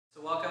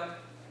Welcome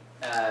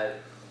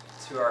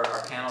to our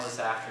panel this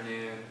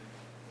afternoon.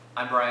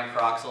 I'm Brian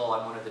Croxall.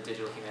 I'm one of the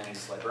digital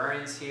humanities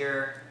librarians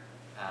here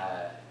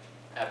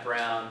at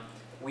Brown.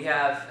 We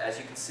have, as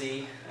you can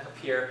see up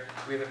here,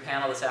 we have a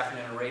panel this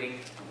afternoon on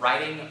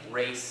writing,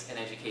 race, and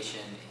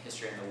education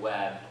history on the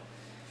web.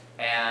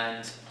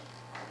 And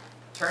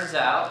turns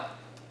out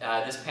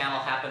this panel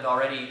happened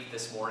already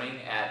this morning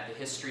at the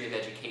History of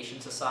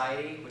Education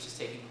Society, which is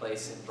taking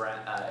place in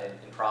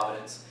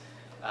Providence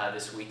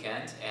this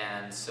weekend.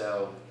 And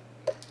so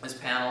this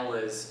panel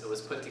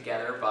was put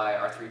together by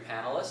our three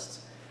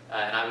panelists,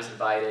 and I was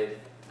invited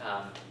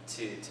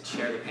to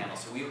chair the panel.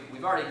 So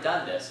we've already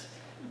done this.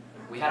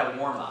 We had a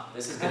warm-up.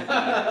 This is going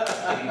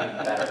to be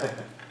even better.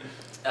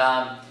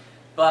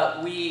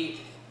 But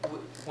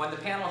when the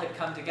panel had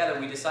come together,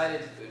 we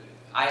decided,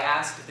 I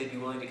asked if they'd be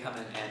willing to come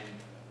and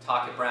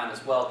talk at Brown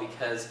as well,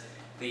 because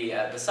the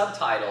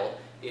subtitle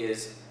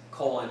is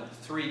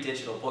 :3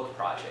 digital book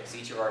projects.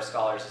 Each of our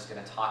scholars is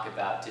going to talk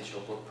about digital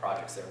book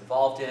projects they're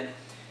involved in.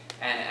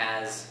 And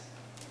as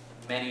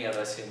many of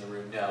us in the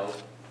room know,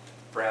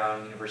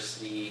 Brown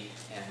University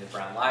and the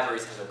Brown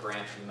Libraries have a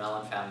grant from the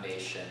Mellon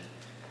Foundation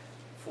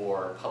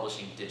for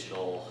publishing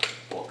digital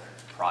book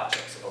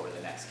projects over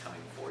the next coming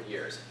 4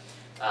 years.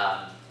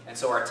 And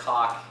so our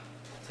talk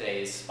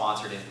today is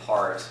sponsored in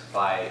part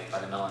by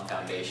the Mellon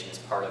Foundation as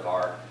part of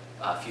our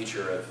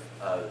Future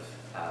of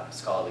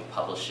Scholarly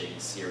Publishing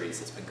series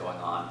that's been going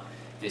on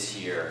this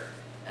year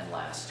and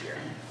last year.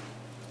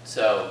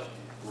 So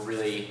we're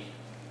really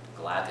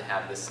glad to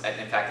have this.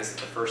 In fact, this is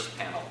the first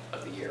panel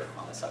of the year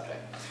on the subject.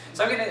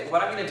 So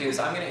what I'm going to do is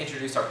I'm going to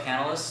introduce our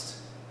panelists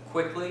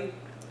quickly,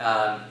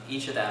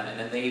 each of them, and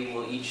then they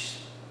will each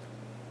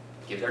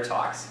give their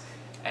talks.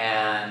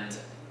 And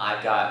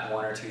I've got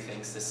 1 or 2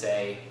 things to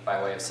say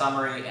by way of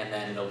summary, and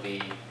then it'll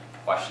be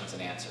questions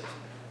and answers.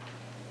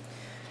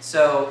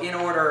 So in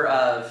order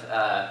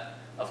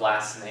of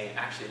last name,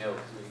 actually no,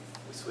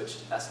 we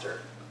switched Esther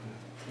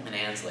and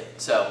Ansley.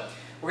 So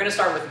we're going to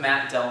start with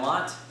Matt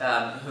Delmont,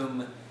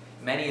 whom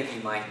many of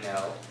you might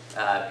know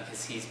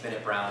because he's been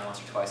at Brown once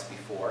or twice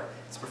before.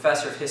 He's a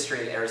professor of history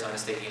at Arizona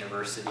State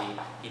University.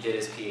 He did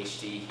his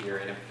PhD here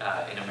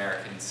in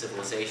American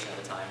Civilization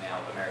at the time, now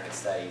American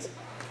Studies.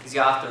 He's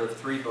the author of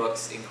 3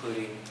 books,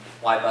 including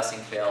Why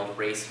Busing Failed,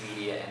 Race,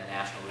 Media, and the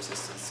National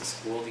Resistance to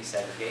School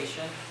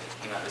Desegregation.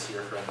 It came out this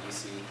year from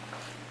UC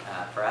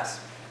Press.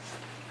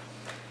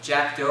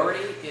 Jack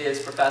Doherty is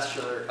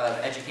Professor of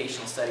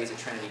Educational Studies at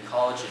Trinity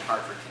College in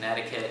Hartford,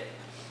 Connecticut.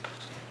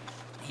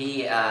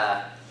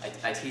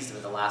 I teased him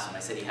at the last one.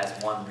 I said he has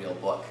 1 real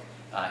book.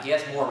 He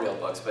has more real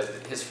books, but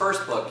his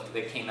first book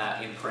that came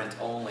out in print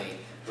only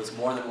was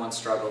More Than One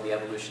Struggle, The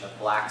Evolution of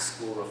Black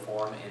School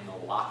Reform in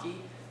Milwaukee.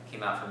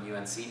 Came out from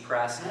UNC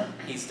Press.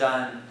 He's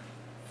done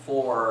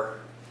 4,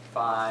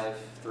 5,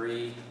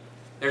 3.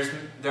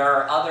 There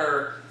are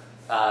other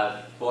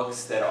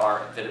books that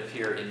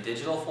appear in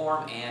digital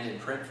form and in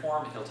print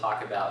form. He'll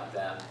talk about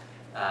them,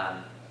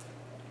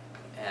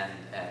 and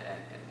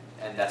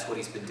that's what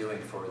he's been doing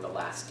for the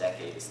last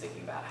decade, is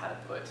thinking about how to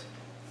put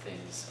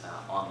things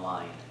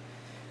online.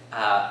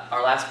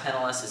 Our last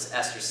panelist is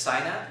Esther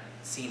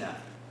Sina.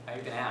 I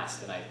even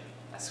asked, and I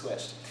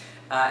switched.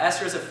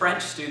 Esther is a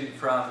French student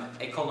from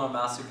École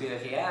Normale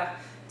Supérieure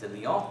de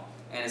Lyon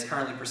and is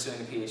currently pursuing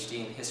a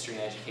PhD in History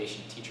and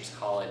Education at Teachers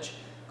College,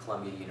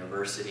 Columbia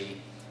University.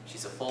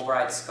 She's a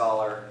Fulbright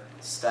scholar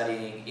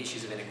studying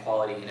issues of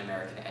inequality in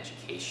American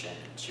education.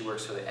 She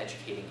works for the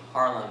Educating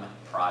Harlem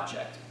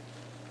Project.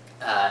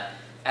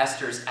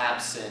 Esther's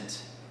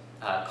absent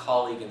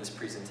colleague in this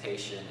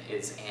presentation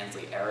is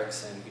Ansley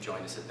Erickson, who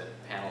joined us at the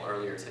panel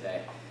earlier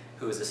today,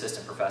 who is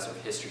Assistant Professor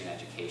of History and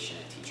Education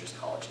at Teachers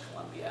College,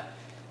 Columbia,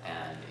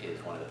 and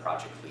is one of the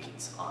project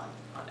leads on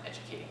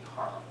Educating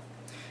Harlem.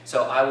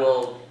 So I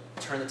will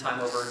turn the time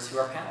over to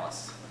our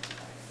panelists.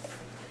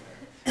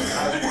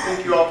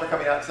 Thank you all for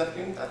coming out this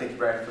afternoon. Thank you,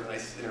 Brian, for the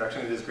nice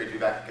introduction. It is great to be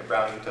back at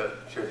Brown to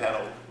share a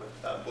panel with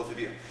both of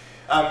you.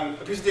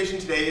 The presentation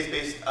today is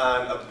based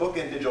on a book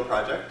and digital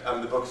project.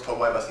 The book is called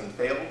Why Busing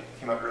Failed. It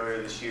came out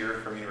earlier this year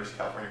from University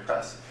of California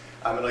Press.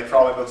 And like for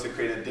all my books, I've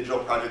created a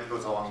digital project that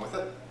goes along with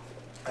it.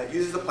 It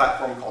uses a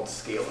platform called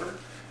Scalar.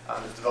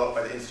 It's developed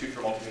by the Institute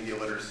for Multimedia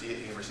Literacy at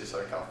the University of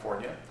Southern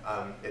California.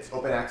 It's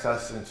open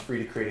access and it's free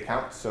to create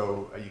accounts,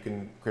 so you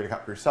can create an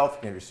account for yourself, you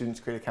can have your students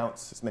create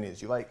accounts, as many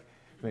as you like,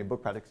 as many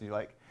book projects as you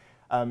like.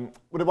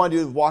 What I want to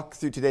do is walk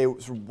through today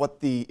sort of what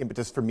the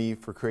impetus for me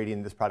for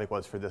creating this project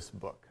was for this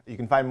book. You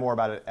can find more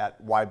about it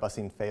at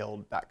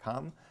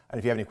whybusingfailed.com, and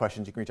if you have any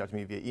questions, you can reach out to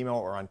me via email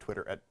or on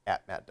Twitter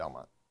at Matt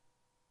Delmont.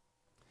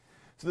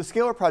 So the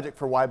Scalar project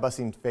for Why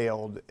Busing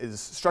Failed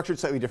is structured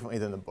slightly differently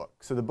than the book.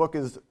 So the book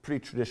is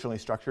pretty traditionally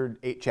structured,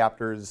 8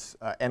 chapters,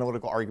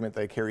 analytical argument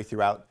that I carry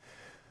throughout.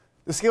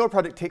 The Scalar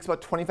project takes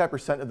about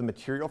 25% of the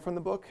material from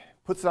the book,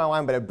 puts it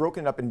online, but I've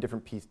broken it up in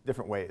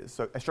different ways.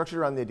 So I structured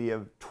around the idea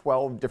of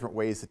 12 different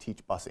ways to teach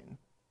busing.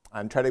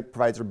 I'm trying to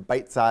provide sort of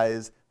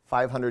bite-sized,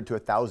 500 to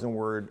 1,000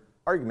 word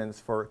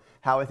arguments for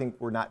how I think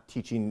we're not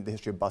teaching the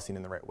history of busing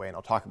in the right way, and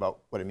I'll talk about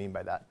what I mean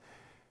by that.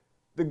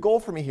 The goal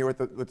for me here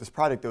with this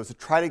project, though, is to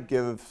try to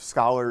give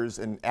scholars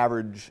and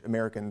average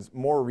Americans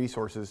more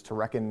resources to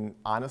reckon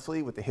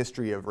honestly with the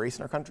history of race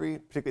in our country,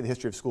 particularly the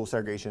history of school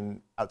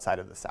segregation outside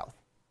of the South.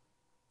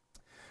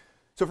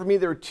 So for me,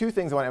 there are two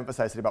things I want to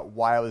emphasize today about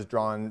why I was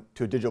drawn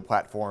to a digital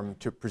platform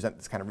to present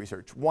this kind of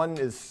research. One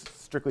is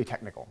strictly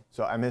technical.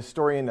 So I'm a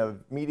historian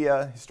of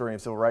media, historian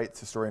of civil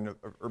rights, historian of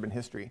urban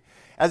history.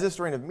 As a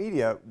historian of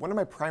media, one of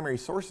my primary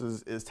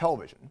sources is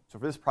television. So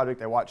for this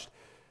project, I watched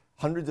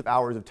hundreds of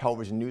hours of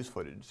television news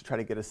footage to try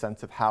to get a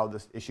sense of how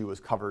this issue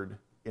was covered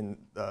in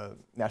the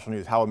national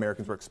news, how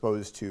Americans were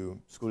exposed to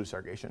school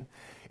desegregation.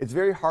 It's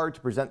very hard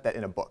to present that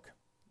in a book,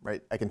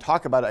 right? I can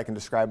talk about it, I can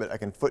describe it, I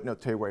can footnote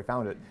tell you where I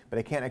found it, but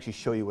I can't actually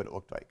show you what it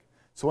looked like.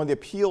 So one of the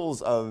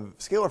appeals of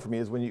Scalar for me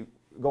is when you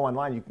go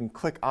online, you can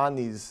click on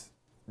these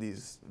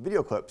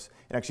video clips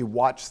and actually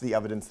watch the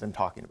evidence that I'm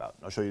talking about.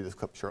 I'll show you this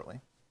clip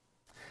shortly.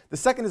 The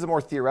second is a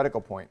more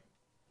theoretical point.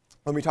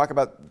 Let me talk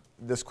about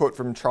this quote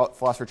from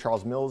philosopher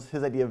Charles Mills,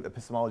 his idea of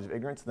epistemology of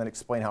ignorance, and then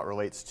explain how it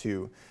relates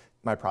to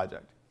my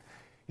project.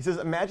 He says,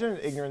 imagine an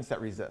ignorance that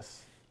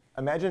resists.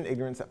 Imagine an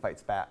ignorance that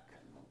fights back.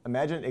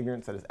 Imagine an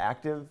ignorance that is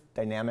active,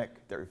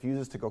 dynamic, that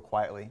refuses to go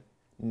quietly,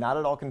 not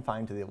at all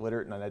confined to the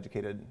illiterate and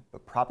uneducated,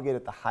 but propagated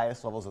at the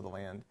highest levels of the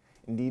land,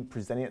 indeed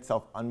presenting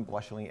itself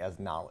unblushingly as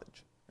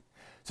knowledge.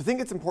 So I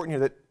think it's important here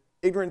that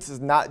ignorance is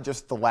not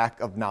just the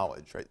lack of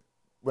knowledge, right?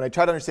 When I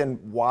try to understand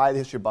why the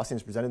history of busing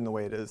is presented in the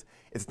way it is,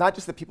 it's not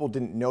just that people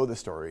didn't know the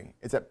story,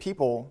 it's that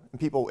people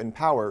in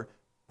power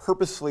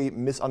purposely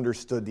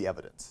misunderstood the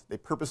evidence. They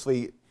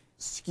purposely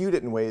skewed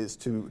it in ways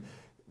to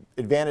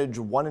advantage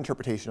one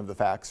interpretation of the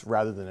facts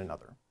rather than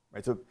another.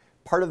 Right? So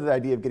part of the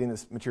idea of getting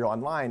this material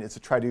online is to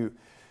try to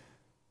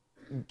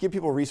give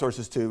people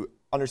resources to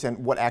understand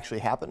what actually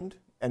happened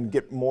and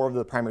get more of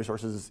the primary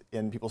sources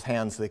in people's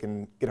hands so they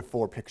can get a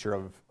fuller picture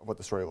of what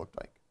the story looked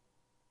like.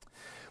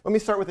 Let me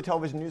start with the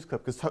television news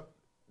clip, because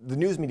the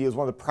news media is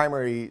one of the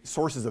primary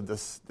sources of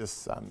this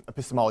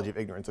epistemology of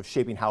ignorance, of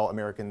shaping how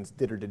Americans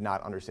did or did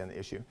not understand the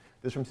issue.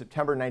 This is from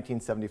September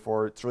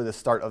 1974. It's really the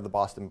start of the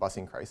Boston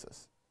busing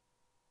crisis.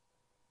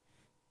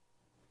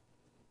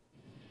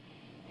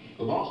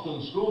 The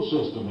Boston school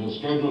system is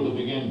scheduled to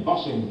begin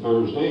busing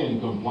Thursday in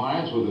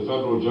compliance with the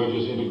federal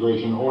judge's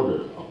integration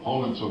order.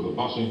 Opponents of the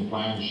busing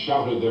plan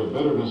shouted their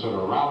bitterness at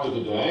a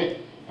rally today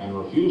and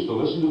refused to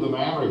listen to the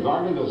man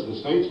regarded as the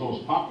state's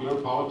most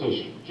popular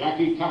politician.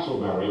 Jackie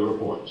Castleberry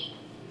reports.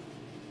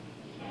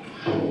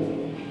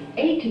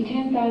 8,000 to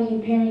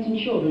 10,000 parents and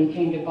children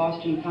came to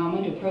Boston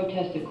Common to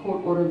protest the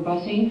court-ordered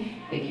busing.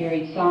 They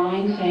carried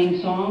signs,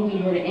 sang songs,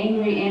 and heard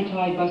angry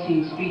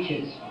anti-busing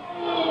speeches.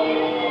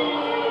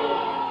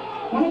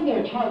 One of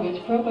their targets,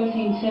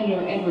 pro-busing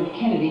Senator Edward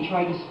Kennedy,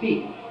 tried to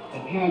speak,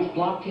 but parents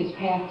blocked his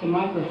path to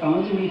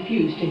microphones and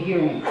refused to hear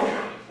him.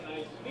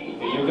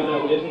 You're going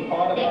to listen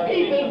part of our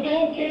people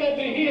don't care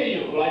to hear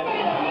you. Like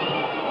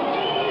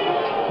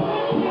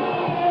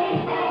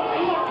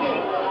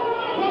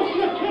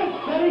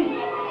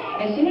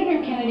As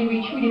Senator Kennedy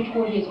retreated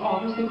toward his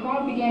office, the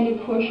crowd began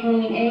to push,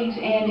 hurling eggs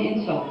and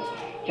insults.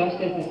 Just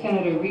as the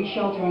senator reached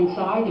shelter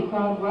inside, the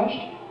crowd rushed,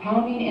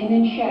 pounding and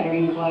then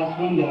shattering the glass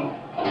window.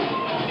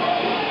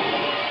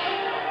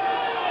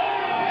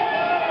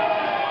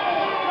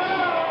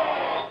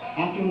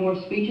 After more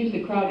speeches,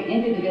 the crowd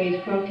ended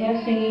today's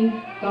protest singing,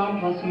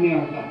 "God Bless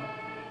America."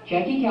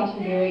 Jackie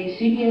Castleberry,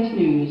 CBS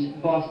News,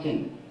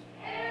 Boston.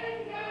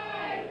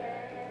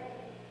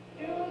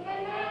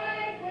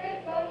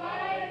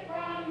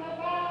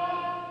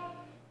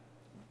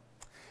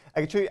 I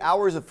can show you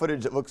hours of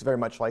footage that looks very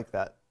much like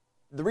that.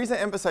 The reason I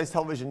emphasize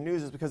television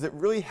news is because it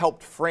really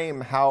helped frame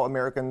how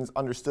Americans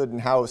understood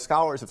and how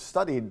scholars have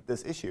studied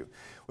this issue.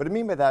 What I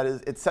mean by that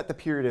is it set the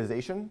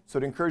periodization, so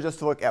it encouraged us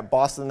to look at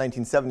Boston in the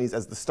 1970s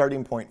as the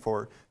starting point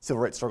for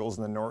civil rights struggles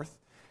in the North.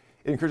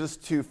 It encouraged us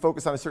to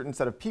focus on a certain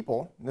set of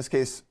people, in this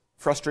case,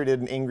 frustrated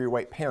and angry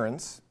white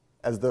parents,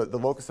 as the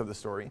locus of the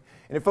story.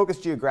 And it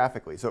focused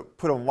geographically, so it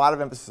put a lot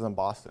of emphasis on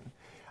Boston.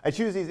 I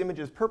choose these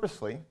images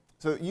purposely.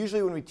 So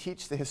usually when we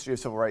teach the history of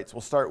civil rights,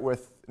 we'll start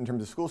with, in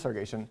terms of school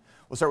segregation,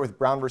 we'll start with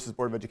Brown versus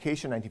Board of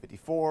Education,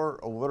 1954,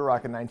 Little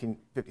Rock in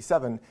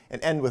 1957,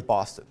 and end with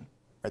Boston,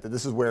 right? That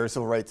this is where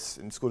civil rights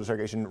and school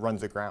desegregation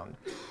runs aground.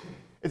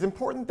 It's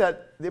important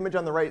that the image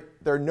on the right,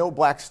 there are no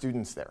black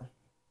students there,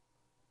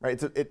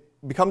 right? It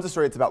becomes a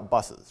story that's about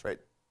buses, right?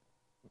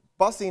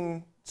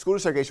 Busing, school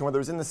desegregation, whether it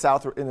was in the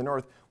South or in the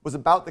North, was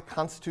about the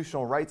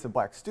constitutional rights of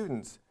black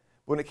students.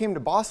 But when it came to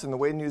Boston, the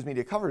way news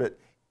media covered it,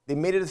 they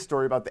made it a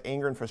story about the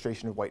anger and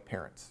frustration of white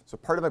parents. So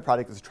part of my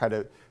project is to try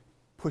to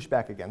push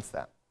back against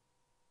that.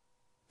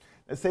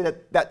 Let's say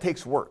that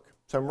takes work.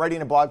 So I'm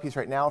writing a blog piece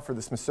right now for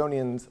the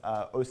Smithsonian's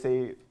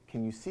OSE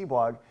Can You See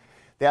blog.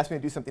 They asked me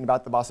to do something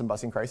about the Boston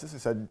busing crisis. I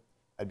said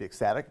I'd be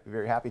ecstatic, I'd be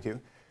very happy to.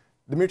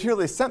 The material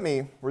they sent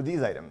me were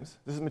these items.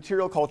 This is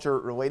material culture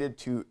related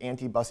to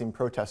anti-busing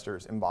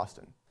protesters in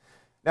Boston.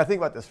 Now think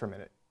about this for a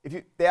minute.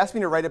 They asked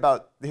me to write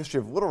about the history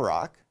of Little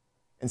Rock,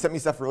 and sent me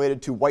stuff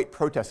related to white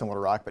protests in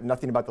Little Rock, but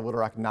nothing about the Little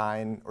Rock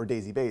Nine or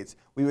Daisy Bates,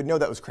 we would know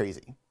that was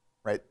crazy.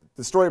 right?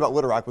 The story about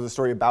Little Rock was a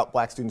story about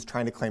black students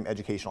trying to claim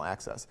educational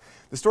access.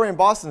 The story in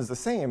Boston is the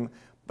same,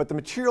 but the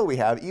material we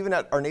have, even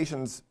at our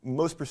nation's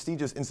most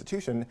prestigious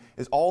institution,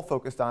 is all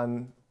focused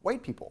on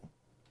white people,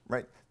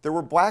 right? There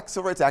were black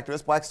civil rights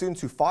activists, black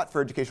students who fought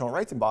for educational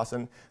rights in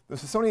Boston. The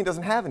Smithsonian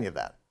doesn't have any of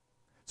that.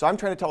 So I'm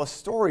trying to tell a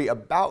story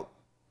about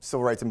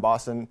civil rights in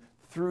Boston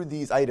through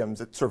these items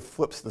that sort of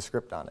flips the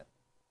script on it.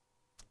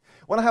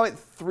 I want to highlight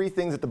 3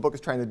 things that the book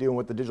is trying to do and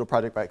what the digital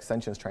project by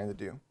extension is trying to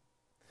do.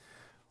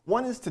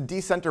 One is to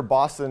decenter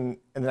Boston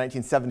in the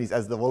 1970s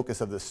as the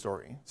locus of this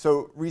story.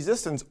 So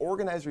resistance,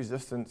 organized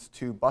resistance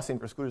to busing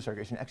for school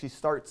desegregation actually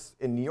starts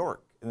in New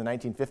York in the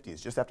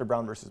 1950s, just after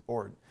Brown versus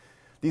Board.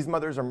 These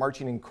mothers are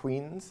marching in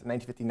Queens in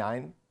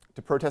 1959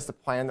 to protest a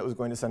plan that was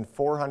going to send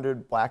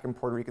 400 black and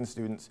Puerto Rican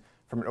students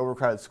from an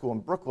overcrowded school in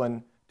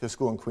Brooklyn to a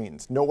school in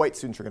Queens. No white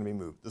students are going to be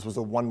moved. This was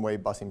a one-way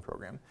busing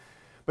program.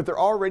 But they're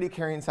already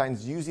carrying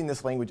signs using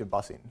this language of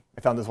busing.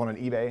 I found this one on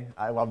eBay.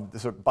 I love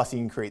this sort of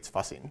busing creates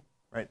fussing,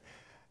 right?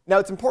 Now,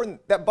 it's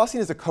important that busing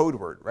is a code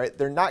word, right?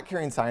 They're not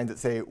carrying signs that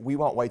say, we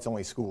want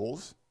whites-only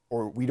schools,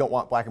 or we don't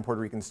want black and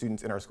Puerto Rican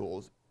students in our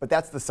schools. But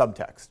that's the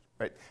subtext,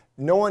 right?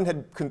 No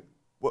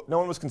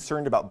one was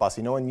concerned about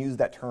busing. No one used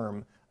that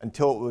term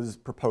until it was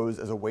proposed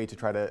as a way to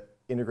try to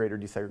integrate or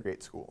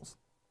desegregate schools.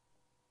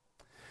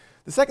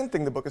 The second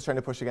thing the book is trying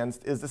to push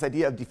against is this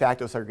idea of de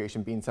facto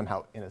segregation being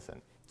somehow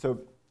innocent. So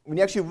when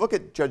you actually look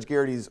at Judge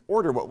Garrity's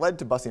order, what led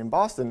to busing in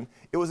Boston,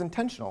 it was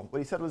intentional. What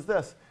he said was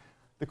this: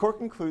 the court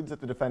concludes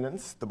that the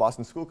defendants, the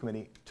Boston School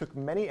Committee, took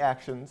many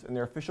actions in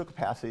their official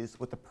capacities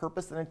with the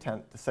purpose and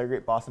intent to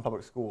segregate Boston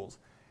public schools,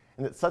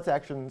 and that such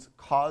actions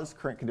caused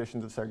current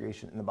conditions of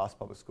segregation in the Boston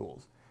public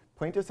schools.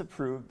 Plaintiffs have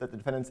proved that the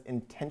defendants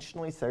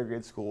intentionally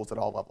segregated schools at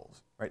all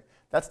levels, right?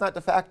 That's not de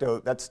facto,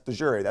 that's de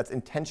jure, that's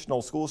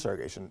intentional school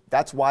segregation.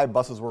 That's why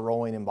buses were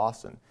rolling in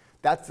Boston.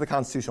 That's the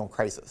constitutional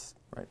crisis,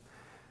 right?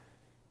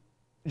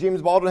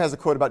 James Baldwin has a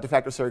quote about de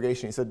facto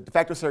segregation. He said, de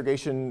facto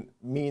segregation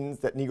means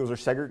that Negroes are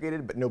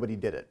segregated, but nobody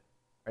did it,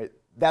 right?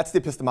 That's the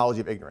epistemology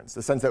of ignorance,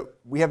 the sense that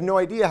we have no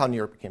idea how New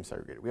York became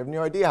segregated. We have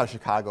no idea how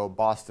Chicago,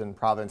 Boston,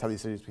 Providence, how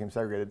these cities became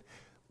segregated.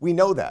 We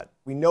know that.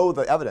 We know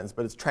the evidence,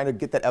 but it's trying to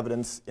get that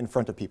evidence in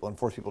front of people and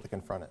force people to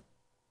confront it.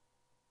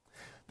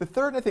 The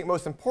third, and I think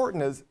most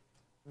important, is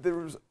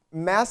there's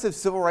massive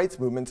civil rights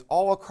movements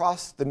all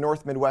across the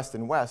North, Midwest,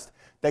 and West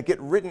that get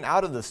written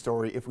out of this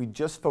story if we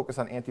just focus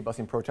on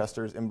anti-busing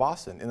protesters in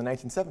Boston in the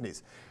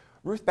 1970s.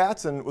 Ruth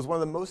Batson was one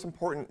of the most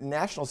important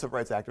national civil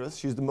rights activists.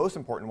 She was the most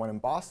important one in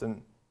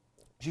Boston.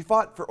 She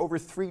fought for over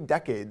 3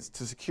 decades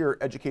to secure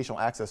educational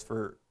access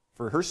for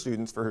her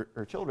students, for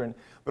her children,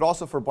 but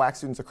also for black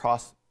students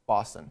across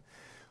Boston.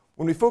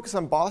 When we focus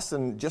on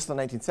Boston just in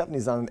the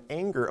 1970s on the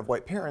anger of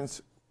white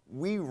parents,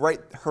 we write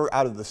her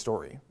out of the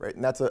story, right?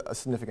 And that's a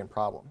significant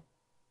problem.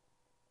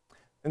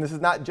 And this is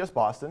not just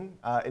Boston.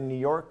 In New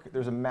York,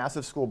 there's a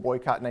massive school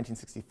boycott in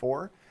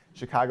 1964.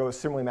 Chicago, a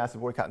similarly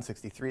massive boycott in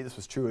 63. This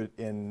was true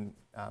in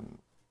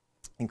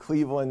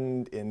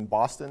Cleveland, in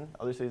Boston,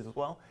 other cities as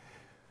well.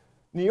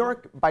 New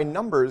York, by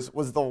numbers,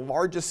 was the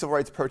largest civil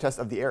rights protest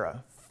of the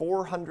era.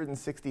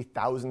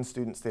 460,000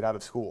 students stayed out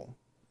of school.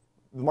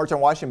 The March on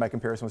Washington, by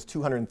comparison, was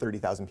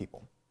 230,000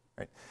 people.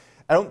 Right?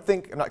 I don't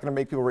think, I'm not going to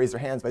make people raise their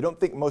hands, but I don't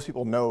think most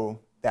people know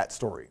that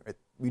story. Right?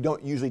 We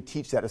don't usually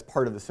teach that as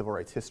part of the civil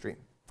rights history.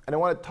 And I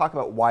want to talk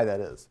about why that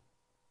is.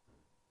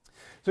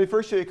 So let me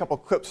first show you a couple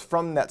clips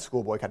from that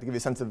school boycott to give you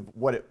a sense of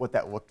what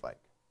that looked like.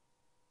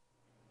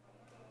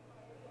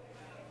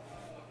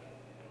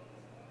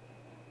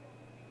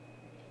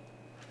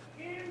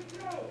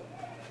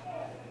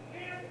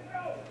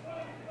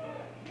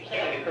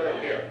 Stand the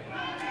curve here.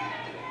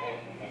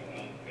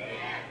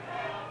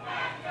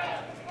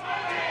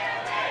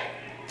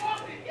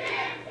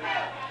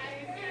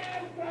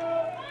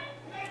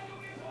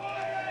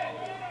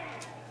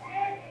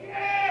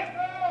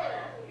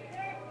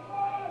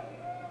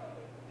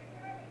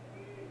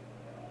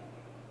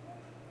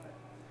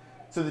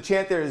 So the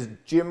chant there is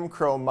Jim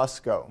Crow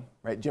must go,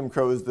 right? Jim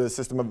Crow is the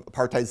system of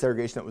apartheid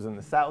segregation that was in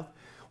the South.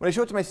 When I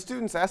show it to my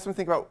students, I ask them to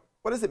think about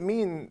what does it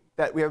mean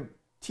that we have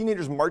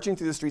teenagers marching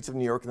through the streets of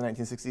New York in the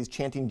 1960s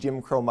chanting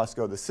Jim Crow must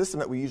go, the system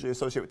that we usually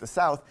associate with the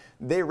South,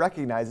 they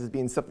recognize as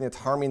being something that's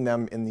harming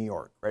them in New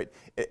York, right?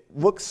 It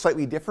looks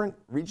slightly different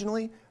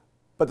regionally,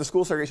 but the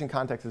school segregation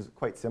context is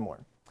quite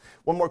similar.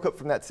 One more clip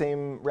from that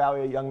same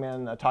rally, a young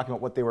man talking about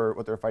what they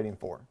were fighting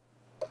for.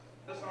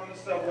 Just on the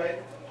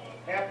subway,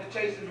 after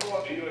chasing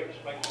horses. Do you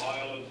expect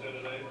violence here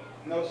today?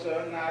 No,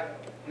 sir,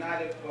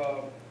 not if,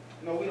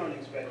 no, we don't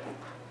expect it,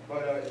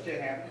 but it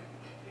can happen.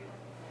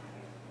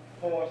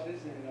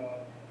 Horses and,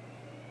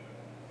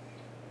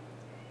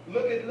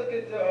 look at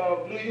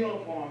the blue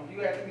uniform.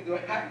 You ask me, do I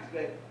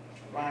expect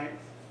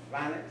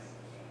violence?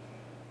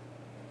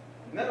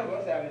 None of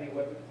us have any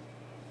weapons.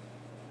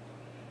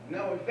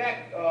 No, in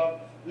fact,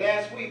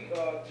 last week,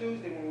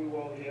 Tuesday when we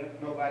were over here,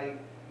 nobody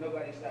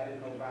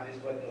started no violence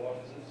but the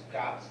officers,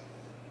 cops.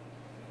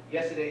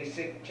 Yesterday,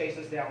 chased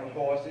us down with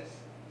horses,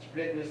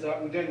 splitting us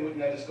up, and then wouldn't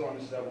let us go on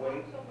the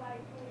subway.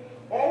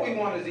 All we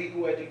want is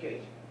equal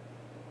education.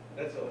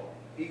 That's all.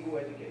 equal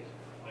education.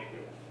 Thank you.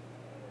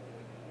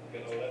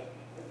 Get all that?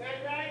 Is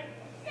that right?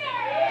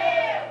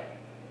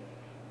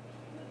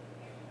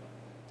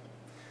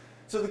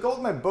 So the goal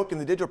of my book and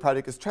the digital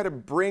project is to try to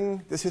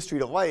bring this history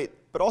to light,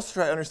 but also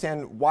try to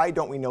understand why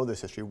don't we know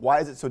this history?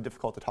 Why is it so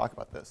difficult to talk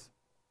about this?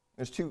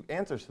 There's two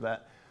answers to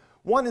that.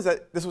 One is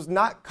that this was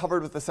not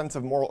covered with a sense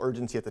of moral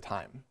urgency at the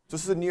time. So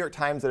this is a New York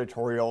Times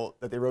editorial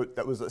that they wrote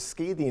that was a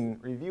scathing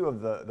review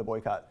of the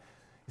boycott.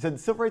 It said,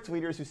 civil rights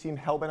leaders who seem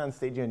hell-bent on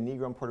staging a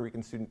Negro and Puerto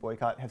Rican student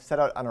boycott have set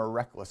out on a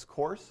reckless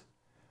course.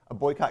 A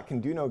boycott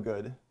can do no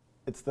good.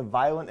 It's the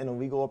violent and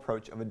illegal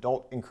approach of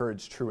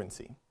adult-encouraged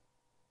truancy.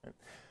 Right?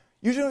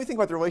 Usually when we think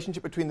about the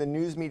relationship between the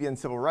news media and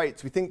civil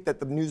rights, we think that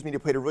the news media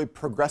played a really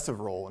progressive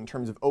role in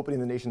terms of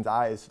opening the nation's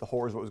eyes to the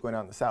horrors of what was going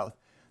on in the South.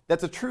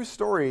 That's a true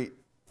story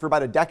for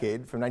about a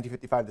decade, from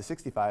 1955 to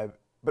 65,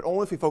 but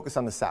only if we focus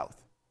on the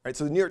South. Right?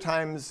 So the New York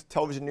Times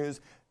television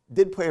news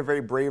did play a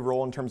very brave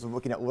role in terms of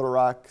looking at Little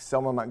Rock,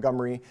 Selma,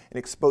 Montgomery, and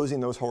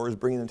exposing those horrors,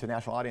 bringing them to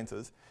national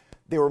audiences.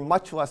 They were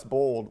much less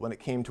bold when it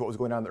came to what was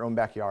going on in their own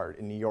backyard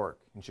in New York,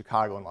 in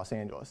Chicago, and Los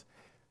Angeles.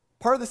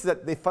 Part of this is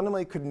that they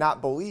fundamentally could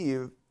not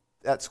believe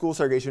that school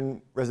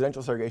segregation,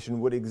 residential segregation,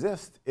 would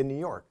exist in New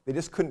York. They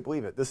just couldn't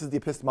believe it. This is the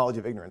epistemology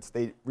of ignorance.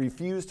 They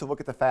refused to look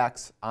at the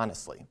facts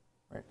honestly.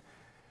 Right?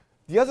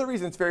 The other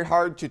reason it's very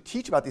hard to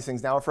teach about these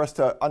things now, for us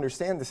to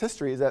understand this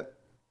history, is that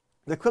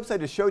the clips I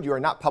just showed you are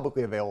not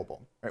publicly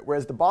available. Right?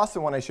 Whereas the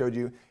Boston one I showed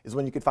you is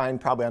one you could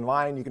find probably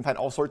online. You can find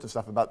all sorts of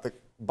stuff about the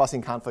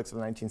busing conflicts of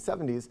the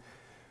 1970s.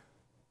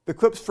 The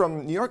clips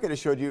from New York I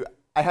just showed you,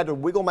 I had to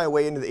wiggle my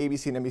way into the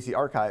ABC and NBC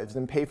archives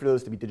and pay for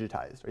those to be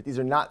digitized. Right? These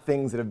are not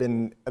things that have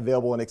been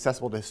available and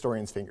accessible to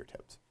historians'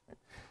 fingertips. Right?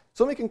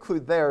 So let me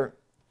conclude there.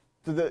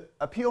 So the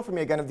appeal for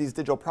me, again, of these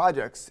digital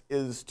projects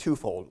is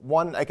twofold.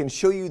 One, I can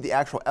show you the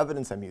actual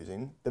evidence I'm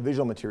using, the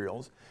visual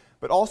materials,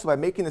 but also by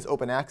making this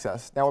open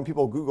access, now when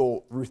people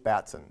Google Ruth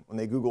Batson, when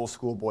they Google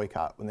school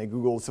boycott, when they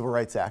Google Civil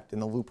Rights Act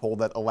and the loophole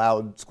that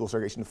allowed school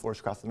segregation to flourish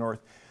across the North,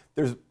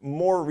 there's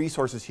more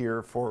resources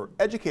here for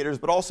educators,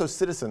 but also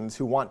citizens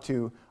who want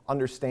to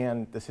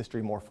understand this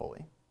history more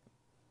fully.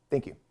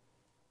 Thank you.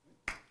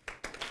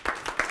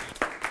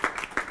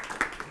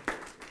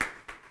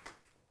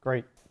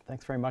 Great.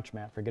 Thanks very much,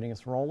 Matt, for getting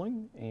us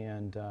rolling.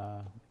 And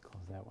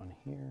close that one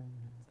here.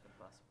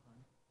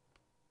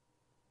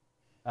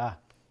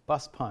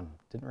 Bus pun.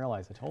 Didn't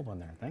realize I told one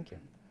there. Thank you.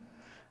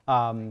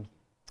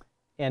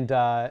 And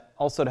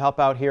also to help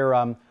out here,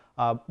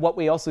 what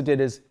we also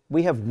did is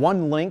we have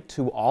one link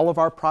to all of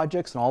our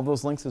projects and all of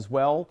those links as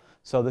well.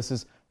 So this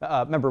is,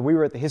 remember, we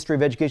were at the History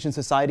of Education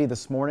Society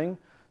this morning.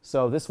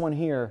 So this one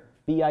here,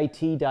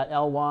 bit.ly/all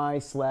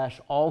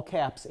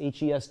caps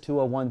HES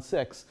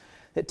 2016,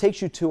 that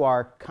takes you to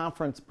our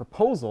conference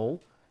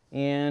proposal.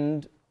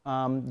 And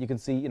you can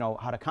see,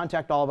 how to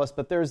contact all of us.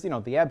 But there's,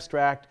 the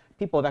abstract.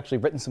 People have actually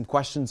written some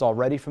questions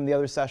already from the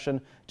other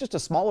session. Just a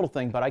small little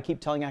thing, but I keep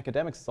telling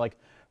academics, it's like,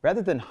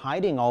 rather than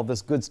hiding all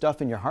this good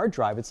stuff in your hard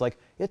drive, it's like,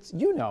 it's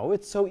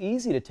so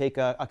easy to take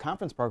a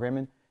conference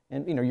program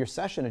and your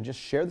session and just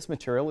share this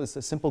material as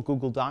a simple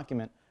Google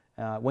document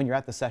when you're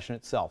at the session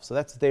itself. So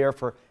that's there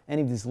for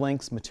any of these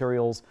links,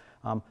 materials.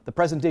 The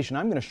presentation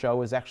I'm going to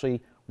show is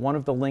actually one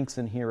of the links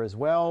in here as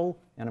well,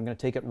 and I'm going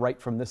to take it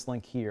right from this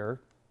link here,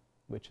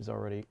 which is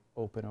already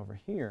open over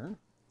here.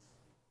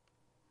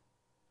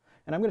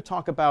 And I'm going to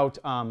talk about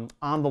On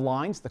the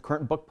Lines, the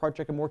current book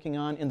project I'm working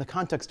on, in the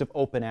context of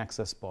open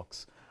access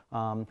books.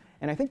 And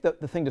I think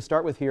the thing to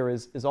start with here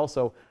is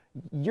also,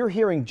 you're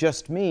hearing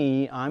just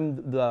me.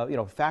 I'm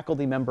the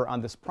faculty member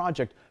on this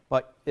project.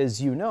 But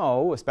as you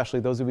know, especially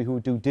those of you who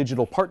do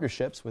digital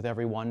partnerships with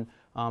everyone,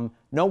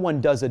 no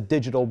one does a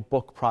digital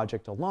book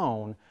project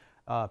alone.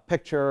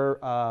 Picture,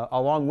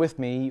 along with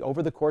me,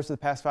 over the course of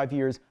the past 5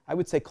 years, I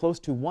would say close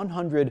to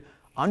 100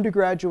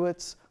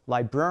 undergraduates,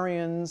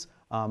 librarians,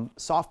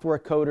 software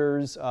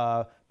coders,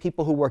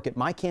 people who work at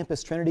my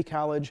campus, Trinity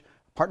College,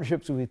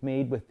 partnerships we've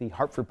made with the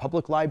Hartford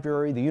Public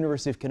Library, the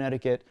University of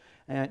Connecticut,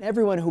 and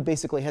everyone who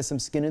basically has some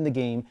skin in the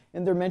game,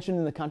 and they're mentioned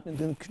in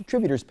the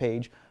contributors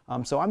page.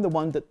 So I'm the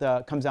one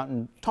that comes out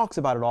and talks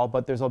about it all,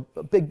 but there's a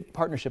big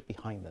partnership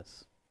behind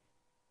this.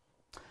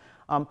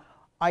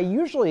 I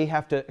usually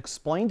have to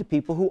explain to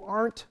people who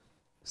aren't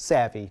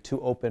savvy to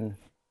open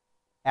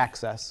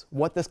access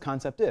what this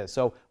concept is.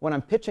 So when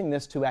I'm pitching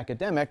this to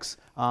academics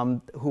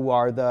who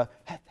are the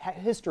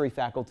history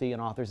faculty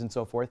and authors and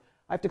so forth,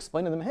 I have to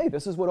explain to them, hey,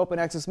 this is what open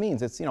access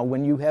means. It's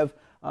when you have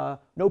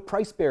no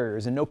price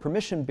barriers and no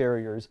permission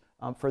barriers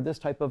for this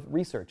type of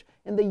research.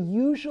 And they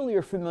usually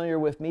are familiar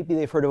with, maybe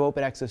they've heard of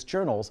open access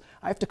journals.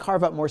 I have to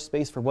carve out more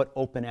space for what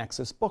open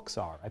access books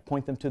are. I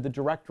point them to the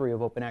directory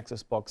of open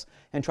access books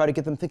and try to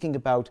get them thinking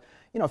about,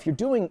 if you're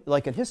doing,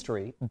 like in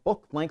history,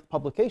 book-length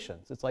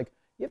publications, it's like,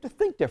 you have to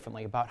think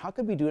differently about how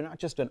could we do not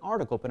just an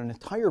article, but an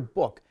entire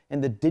book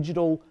and the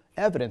digital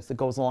evidence that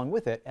goes along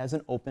with it as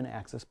an open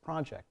access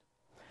project.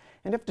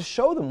 And you have to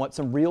show them what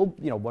some real,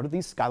 what do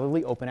these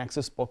scholarly open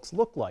access books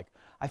look like.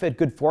 I've had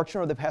good fortune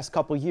over the past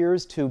couple of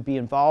years to be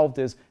involved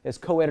as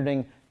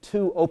co-editing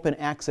 2 open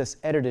access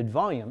edited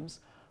volumes.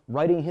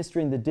 writing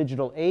history in the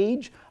digital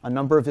age, a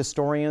number of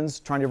historians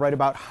trying to write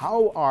about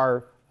how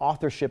our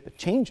authorship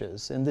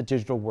changes in the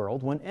digital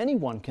world when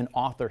anyone can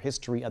author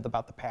history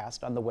about the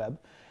past on the web.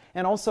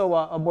 And also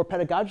a more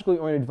pedagogically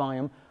oriented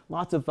volume,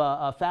 lots of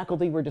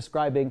faculty were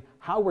describing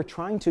how we're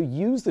trying to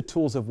use the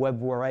tools of web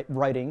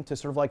writing to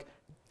sort of like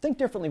think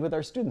differently with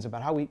our students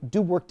about how we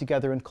do work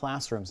together in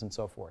classrooms and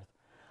so forth.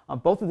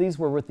 Both of these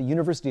were with the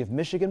University of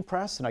Michigan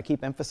Press, and I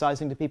keep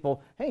emphasizing to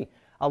people, hey,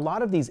 a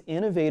lot of these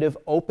innovative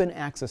open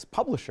access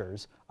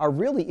publishers are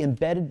really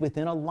embedded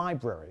within a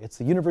library. It's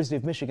the University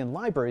of Michigan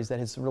Libraries that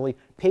has really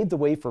paved the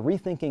way for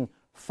rethinking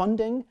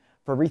funding,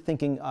 for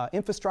rethinking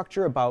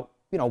infrastructure about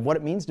what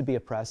it means to be a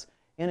press.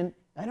 And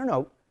I don't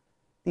know,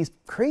 these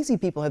crazy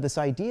people have this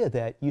idea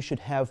that you should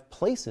have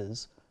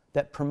places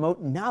that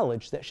promote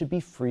knowledge that should be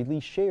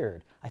freely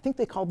shared. I think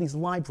they call these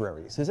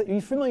libraries. Are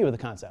you familiar with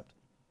the concept?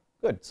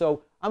 Good.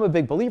 So I'm a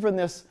big believer in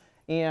this.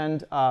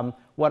 And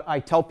what I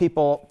tell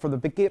people from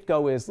the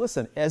get-go is,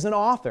 listen, as an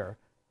author,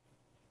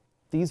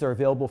 these are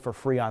available for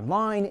free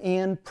online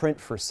and print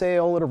for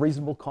sale at a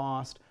reasonable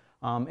cost.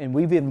 And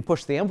we've even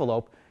pushed the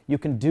envelope. You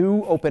can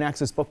do open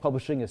access book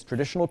publishing as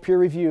traditional peer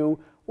review,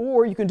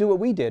 or you can do what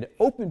we did,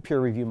 open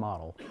peer review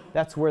model.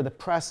 That's where the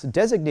press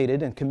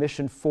designated and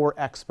commissioned 4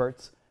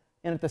 experts.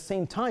 And at the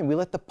same time, we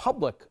let the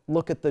public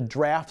look at the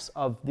drafts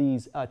of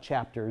these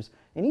chapters.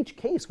 In each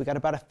case, we got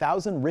about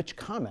 1,000 rich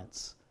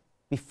comments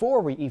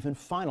before we even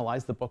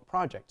finalized the book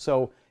project.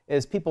 So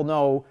as people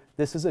know,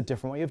 this is a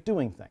different way of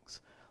doing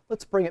things.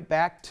 Let's bring it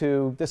back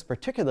to this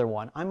particular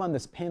one. I'm on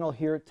this panel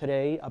here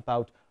today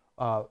about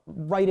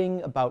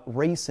writing about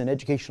race and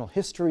educational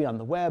history on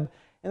the web.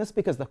 And that's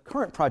because the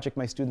current project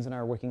my students and I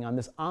are working on,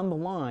 this On the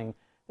Line,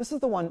 this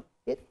is the one,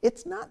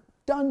 it's not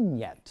done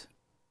yet.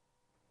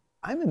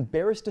 I'm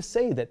embarrassed to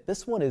say that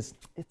this one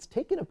it's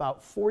taken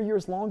about 4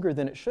 years longer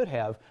than it should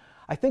have.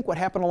 I think what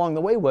happened along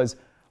the way was,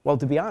 well,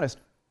 to be honest,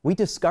 we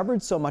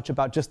discovered so much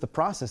about just the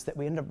process that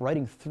we ended up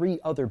writing 3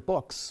 other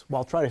books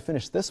while trying to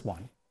finish this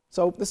one.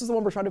 So this is the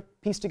one we're trying to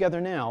piece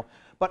together now.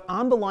 But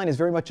On the Line is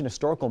very much an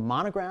historical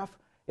monograph.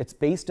 It's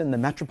based in the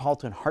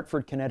metropolitan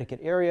Hartford, Connecticut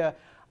area.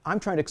 I'm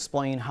trying to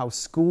explain how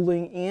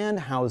schooling and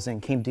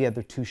housing came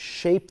together to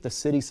shape the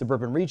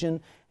city-suburban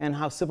region, and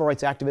how civil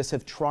rights activists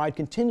have tried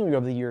continually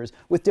over the years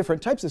with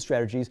different types of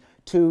strategies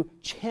to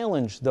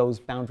challenge those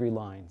boundary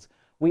lines.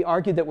 We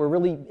argued that we're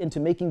really into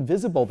making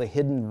visible the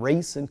hidden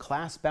race and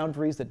class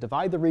boundaries that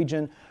divide the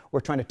region. We're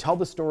trying to tell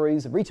the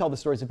stories and retell the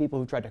stories of people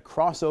who tried to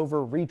cross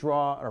over,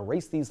 redraw, or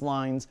erase these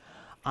lines.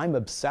 I'm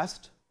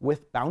obsessed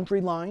with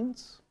boundary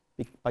lines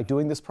by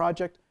doing this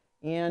project,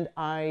 and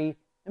I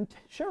am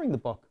sharing the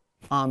book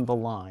On the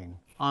Line,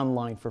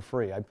 online for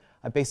free.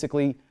 I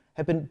basically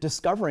have been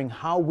discovering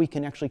how we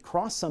can actually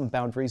cross some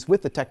boundaries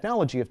with the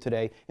technology of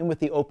today and with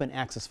the open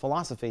access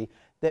philosophy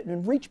that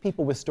can reach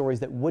people with stories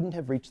that wouldn't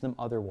have reached them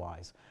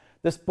otherwise.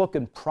 This book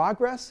in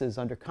progress is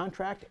under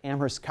contract,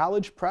 Amherst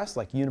College Press,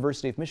 like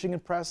University of Michigan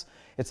Press.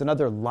 It's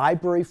another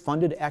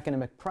library-funded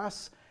academic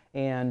press,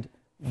 and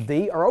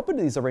they are open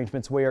to these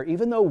arrangements where,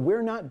 even though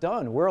we're not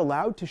done, we're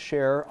allowed to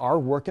share our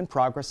work in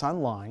progress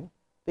online,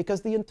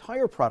 because the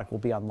entire product will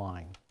be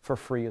online for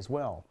free as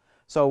well.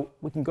 So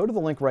we can go to the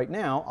link right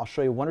now. I'll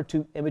show you 1 or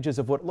 2 images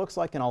of what it looks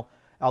like, and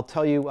I'll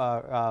tell you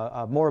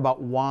more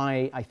about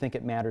why I think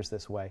it matters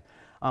this way.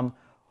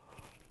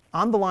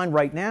 On the Line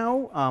right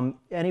now,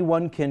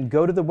 anyone can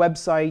go to the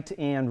website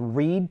and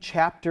read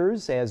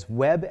chapters as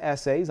web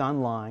essays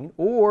online,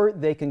 or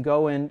they can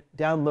go and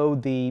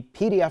download the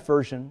PDF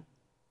version,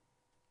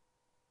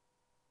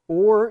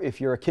 or if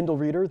you're a Kindle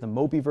reader, the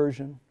Mobi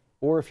version,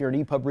 or if you're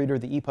an EPUB reader,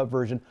 the EPUB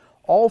version,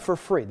 all for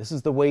free. This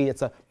is the way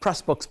it's a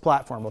Pressbooks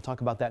platform. We'll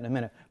talk about that in a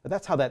minute. But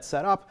that's how that's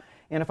set up.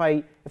 And if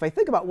I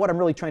think about what I'm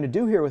really trying to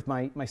do here with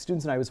my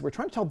students and I, we're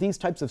trying to tell these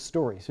types of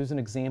stories. Here's an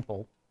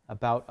example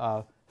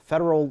about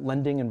federal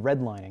lending and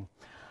redlining.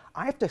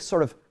 I have to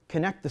sort of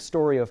connect the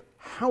story of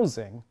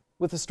housing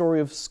with the story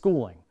of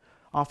schooling.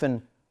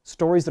 Often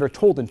stories that are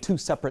told in 2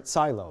 separate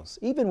silos,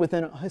 even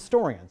within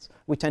historians.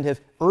 We tend to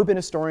have urban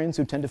historians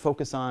who tend to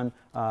focus on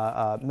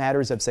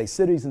matters of, say,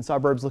 cities and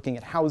suburbs, looking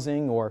at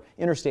housing or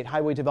interstate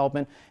highway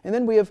development. And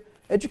then we have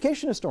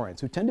education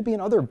historians who tend to be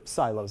in other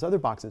silos, other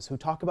boxes, who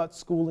talk about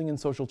schooling and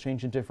social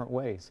change in different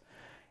ways.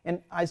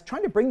 And I was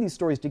trying to bring these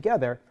stories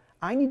together.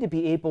 I need to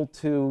be able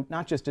to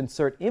not just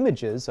insert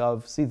images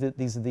of,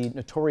 these are the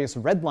notorious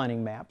redlining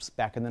maps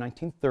back in the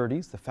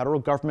 1930s. The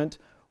federal government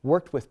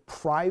worked with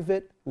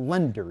private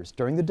lenders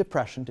during the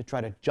Depression to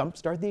try to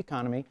jumpstart the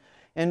economy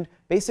and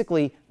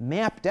basically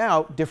mapped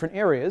out different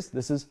areas.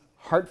 This is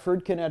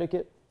Hartford,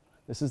 Connecticut.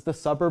 This is the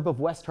suburb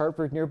of West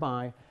Hartford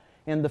nearby.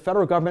 And the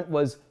federal government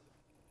was,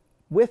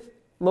 with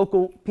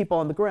local people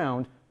on the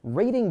ground,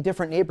 rating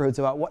different neighborhoods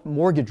about what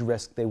mortgage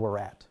risk they were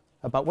at,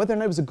 about whether or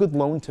not it was a good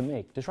loan to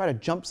make, to try to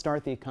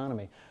jumpstart the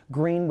economy.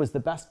 Green was the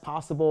best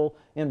possible,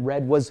 and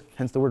red was,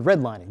 hence the word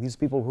redlining. These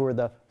people who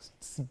were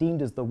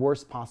deemed as the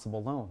worst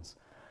possible loans.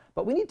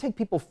 But we need to take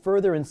people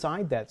further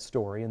inside that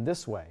story in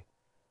this way,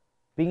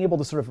 being able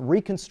to sort of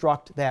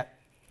reconstruct that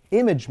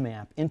image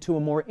map into a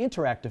more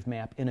interactive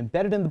map and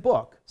embed it in the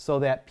book so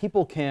that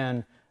people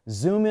can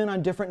zoom in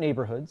on different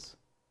neighborhoods,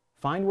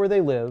 find where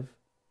they live,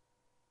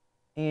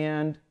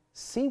 and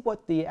see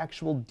what the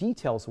actual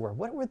details were.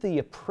 What were the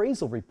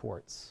appraisal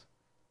reports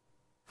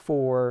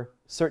for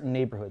certain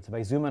neighborhoods? If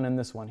I zoom in on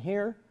this one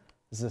here,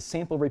 this is a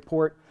sample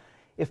report.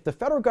 If the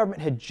federal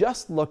government had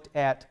just looked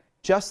at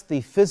just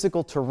the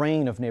physical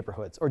terrain of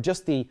neighborhoods, or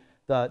just the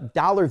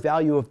dollar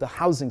value of the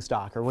housing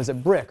stock, or was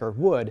it brick or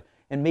wood,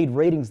 and made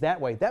ratings that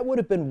way, that would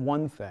have been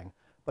one thing.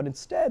 But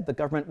instead, the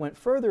government went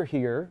further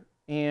here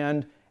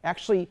and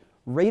actually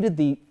rated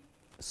the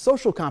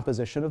social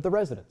composition of the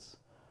residents.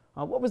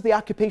 What was the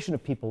occupation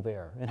of people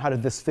there, and how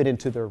did this fit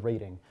into their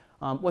rating?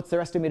 What's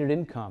their estimated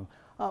income?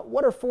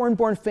 What are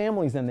foreign-born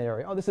families in the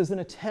area? Oh, this is an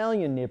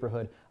Italian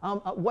neighborhood.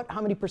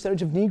 How many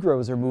percentage of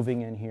Negroes are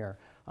moving in here?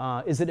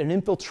 Is it an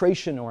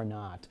infiltration or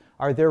not?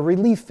 Are there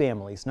relief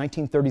families,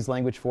 1930s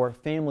language for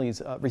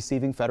families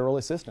receiving federal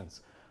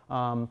assistance?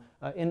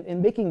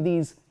 In making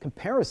these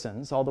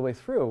comparisons all the way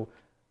through,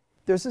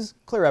 there's this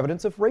clear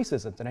evidence of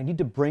racism, and I need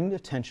to bring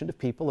attention to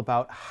people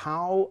about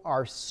how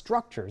our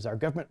structures, our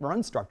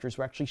government-run structures,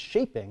 are actually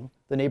shaping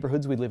the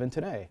neighborhoods we live in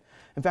today.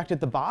 In fact,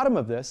 at the bottom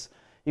of this,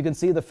 you can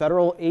see the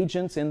federal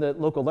agents and the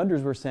local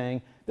lenders were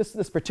saying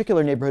this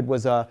particular neighborhood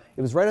was it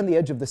was right on the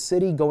edge of the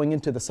city going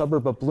into the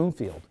suburb of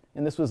Bloomfield,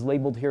 and this was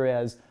labeled here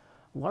as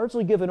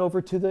largely given over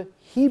to the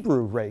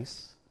Hebrew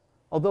race,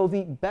 although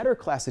the better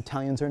class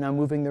Italians are now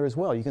moving there as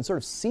well. You can sort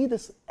of see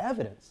this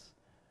evidence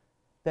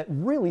that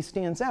really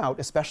stands out,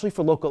 especially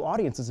for local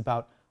audiences,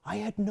 about, I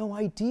had no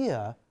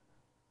idea.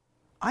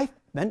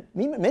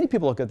 Many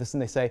people look at this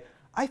and they say,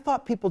 I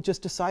thought people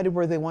just decided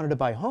where they wanted to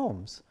buy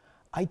homes.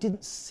 I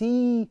didn't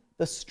see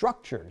the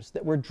structures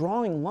that were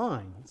drawing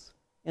lines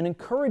and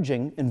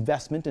encouraging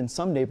investment in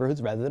some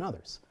neighborhoods rather than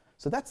others.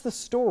 So that's the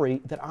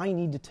story that I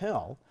need to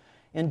tell,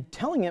 and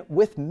telling it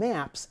with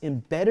maps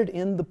embedded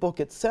in the book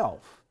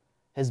itself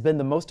has been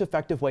the most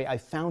effective way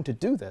I've found to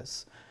do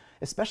this,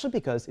 especially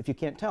because, if you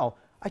can't tell,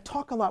 I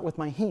talk a lot with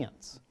my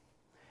hands.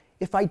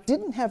 If I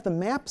didn't have the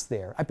maps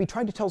there, I'd be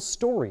trying to tell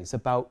stories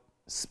about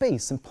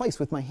space and place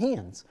with my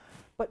hands.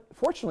 But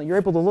fortunately, you're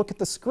able to look at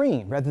the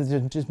screen rather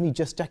than just me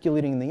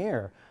gesticulating in the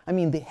air. I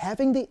mean,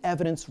 having the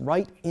evidence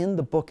right in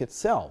the book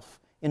itself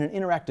in an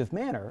interactive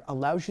manner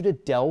allows you to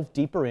delve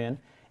deeper in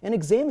and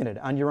examine it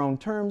on your own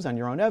terms, on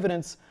your own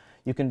evidence.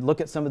 You can look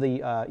at some of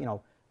the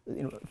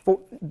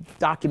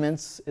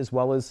documents as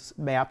well as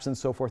maps and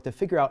so forth to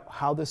figure out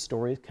how this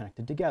story is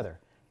connected together.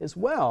 As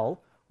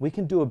well, we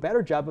can do a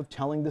better job of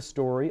telling the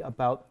story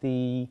about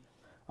the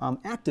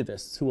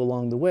activists who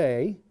along the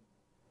way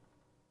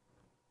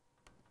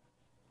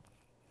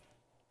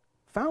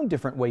found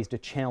different ways to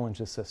challenge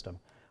the system.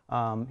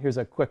 Here's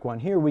a quick one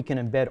here. We can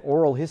embed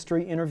oral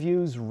history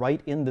interviews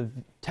right in the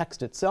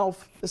text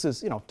itself. This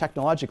is,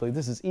 technologically,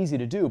 this is easy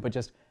to do, but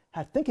just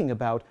thinking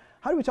about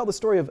how do we tell the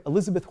story of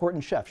Elizabeth Horton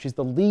Sheff? She's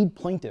the lead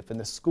plaintiff in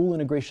the school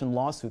integration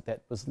lawsuit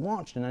that was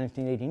launched in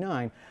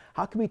 1989.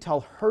 How can we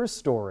tell her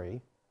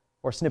story,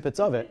 or snippets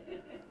of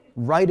it,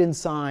 right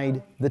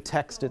inside the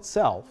text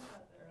itself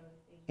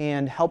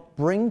and help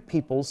bring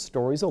people's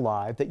stories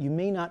alive that you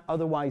may not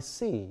otherwise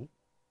see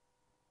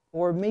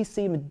or may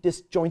seem in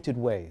disjointed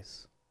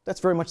ways? That's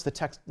very much the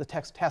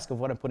task of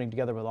what I'm putting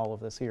together with all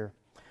of this here.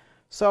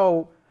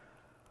 So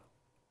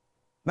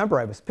remember,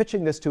 I was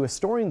pitching this to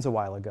historians a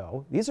while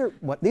ago. These are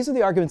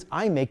the arguments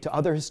I make to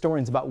other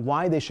historians about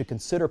why they should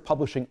consider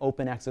publishing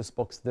open access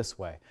books this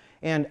way.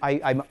 And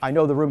I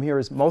know the room here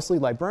is mostly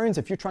librarians.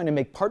 If you're trying to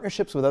make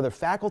partnerships with other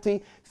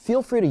faculty,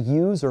 feel free to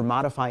use or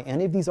modify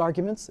any of these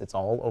arguments. It's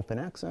all open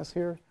access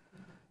here.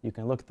 You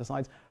can look at the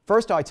slides.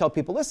 First, I tell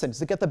people, listen,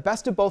 to get the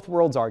best of both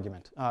worlds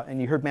argument, and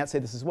you heard Matt say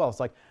this as well.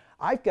 It's like,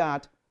 I've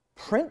got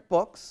print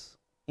books,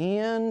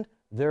 and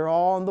they're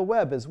all on the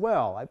web as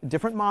well.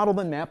 Different model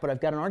than Matt, but I've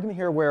got an argument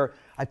here where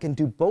I can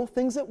do both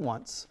things at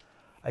once.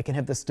 I can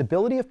have the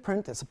stability of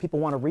print, so people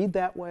want to read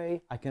that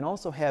way. I can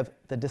also have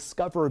the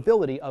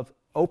discoverability of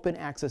open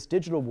access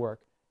digital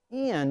work,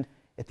 and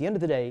at the end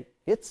of the day,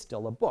 it's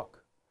still a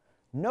book.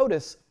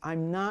 Notice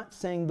I'm not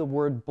saying the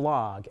word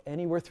blog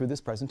anywhere through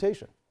this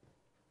presentation.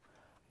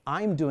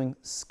 I'm doing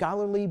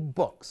scholarly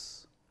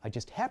books. I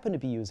just happen to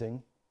be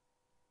using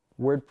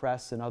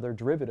WordPress and other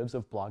derivatives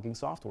of blogging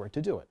software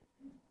to do it.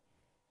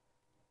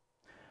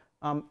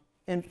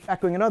 And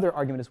echoing another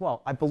argument as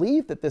well, I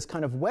believe that this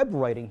kind of web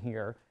writing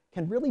here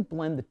can really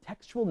blend the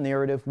textual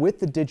narrative with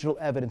the digital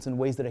evidence in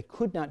ways that I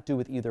could not do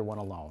with either one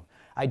alone.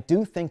 I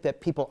do think that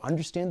people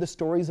understand the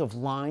stories of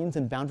lines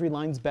and boundary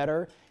lines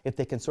better if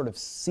they can sort of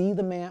see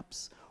the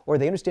maps, or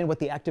they understand what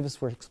the activists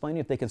were explaining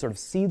if they can sort of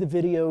see the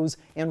videos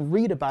and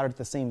read about it at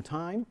the same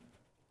time.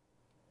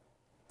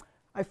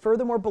 I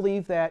furthermore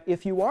believe that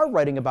if you are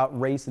writing about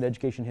race and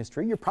education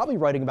history, you're probably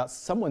writing about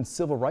someone's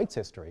civil rights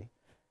history.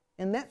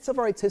 And that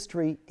civil rights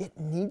history, it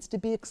needs to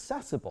be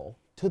accessible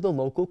to the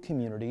local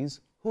communities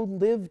who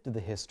lived the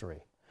history.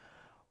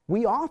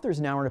 We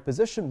authors now are in a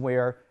position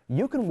where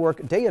you can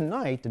work day and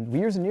night and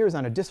years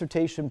on a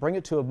dissertation, bring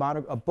it to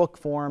a book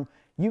form.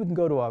 You can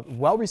go to a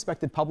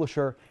well-respected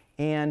publisher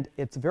And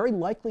it's very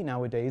likely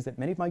nowadays that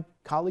many of my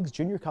colleagues,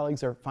 junior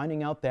colleagues, are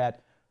finding out that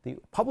the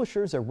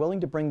publishers are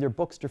willing to bring their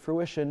books to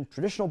fruition,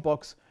 traditional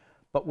books,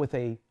 but with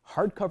a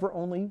hardcover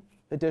only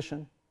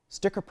edition,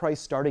 sticker price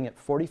starting at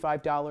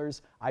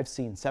 $45. I've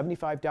seen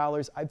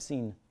 $75. I've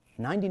seen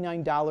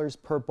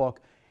 $99 per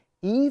book.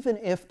 Even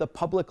if the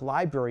public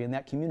library in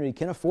that community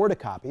can afford a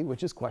copy,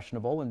 which is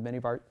questionable in many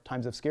of our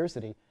times of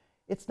scarcity,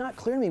 it's not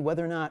clear to me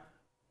whether or not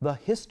the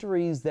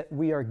histories that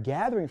we are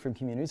gathering from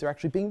communities are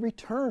actually being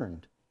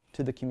returned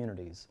to the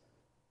communities.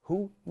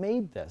 Who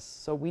made this?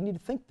 So we need to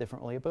think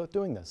differently about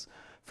doing this.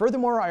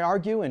 Furthermore, I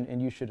argue,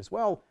 and you should as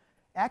well,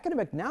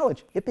 academic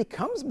knowledge, it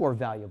becomes more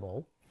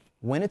valuable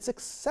when it's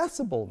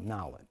accessible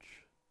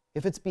knowledge.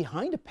 If it's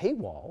behind a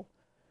paywall,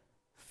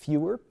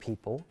 fewer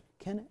people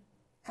can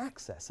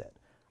access it.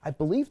 I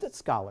believe that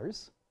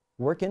scholars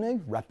work in a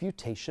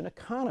reputation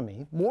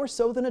economy, more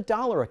so than a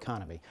dollar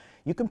economy.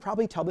 You can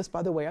probably tell this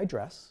by the way I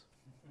dress.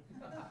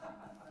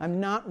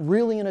 I'm not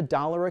really in a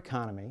dollar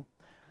economy.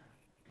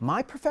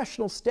 My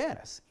professional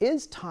status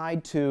is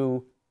tied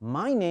to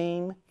my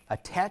name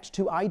attached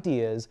to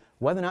ideas,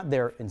 whether or not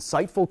they're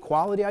insightful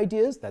quality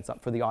ideas, that's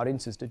up for the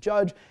audiences to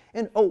judge.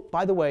 And oh,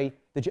 by the way,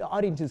 the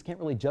audiences can't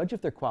really judge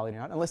if they're quality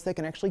or not unless they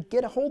can actually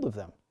get a hold of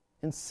them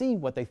and see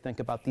what they think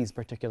about these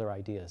particular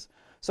ideas.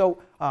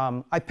 So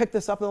I picked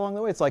this up along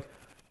the way. It's like,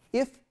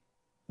 if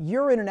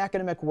you're in an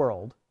academic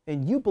world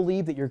and you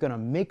believe that you're going to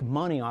make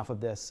money off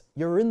of this,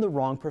 you're in the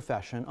wrong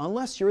profession,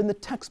 unless you're in the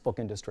textbook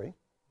industry.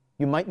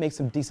 You might make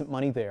some decent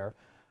money there,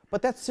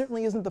 but that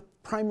certainly isn't the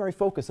primary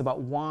focus about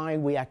why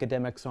we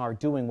academics are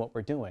doing what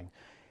we're doing.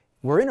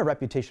 We're in a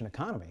reputation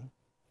economy.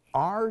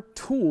 Our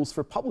tools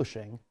for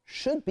publishing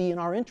should be in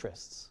our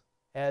interests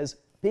as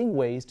being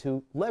ways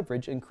to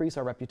leverage, increase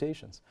our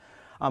reputations.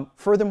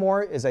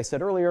 Furthermore, as I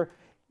said earlier,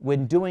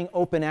 when doing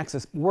open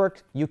access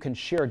work, you can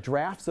share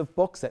drafts of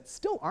books that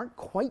still aren't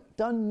quite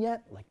done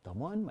yet, like the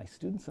one my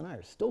students and I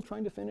are still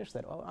trying to finish,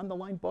 that on the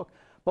line book.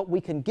 But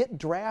we can get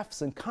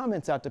drafts and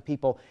comments out to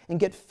people and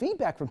get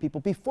feedback from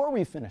people before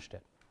we finished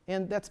it.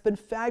 And that's been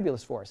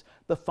fabulous for us.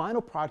 The final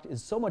product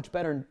is so much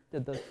better,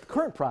 the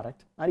current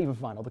product, not even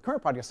final, the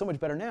current product is so much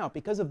better now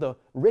because of the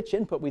rich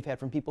input we've had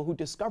from people who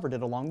discovered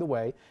it along the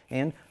way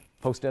and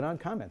posted on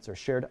comments or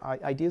shared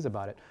ideas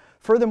about it.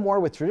 Furthermore,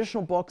 with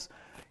traditional books,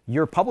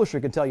 your publisher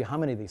can tell you how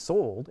many they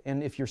sold,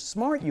 and if you're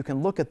smart, you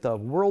can look at the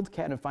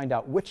WorldCat and find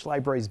out which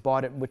libraries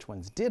bought it and which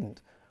ones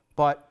didn't.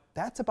 But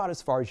that's about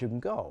as far as you can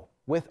go.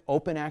 With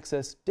open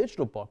access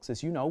digital books,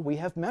 as you know, we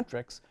have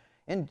metrics,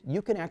 and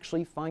you can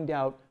actually find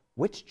out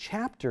which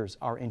chapters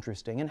are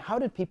interesting and how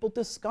did people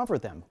discover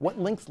them? What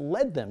links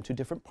led them to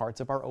different parts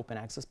of our open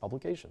access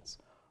publications?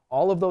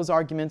 All of those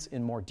arguments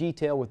in more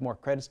detail with more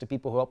credits to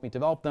people who helped me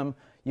develop them,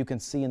 you can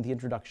see in the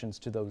introductions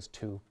to those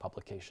two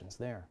publications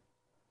there.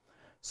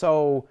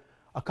 So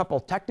a couple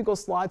technical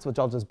slides, which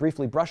I'll just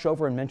briefly brush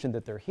over and mention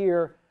that they're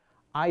here.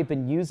 I've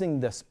been using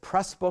this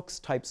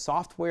Pressbooks type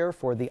software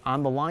for the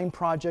On the Line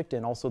project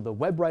and also the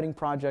web writing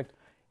project.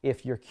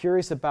 If you're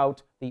curious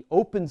about the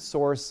open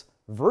source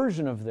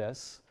version of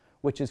this,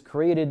 which is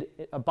created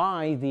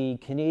by the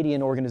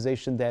Canadian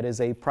organization that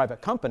is a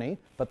private company,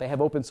 but they have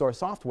open source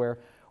software,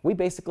 we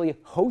basically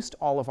host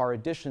all of our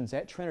editions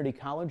at Trinity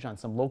College on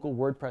some local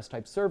WordPress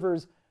type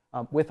servers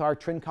with our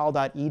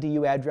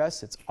trincol.edu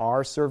address. It's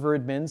our server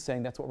admins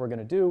saying that's what we're going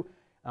to do.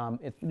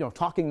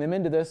 Talking them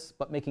into this,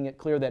 but making it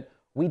clear that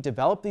we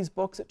develop these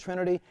books at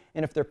Trinity,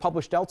 and if they're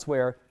published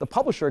elsewhere, the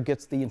publisher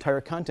gets the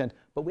entire content,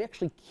 but we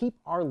actually keep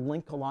our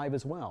link alive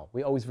as well.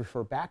 We always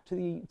refer back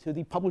to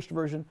the published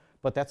version,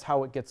 but that's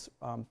how it gets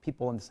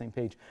people on the same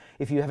page.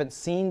 If you haven't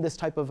seen this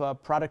type of a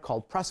product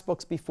called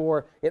Pressbooks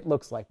before, it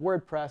looks like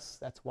WordPress.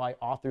 That's why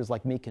authors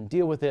like me can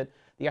deal with it.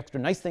 The extra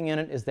nice thing in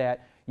it is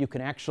that you can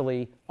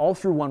actually, all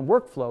through one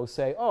workflow,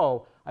 say,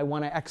 oh, I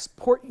want to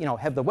export,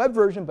 have the web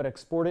version, but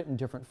export it in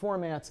different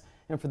formats.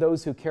 And for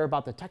those who care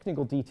about the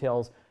technical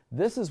details,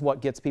 this is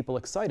what gets people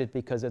excited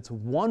because it's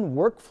one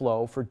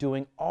workflow for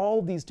doing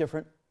all these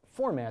different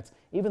formats,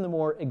 even the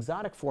more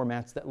exotic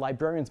formats that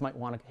librarians might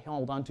want to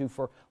hold onto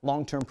for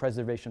long-term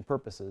preservation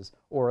purposes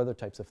or other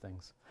types of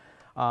things.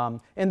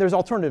 And there's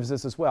alternatives to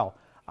this as well.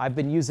 I've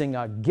been using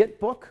a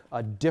Gitbook,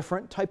 a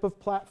different type of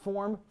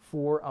platform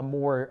for a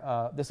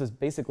more, this is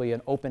basically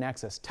an open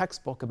access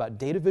textbook about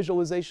data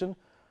visualization.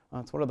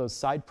 It's one of those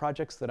side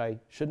projects that I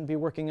shouldn't be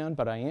working on,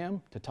 but I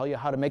am, to tell you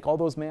how to make all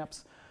those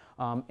maps.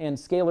 And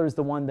Scalar is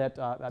the one that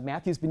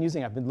Matthew's been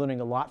using. I've been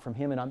learning a lot from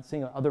him, and I'm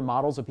seeing other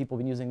models of people have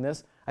been using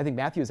this. I think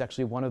Matthew is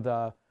actually one of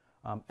the,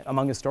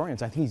 among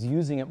historians, I think he's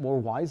using it more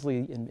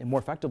wisely and more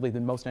effectively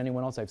than most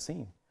anyone else I've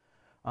seen.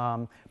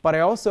 But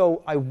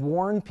I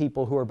warn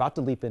people who are about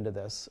to leap into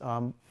this,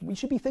 we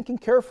should be thinking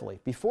carefully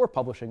before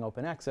publishing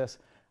open access.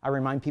 I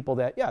remind people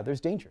that, yeah, there's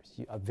dangers.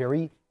 A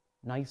very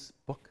nice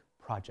book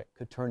project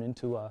could turn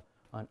into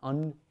an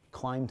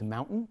unclimbed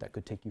mountain that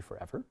could take you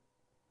forever.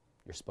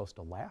 You're supposed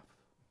to laugh.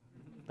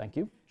 Thank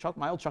you.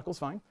 Mild chuckle's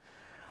fine.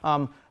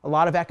 A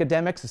lot of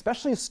academics,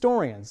 especially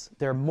historians,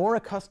 they're more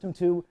accustomed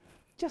to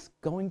just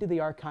going to the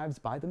archives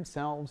by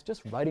themselves,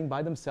 just writing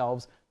by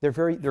themselves. They're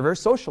very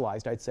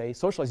socialized, I'd say.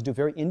 Socialized, do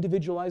very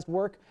individualized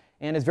work,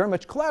 and is very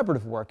much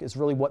collaborative work is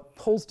really what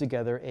pulls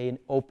together an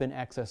open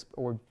access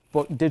or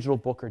digital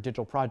book or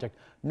digital project.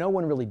 No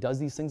one really does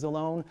these things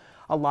alone.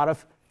 A lot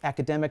of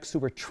academics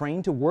who are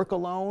trained to work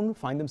alone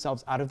find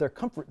themselves out of their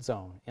comfort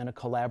zone in a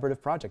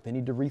collaborative project. They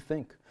need to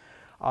rethink.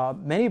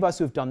 Many of us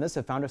who've done this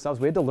have found ourselves,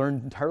 we had to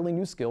learn entirely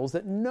new skills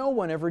that no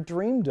one ever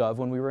dreamed of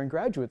when we were in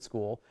graduate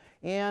school.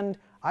 And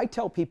I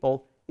tell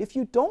people, if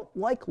you don't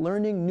like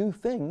learning new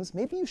things,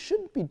 maybe you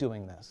shouldn't be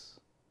doing this.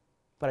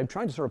 But I'm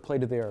trying to sort of play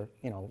to their,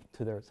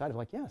 to their side of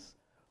like, yes,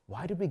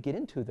 why did we get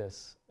into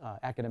this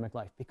academic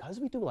life? Because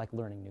we do like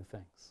learning new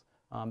things.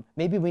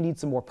 Maybe we need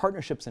some more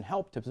partnerships and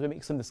help to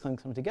make some of this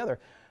come together.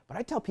 But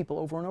I tell people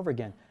over and over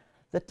again,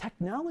 the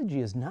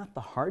technology is not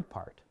the hard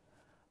part.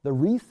 The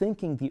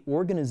rethinking the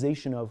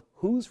organization of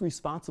who's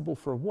responsible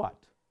for what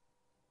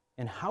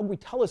and how we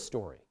tell a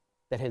story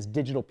that has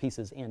digital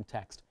pieces and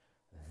text,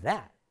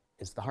 that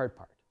is the hard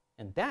part.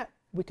 And that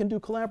we can do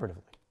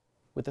collaboratively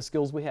with the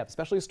skills we have,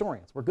 especially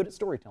historians. We're good at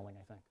storytelling,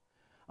 I think.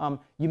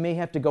 You may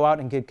have to go out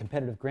and get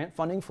competitive grant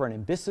funding for an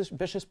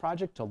ambitious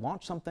project to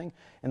launch something.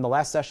 In the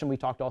last session, we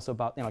talked also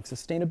about like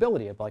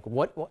sustainability, of like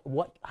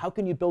how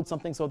can you build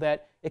something so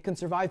that it can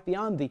survive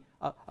beyond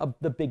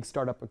the big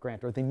startup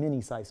grant or the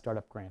mini-sized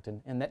startup grant,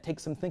 and that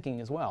takes some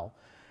thinking as well.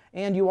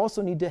 And you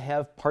also need to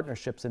have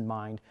partnerships in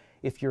mind.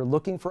 If you're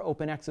looking for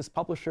open access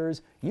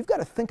publishers, you've got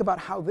to think about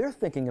how they're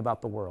thinking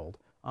about the world.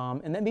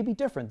 And that may be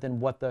different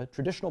than what the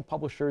traditional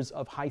publishers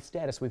of high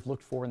status we've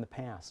looked for in the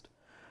past.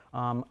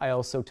 I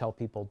also tell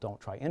people, don't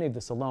try any of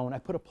this alone. I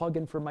put a plug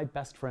in for my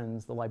best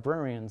friends, the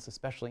librarians,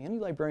 especially any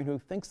librarian who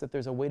thinks that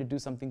there's a way to do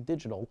something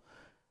digital.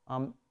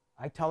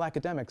 I tell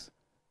academics,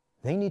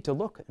 they need to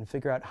look and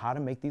figure out how to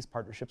make these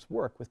partnerships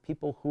work with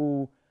people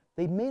who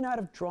they may not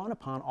have drawn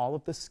upon all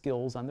of the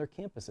skills on their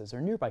campuses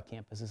or nearby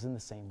campuses in the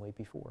same way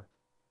before.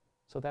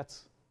 So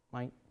that's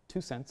my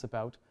 2 cents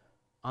about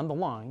On the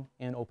Line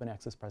and open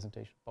access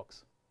presentation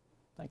books.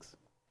 Thanks.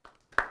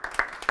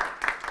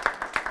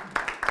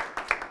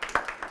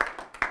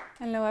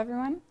 Hello,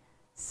 everyone.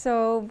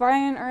 So,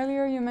 Brian,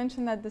 earlier you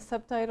mentioned that the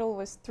subtitle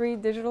was 3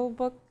 digital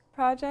book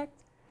project.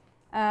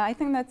 I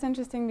think that's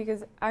interesting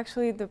because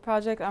actually the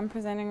project I'm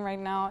presenting right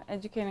now,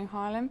 Educating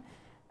Harlem,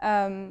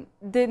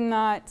 did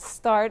not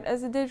start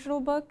as a digital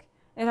book.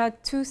 It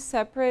had 2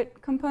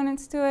 separate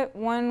components to it.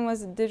 One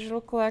was a digital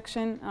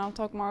collection, and I'll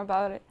talk more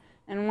about it,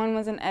 and one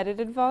was an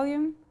edited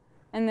volume.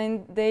 And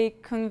then they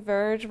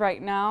converge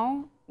right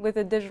now with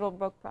a digital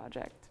book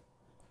project.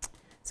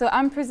 So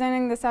I'm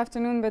presenting this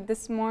afternoon, but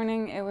this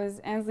morning it was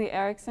Ansley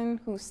Erickson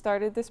who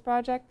started this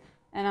project,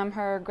 and I'm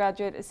her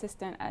graduate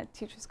assistant at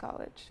Teachers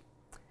College.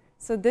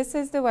 So this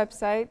is the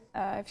website,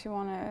 if you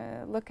want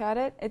to look at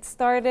it. It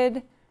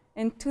started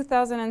in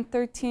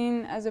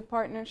 2013 as a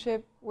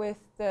partnership with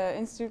the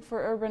Institute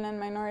for Urban and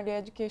Minority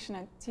Education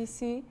at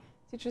TC,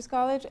 Teachers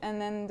College,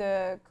 and then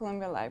the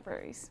Columbia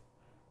Libraries.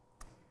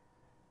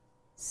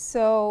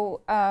 So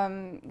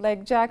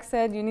like Jack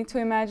said, you need to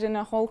imagine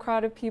a whole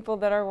crowd of people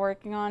that are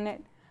working on it.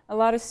 A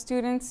lot of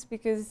students,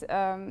 because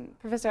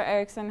Professor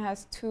Erickson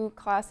has 2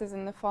 classes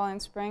in the fall and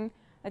spring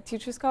at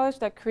Teachers College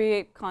that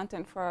create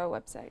content for our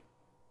website.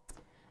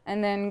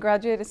 And then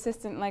graduate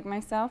assistant like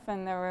myself,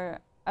 and there were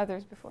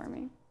others before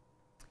me.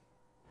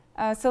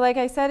 So like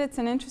I said, it's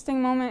an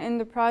interesting moment in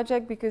the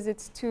project because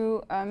its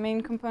 2 main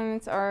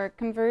components are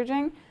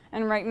converging.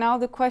 And right now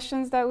the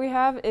questions that we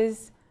have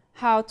is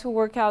how to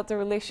work out the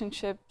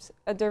relationship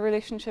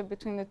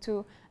between the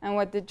 2 and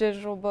what the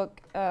digital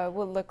book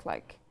will look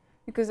like.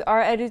 Because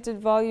our edited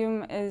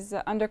volume is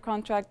under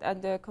contract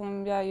at the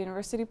Columbia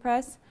University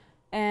Press,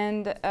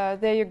 and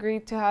they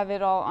agreed to have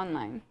it all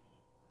online.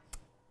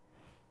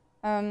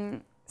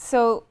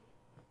 So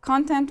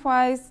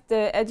content-wise,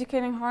 the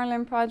Educating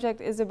Harlem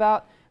project is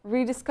about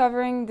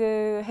rediscovering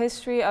the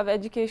history of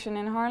education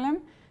in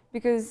Harlem,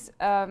 because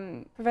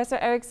Professor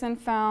Erickson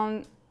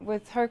found,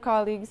 with her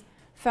colleagues,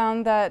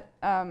 found that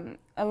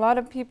a lot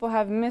of people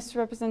have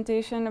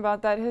misrepresentation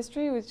about that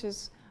history, which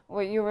is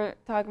what you were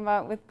talking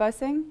about with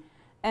busing.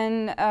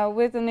 And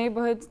with a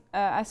neighborhood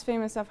as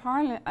famous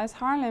as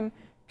Harlem,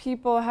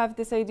 people have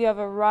this idea of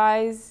a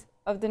rise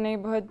of the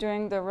neighborhood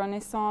during the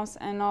Renaissance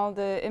and all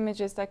the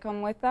images that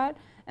come with that,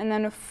 and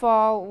then a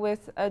fall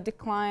with a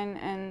decline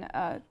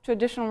and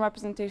traditional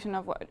representation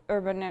of what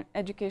urban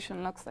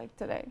education looks like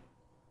today.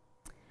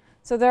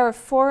 So there are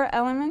 4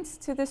 elements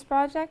to this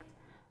project.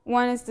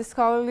 One is the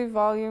scholarly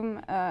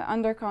volume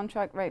under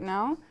contract right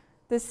now.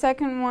 The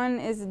second one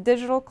is a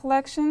digital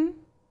collection.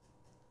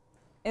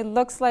 It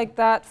looks like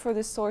that for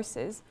the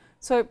sources.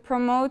 So it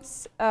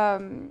promotes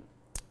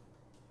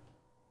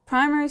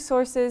primary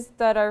sources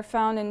that are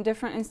found in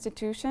different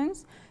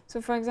institutions. So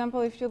for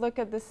example, if you look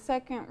at the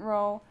second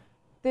row,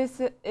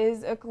 this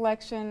is a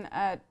collection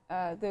at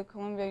the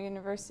Columbia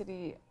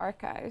University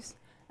Archives.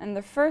 And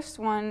the first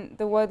one,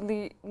 the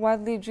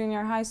Wadley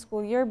Junior High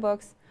School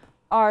yearbooks,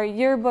 are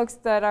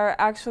yearbooks that are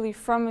actually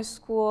from a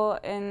school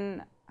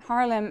in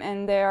Harlem,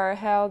 and they are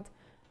held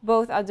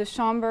both at the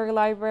Schomburg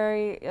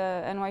Library,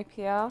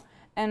 NYPL,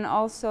 and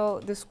also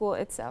the school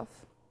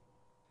itself.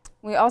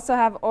 We also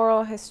have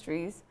oral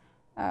histories,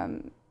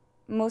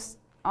 most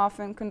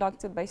often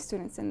conducted by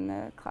students in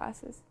the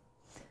classes.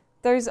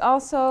 There's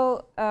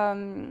also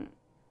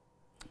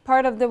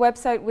part of the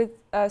website with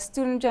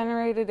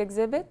student-generated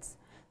exhibits.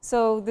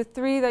 So the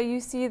 3 that you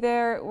see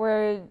there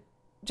were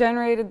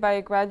generated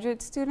by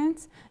graduate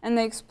students, and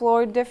they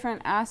explored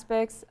different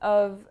aspects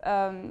of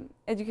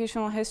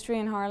educational history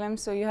in Harlem.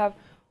 So you have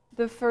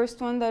the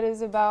first one that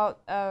is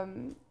about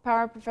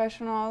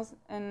paraprofessionals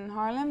in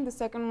Harlem. The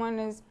second one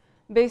is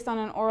based on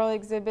an oral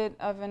exhibit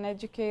of an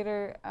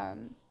educator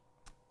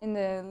in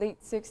the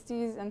late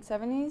 60s and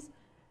 70s.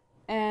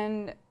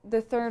 And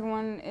the third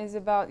one is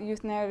about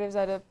youth narratives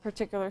at a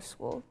particular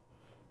school.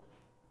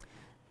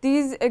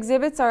 These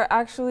exhibits are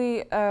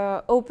actually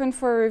open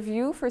for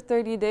review for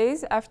 30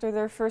 days after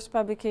their first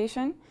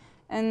publication.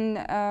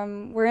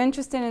 And we're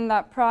interested in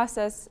that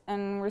process,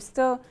 and we're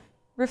still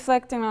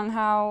reflecting on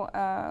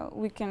how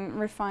we can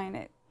refine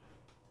it.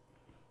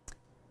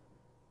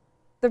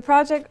 The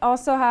project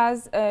also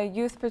has a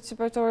youth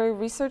participatory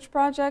research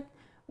project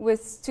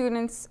with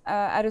students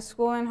at a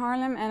school in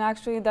Harlem, and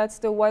actually that's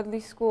the Wadley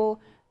School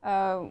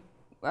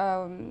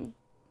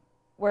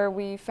where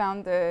we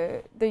found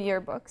the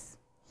yearbooks.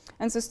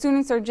 And so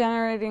students are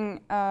generating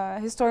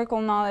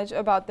historical knowledge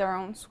about their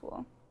own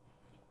school.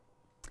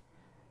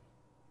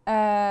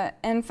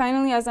 And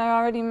finally, as I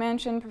already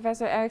mentioned,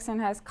 Professor Erickson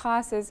has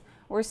classes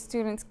where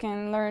students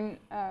can learn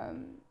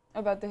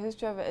about the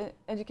history of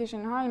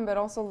education in Harlem, but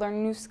also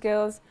learn new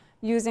skills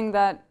using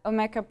that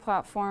Omeka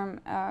platform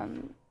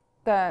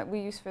that we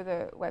use for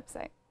the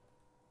website.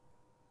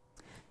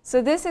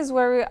 So this is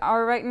where we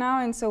are right now,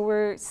 and so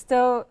we're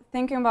still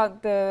thinking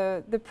about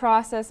the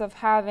process of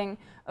having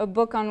a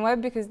book on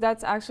web, because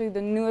that's actually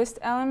the newest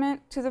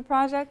element to the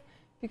project,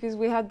 because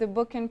we had the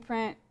book in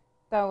print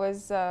that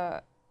was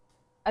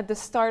at the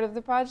start of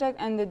the project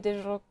and the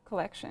digital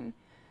collection.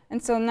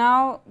 And so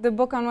now the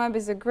book on web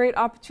is a great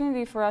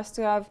opportunity for us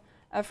to have,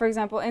 for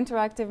example,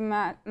 interactive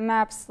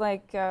maps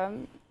like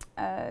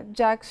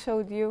Jack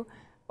showed you,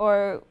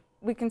 or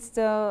we can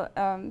still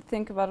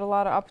think about a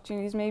lot of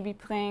opportunities. Maybe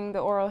playing the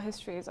oral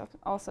history is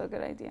also a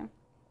good idea.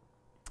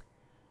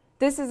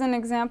 This is an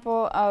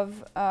example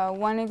of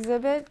one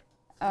exhibit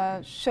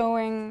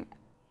showing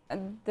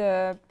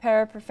the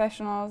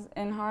paraprofessionals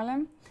in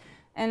Harlem.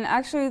 And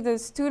actually, the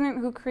student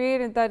who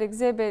created that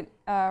exhibit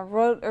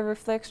wrote a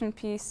reflection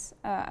piece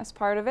as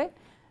part of it,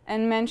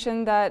 and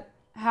mentioned that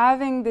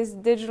having this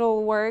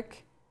digital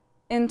work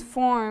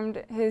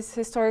informed his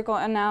historical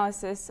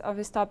analysis of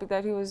his topic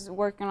that he was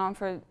working on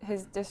for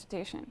his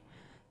dissertation.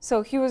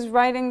 So he was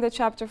writing the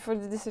chapter for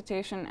the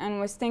dissertation and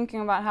was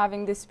thinking about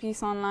having this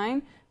piece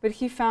online, but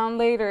he found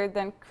later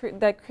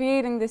that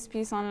creating this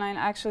piece online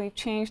actually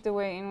changed the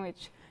way in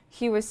which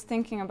he was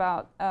thinking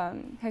about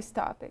his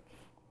topic.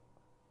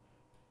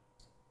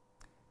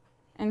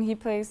 And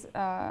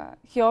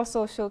he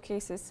also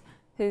showcases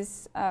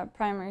his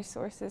primary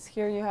sources.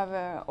 Here you have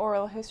an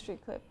oral history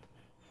clip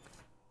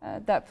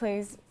that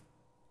plays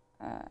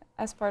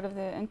as part of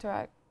the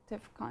interactive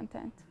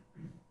content.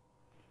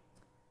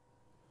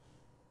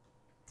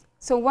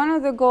 So one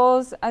of the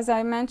goals, as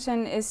I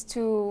mentioned, is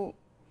to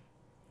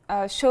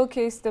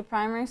showcase the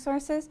primary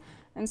sources.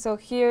 And so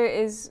here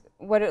is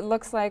what it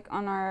looks like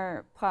on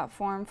our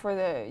platform for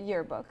the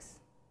yearbooks.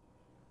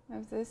 We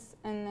have this,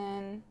 and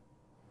then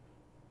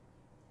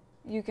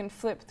you can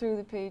flip through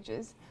the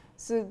pages.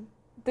 So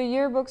the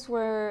yearbooks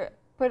were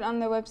put on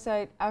the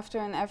website after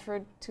an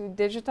effort to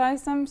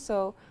digitize them.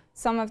 So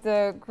some of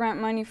the grant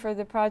money for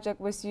the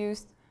project was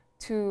used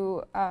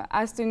to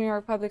ask the New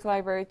York Public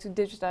Library to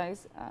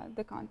digitize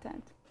the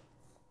content.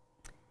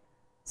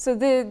 So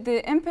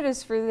the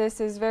impetus for this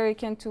is very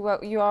akin to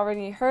what you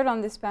already heard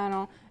on this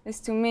panel, is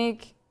to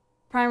make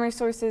primary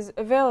sources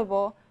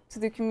available to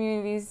the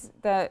communities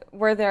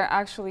where they're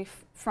actually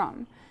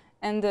from.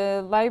 And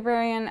the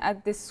librarian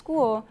at this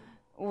school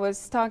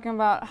was talking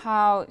about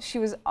how she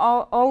was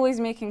always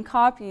making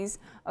copies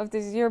of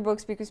these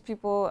yearbooks because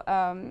people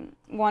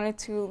wanted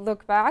to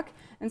look back.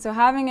 And so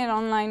having it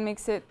online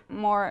makes it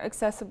more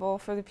accessible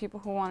for the people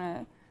who want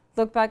to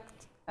look back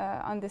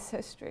on this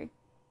history.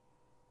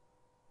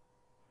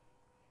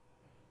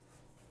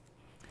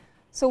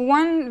 So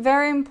one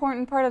very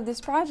important part of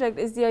this project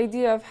is the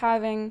idea of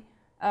having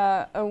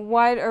a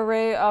wide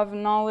array of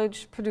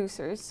knowledge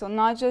producers. So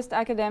not just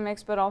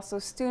academics, but also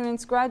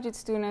students, graduate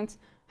students,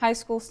 high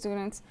school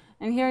students.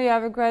 And here you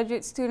have a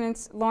graduate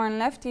student, Lauren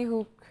Lefty,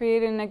 who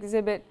created an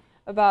exhibit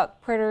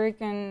about Puerto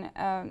Rican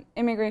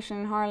immigration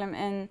in Harlem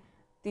and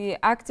the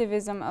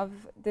activism of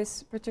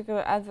this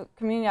particular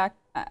community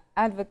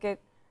advocate,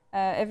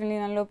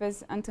 Evelina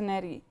Lopez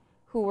Antonelli,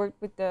 who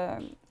worked with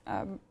the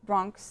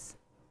Bronx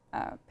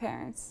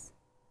parents.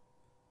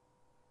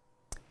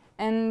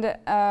 And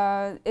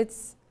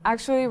it's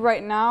actually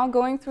right now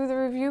going through the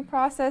review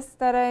process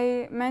that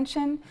I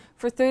mentioned.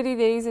 For 30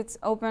 days it's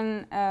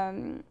open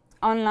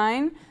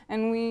online,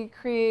 and we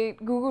create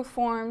Google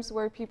Forms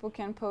where people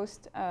can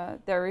post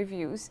their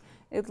reviews.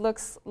 It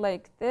looks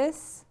like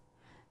this.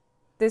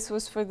 This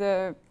was for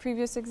the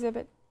previous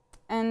exhibit.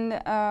 And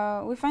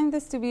we find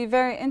this to be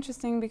very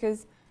interesting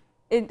because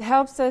it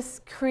helps us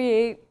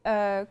create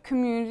a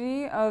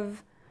community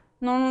of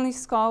not only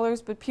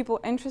scholars, but people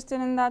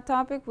interested in that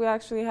topic. We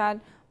actually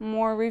had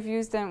more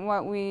reviews than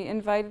what we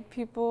invited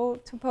people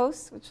to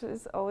post, which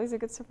is always a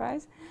good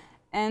surprise.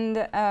 And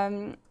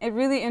it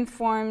really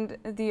informed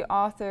the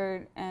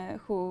author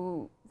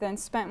who then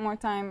spent more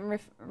time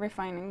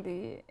refining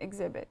the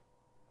exhibit.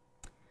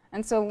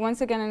 And so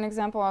once again, an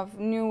example of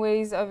new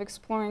ways of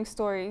exploring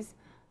stories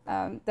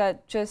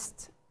that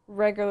just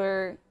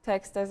regular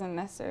text doesn't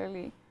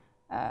necessarily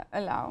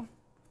allow.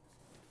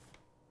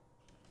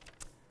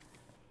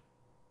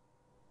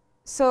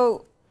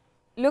 So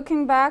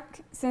looking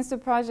back, since the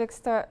project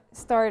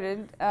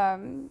started,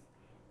 there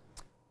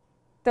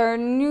are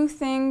new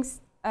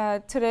things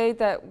today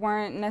that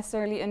weren't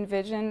necessarily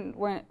envisioned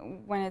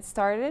when it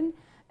started.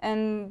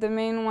 And the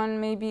main one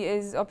maybe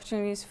is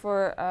opportunities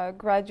for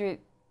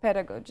graduate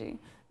pedagogy.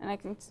 And I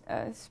can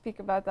speak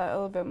about that a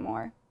little bit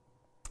more.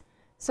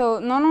 So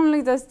not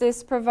only does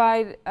this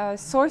provide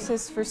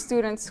sources for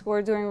students who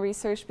are doing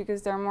research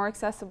because they're more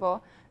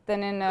accessible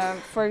than in,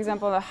 for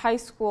example, a high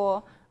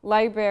school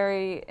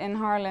library in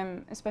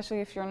Harlem,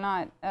 especially if you're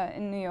not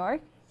in New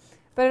York,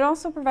 but it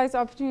also provides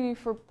opportunity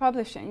for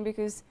publishing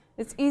because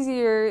it's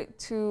easier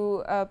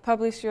to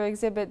publish your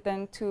exhibit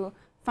than to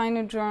find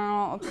a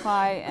journal,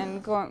 apply,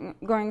 and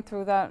going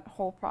through that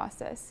whole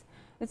process.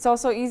 It's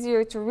also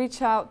easier to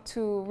reach out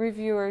to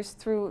reviewers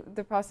through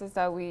the process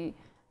that we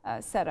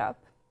set up.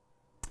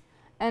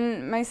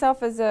 And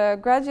myself as a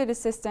graduate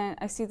assistant,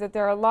 I see that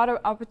there are a lot of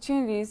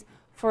opportunities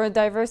for a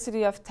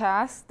diversity of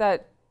tasks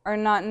that are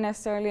not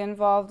necessarily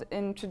involved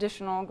in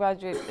traditional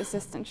graduate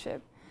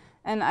assistantship.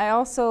 And I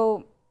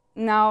also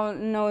now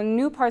know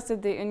new parts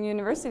of the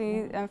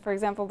university, for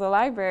example, the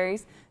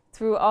libraries,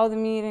 through all the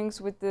meetings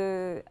with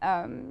the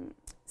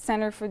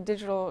Center for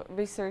Digital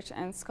Research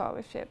and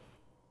Scholarship.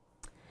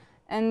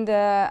 And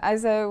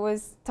as I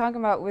was talking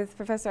about with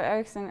Professor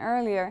Erickson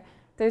earlier,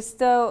 there's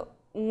still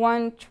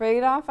one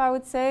trade-off, I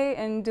would say,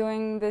 in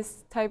doing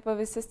this type of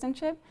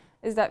assistantship,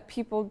 is that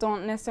people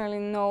don't necessarily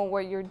know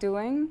what you're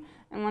doing.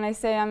 And when I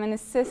say I'm an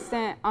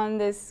assistant on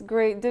this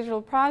great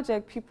digital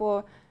project,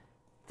 people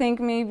think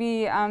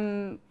maybe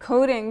I'm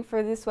coding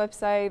for this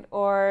website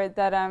or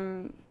that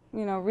I'm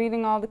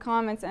reading all the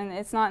comments, and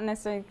it's not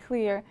necessarily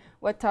clear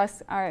what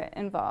tasks are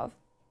involved.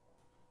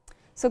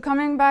 So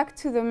coming back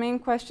to the main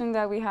question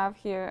that we have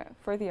here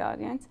for the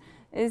audience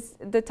is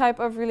the type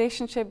of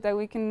relationship that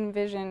we can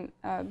envision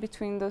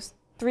between those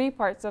three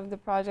parts of the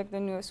project, the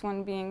newest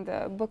one being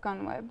the book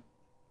on web.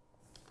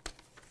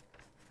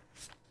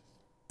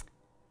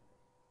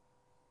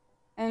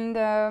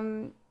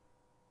 And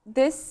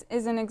this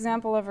is an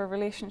example of a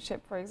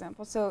relationship, for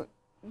example. So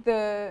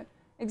the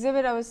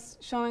exhibit I was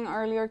showing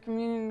earlier,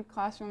 Community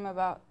Classroom,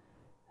 about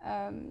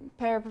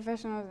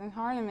paraprofessionals in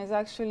Harlem,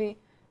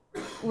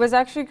 was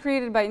actually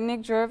created by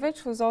Nick Jurovich,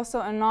 who's also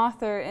an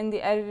author in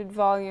the edited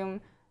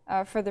volume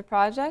for the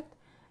project.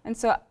 And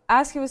so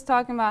as he was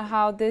talking about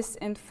how this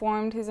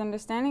informed his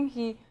understanding,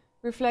 he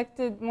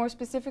reflected more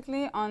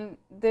specifically on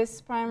this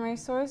primary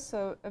source,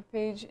 so a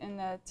page in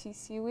the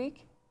TC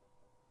Week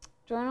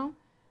journal.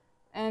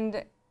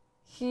 And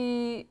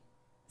he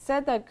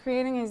said that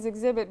creating his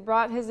exhibit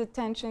brought his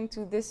attention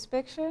to this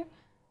picture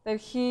that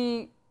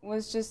he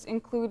was just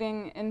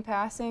including in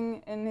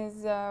passing in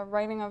his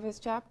writing of his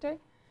chapter.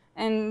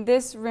 And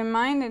this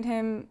reminded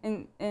him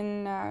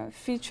in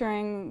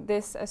featuring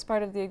this as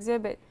part of the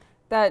exhibit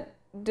that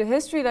the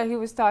history that he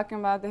was talking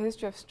about, the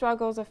history of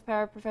struggles of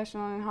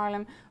paraprofessionals in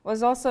Harlem,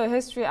 was also a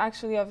history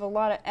actually of a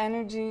lot of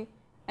energy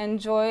and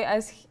joy,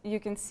 as you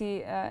can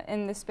see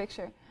in this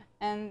picture.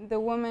 And the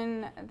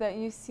woman that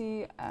you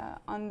see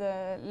on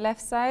the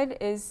left side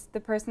is the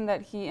person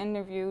that he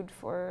interviewed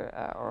for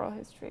oral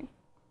history.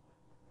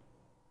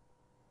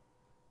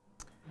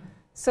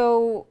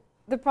 So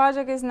the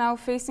project is now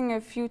facing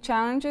a few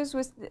challenges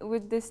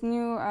with this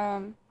new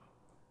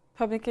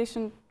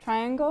publication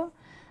triangle.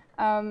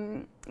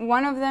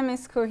 One of them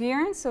is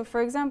coherence. So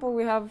for example,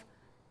 we have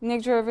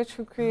Nick Jurovich,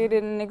 who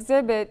created an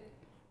exhibit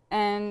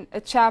and a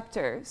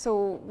chapter.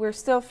 So we're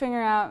still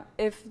figuring out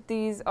if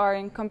these are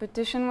in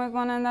competition with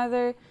one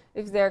another,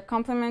 if they're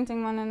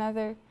complementing one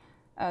another.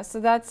 So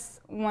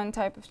that's one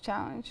type of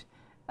challenge.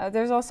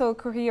 There's also a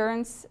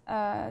coherence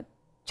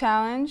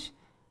challenge,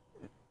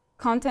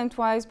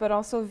 content-wise, but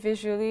also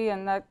visually,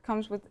 and that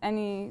comes with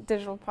any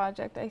digital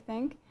project, I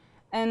think.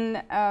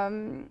 And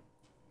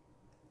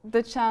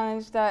the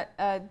challenge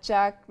that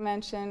Jack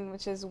mentioned,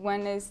 which is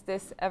when is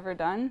this ever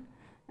done?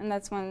 And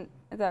that's one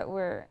that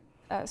we're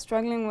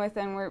struggling with,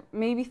 and we're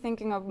maybe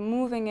thinking of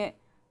moving it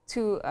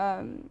to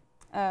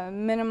a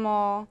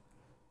minimal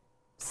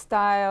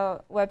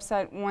style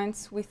website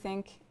once we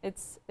think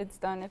it's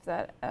done, if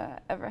that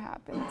ever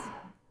happens.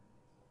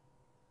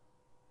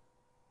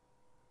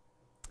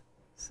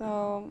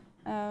 So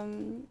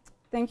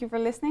thank you for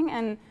listening,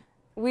 and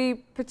we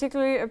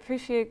particularly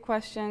appreciate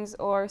questions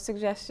or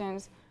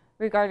suggestions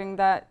regarding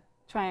that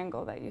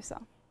triangle that you saw.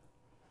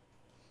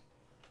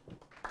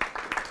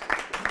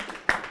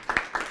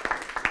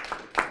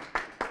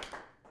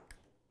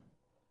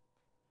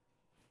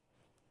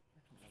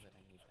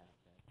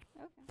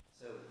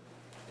 So,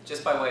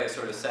 just by way of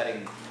sort of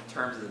setting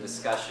terms of the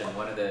discussion,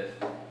 one of the,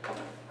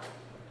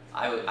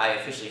 I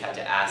officially had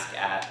to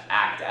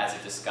act as a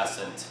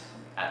discussant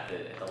at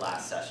the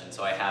last session,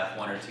 so I have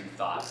one or two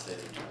thoughts that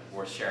are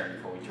worth sharing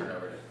before we turn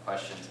over to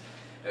questions.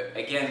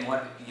 Again,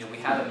 we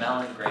have a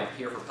Mellon grant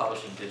here for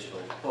publishing digital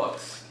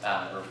books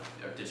or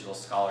digital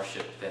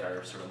scholarship that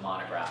are sort of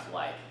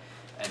monograph-like,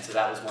 and so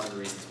that was one of the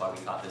reasons why we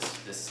thought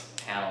this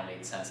panel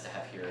made sense to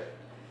have here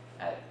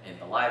in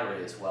the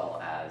library, as well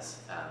as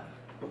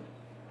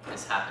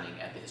is happening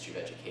at the History of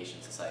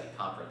Education Society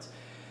conference.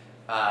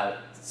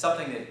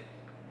 Something that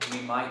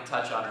we might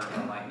touch on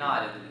or might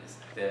not is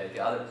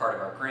the other part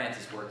of our grant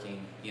is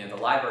working, the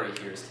library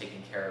here is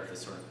taking care of the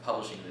sort of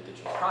publishing of the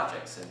digital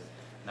projects, and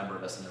a number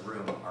of us in the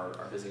room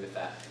are busy with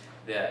that.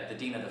 The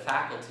Dean of the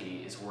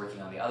Faculty is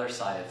working on the other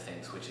side of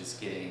things, which is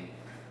getting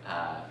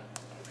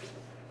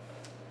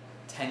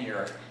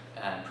tenure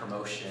and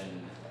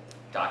promotion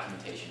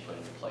documentation put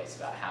into place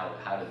about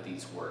how do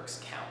these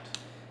works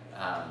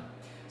count.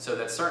 So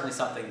that's certainly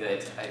something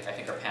that I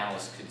think our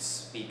panelists could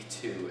speak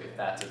to if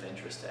that's of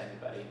interest to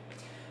anybody.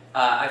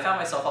 I found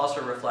myself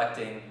also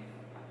reflecting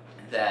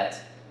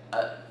that,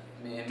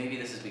 maybe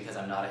this is because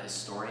I'm not a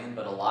historian,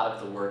 but a lot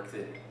of the work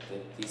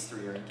that these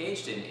three are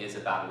engaged in is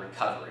about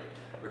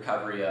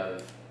recovery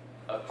of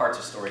parts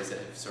of stories that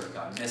have sort of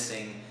gone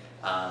missing,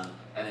 and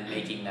then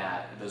making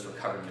those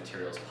recovered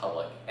materials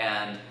public.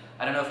 And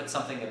I don't know if it's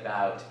something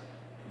about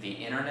the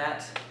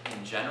internet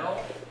in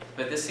general,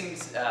 but this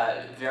seems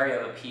very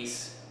of a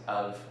piece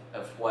of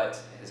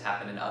what has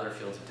happened in other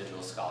fields of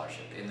digital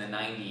scholarship. In the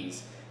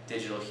 90s,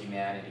 digital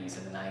humanities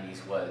in the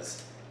 90s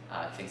was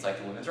things like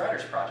the Women's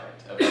Writers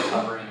Project, of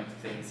recovering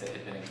things that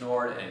had been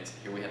ignored, and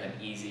here we have an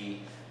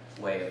easy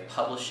way of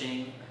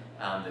publishing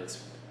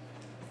that's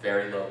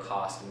very low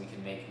cost, and we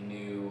can make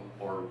new,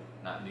 or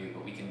not new,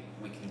 but we can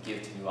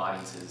give to new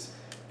audiences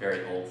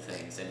very old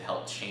things and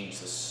help change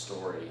the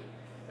story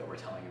that we're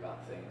telling about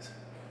things.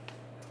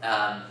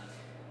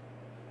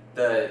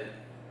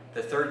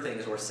 The third thing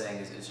is worth saying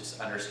is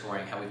just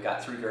underscoring how we've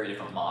got three very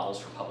different models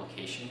for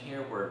publication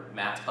here, where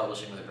Matt's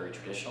publishing with a very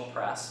traditional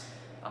press,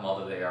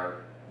 although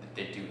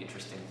they do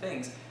interesting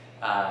things.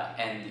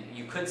 And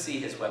you could see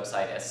his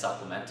website as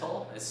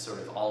supplemental, as sort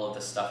of all of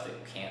the stuff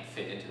that can't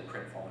fit into the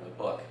print form of the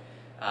book.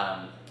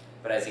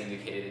 But as he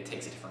indicated, it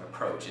takes a different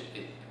approach.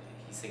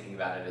 He's thinking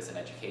about it as an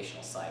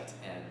educational site.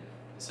 And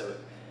so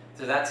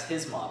that's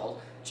his model.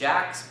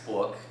 Jack's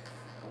book,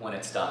 when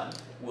it's done,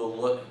 will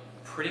look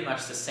pretty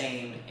much the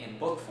same in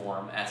book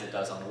form as it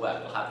does on the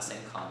web. It'll have the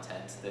same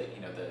content.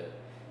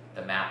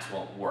 The maps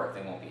won't work.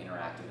 They won't be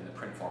interactive in the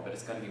print form, but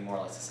it's going to be more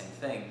or less the same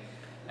thing.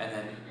 And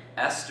then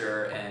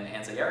Esther and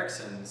Anza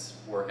Eriksson's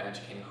work on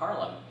Educating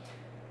Harlem,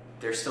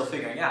 they're still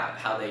figuring out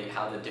how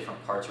the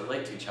different parts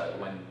relate to each other.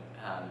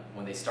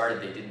 When they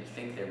started, they didn't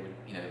think there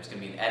was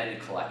going to be an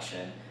edited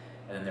collection,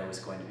 and then there was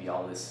going to be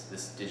all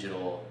this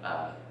digital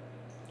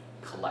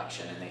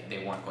collection, and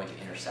they weren't going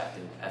to intersect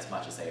as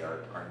much as they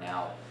are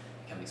now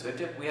becoming. So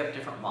we have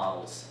different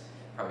models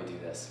probably do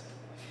this.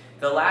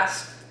 The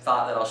last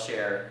thought that I'll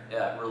share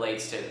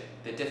relates to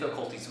the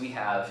difficulties we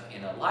have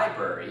in a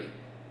library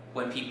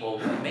when people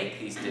make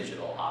these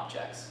digital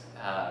objects.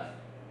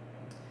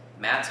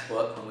 Matt's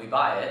book, when we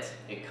buy it,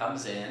 it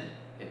comes in,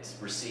 it's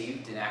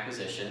received in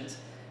acquisitions,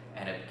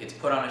 and it gets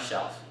put on a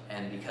shelf.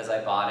 And because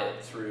I bought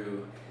it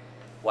through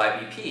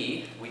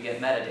YBP, we get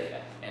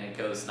metadata, and it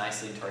goes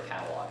nicely into our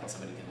catalog, and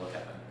somebody can look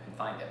up and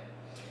find it.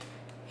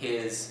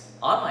 His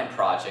online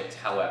project,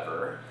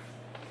 however,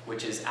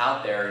 which is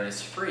out there and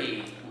is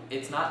free,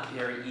 it's not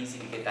very easy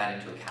to get that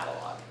into a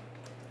catalog.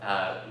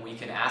 We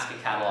can ask a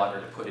cataloger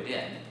to put it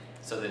in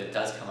so that it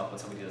does come up when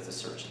somebody does a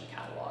search in the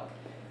catalog.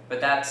 But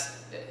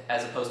that's,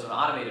 as opposed to an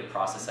automated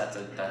process,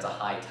 that's a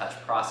high-touch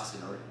process,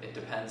 and it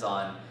depends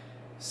on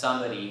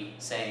somebody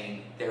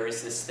saying, there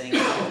is this thing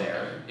out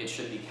there, it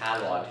should be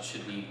cataloged, it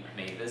should be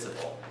made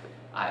visible.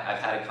 I've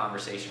had a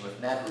conversation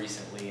with Ned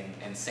recently,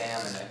 and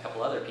Sam and a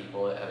couple other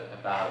people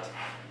about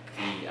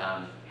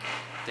the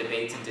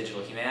Debates in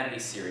Digital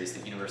Humanities series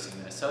that University of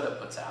Minnesota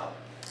puts out.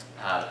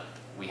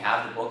 We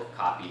have the book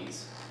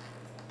copies.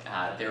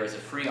 There is a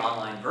free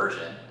online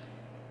version,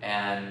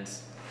 and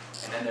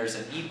then there's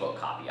an ebook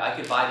copy. I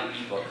could buy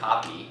the ebook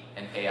copy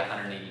and pay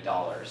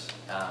 $180,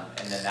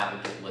 and then that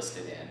would get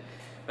listed in.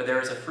 But there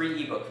is a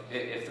free ebook.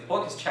 If the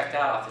book is checked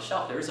out off the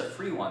shelf, there is a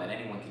free one that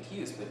anyone could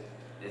use, but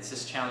it's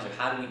this challenge of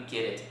how do we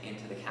get it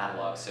into the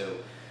catalog so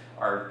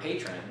our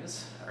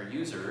patrons, our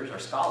users, our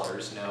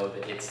scholars know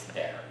that it's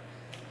there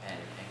and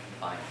can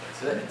find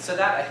things. So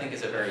that I think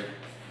is a very,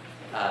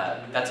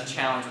 that's a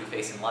challenge we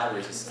face in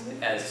libraries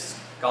as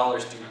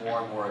scholars do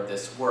more and more of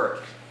this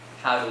work.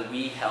 How do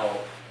we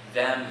help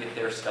them get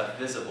their stuff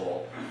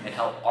visible and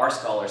help our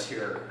scholars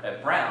here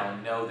at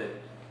Brown know that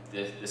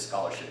this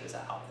scholarship is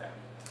out there?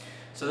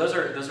 So those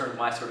are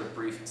my sort of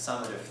brief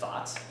summative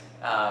thoughts.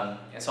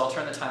 And so I'll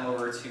turn the time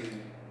over to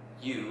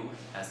you,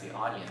 as the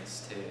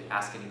audience, to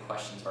ask any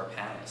questions of our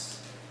panelists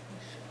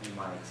you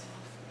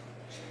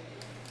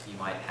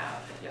might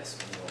have. Yes,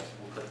 we'll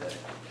put the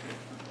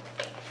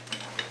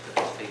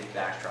big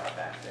backdrop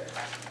back there.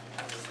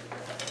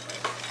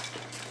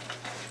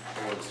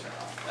 We'll just turn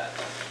off that.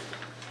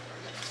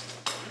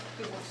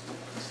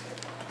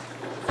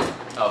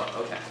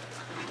 Oh, okay.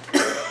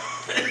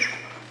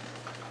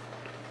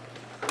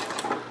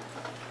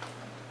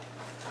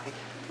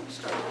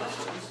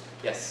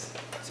 Yes,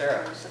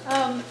 Sarah.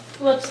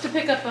 Well, just to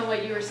pick up on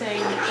what you were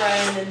saying,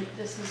 Brian, and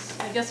this is,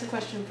 I guess, a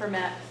question for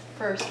Matt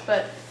first,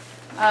 but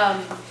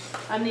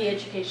I'm the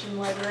education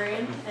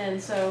librarian,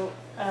 and so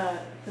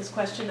this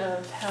question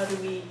of how would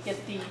we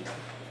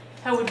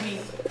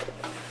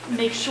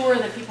make sure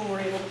that people were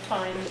able to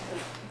find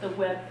the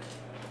web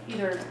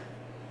either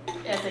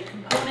as a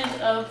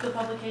component of the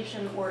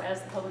publication or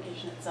as the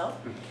publication itself.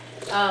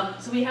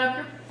 So we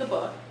have the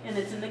book, and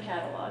it's in the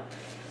catalog.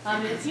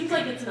 It seems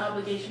like it's an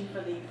obligation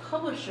for the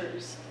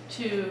publishers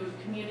to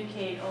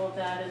communicate all of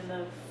that in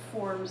the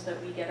forms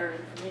that we get our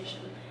information.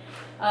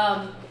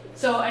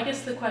 So I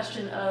guess the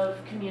question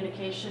of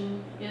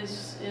communication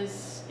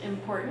is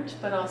important,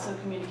 but also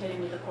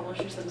communicating with the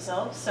publishers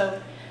themselves.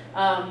 So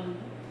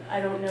I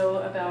don't know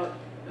about,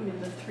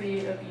 the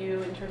three of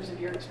you in terms of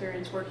your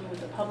experience working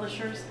with the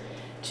publishers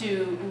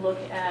to look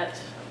at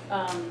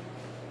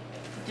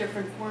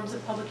different forms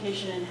of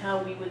publication and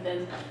how we would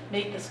then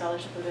make the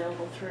scholarship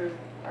available through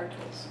our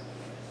tools.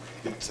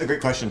 It's a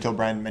great question. Until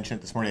Brian mentioned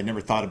it this morning, I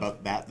never thought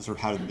about that, sort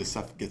of how this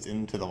stuff gets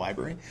into the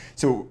library.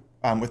 So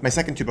with my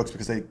second two books,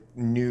 because I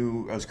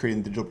knew I was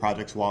creating digital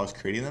projects while I was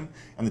creating them,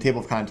 on the table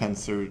of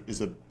contents there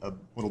is a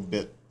little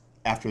bit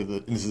after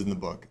and this is in the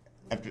book,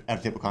 after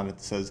table of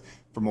contents says,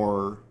 for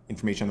more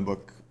information on the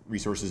book,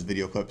 resources,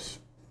 video clips,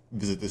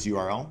 visit this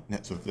URL.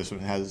 So this one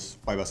has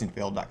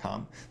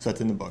whybussingfailed.com. So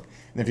that's in the book.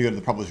 And if you go to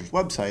the publisher's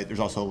website, there's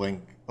also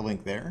a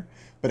link there.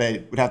 But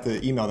I would have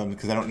to email them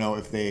because I don't know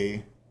if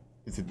the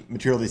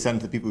material they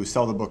send to the people who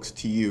sell the books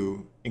to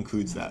you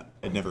includes that.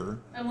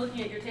 I'm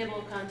looking at your table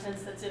of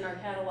contents that's in our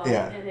catalog,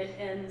 yeah. And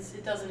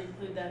it doesn't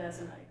include that as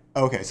an item.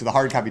 Okay, so the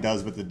hard copy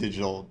does, but the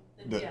digital,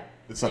 the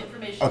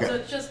information. Okay. So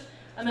it's just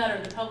a matter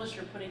of the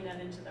publisher putting that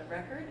into the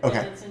record. Okay.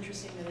 And it's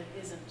interesting that it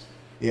isn't.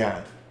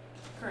 Yeah.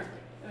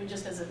 Currently,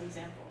 just as an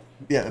example.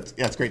 Yeah,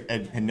 that's great.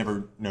 I had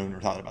never known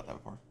or thought about that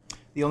before.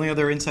 The only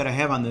other insight I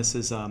have on this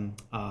is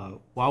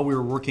while we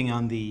were working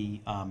on the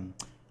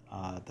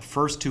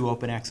first two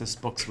open access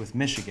books with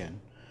Michigan,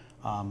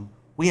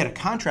 we had a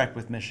contract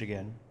with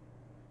Michigan,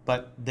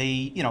 but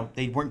they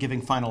weren't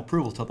giving final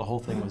approval till the whole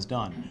thing was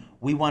done.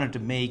 We wanted to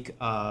make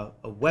a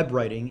web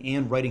writing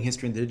and writing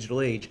history in the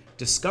digital age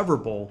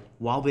discoverable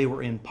while they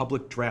were in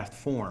public draft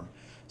form.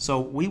 So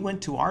we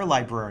went to our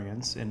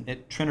librarians, and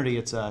at Trinity,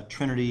 it's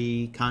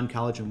Trinity, Conn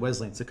College, and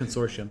Wesleyan, it's a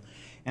consortium,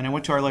 and I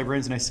went to our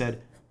librarians and I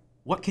said,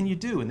 what can you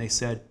do? And they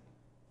said,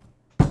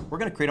 we're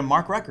going to create a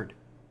MARC record.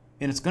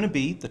 And it's going to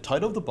be the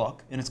title of the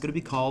book, and it's going to be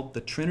called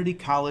the Trinity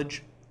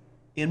College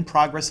In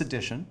Progress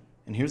Edition,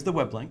 and here's the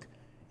web link,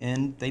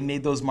 and they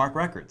made those MARC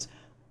records.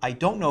 I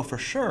don't know for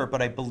sure,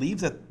 but I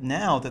believe that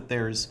now that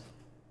there's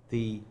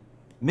the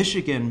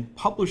Michigan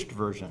published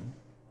version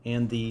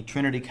and the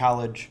Trinity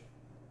College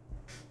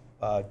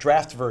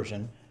draft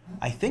version,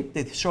 I think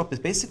they show up as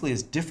basically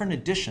as different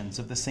editions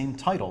of the same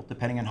title,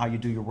 depending on how you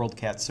do your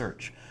WorldCat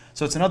search.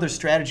 So it's another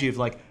strategy of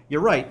like, you're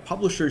right,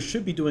 publishers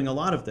should be doing a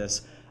lot of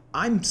this.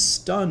 I'm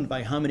stunned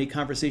by how many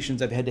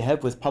conversations I've had to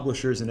have with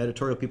publishers and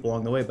editorial people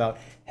along the way about,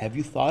 have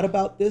you thought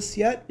about this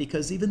yet?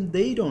 Because even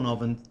they don't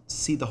often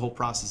see the whole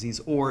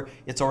processes, or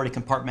it's already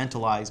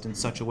compartmentalized in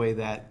such a way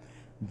that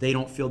they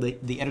don't feel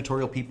that the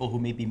editorial people who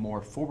may be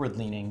more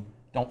forward-leaning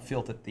don't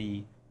feel that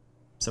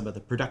some of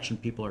the production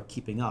people are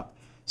keeping up.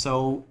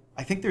 So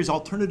I think there's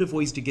alternative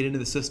ways to get into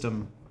the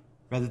system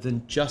rather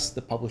than just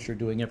the publisher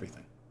doing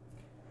everything.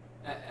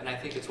 And I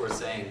think it's worth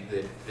saying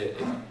that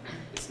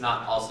it's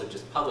not also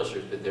just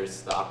publishers, but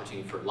there's the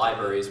opportunity for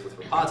libraries with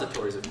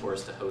repositories, of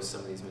course, to host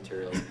some of these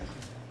materials.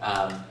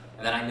 And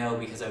then I know,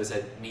 because I was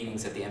at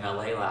meetings at the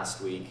MLA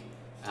last week,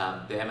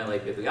 the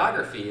MLA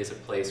bibliography is a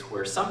place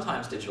where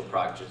sometimes digital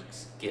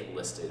projects get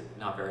listed,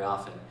 not very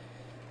often.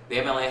 The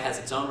MLA has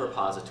its own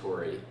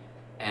repository,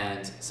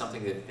 and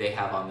something that they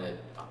have on the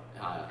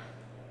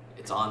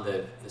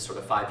sort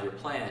of 5-year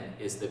plan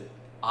is the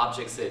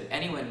objects that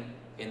anyone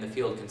in the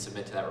field can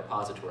submit to that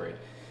repository.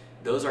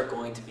 Those are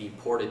going to be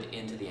ported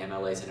into the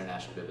MLA's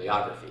international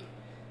bibliography.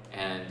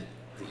 And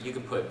you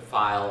can put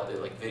file,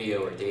 like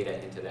video or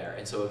data into there.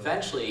 And so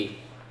eventually,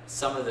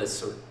 some of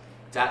this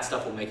that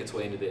stuff will make its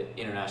way into the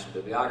international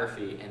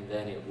bibliography, and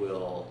then it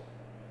will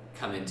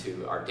come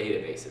into our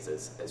databases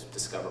as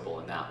discoverable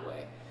in that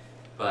way.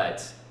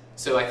 But,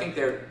 so I think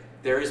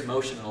there is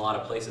motion in a lot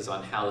of places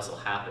on how this will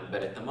happen,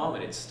 but at the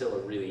moment it's still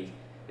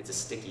it's a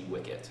sticky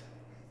wicket.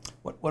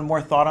 One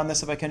more thought on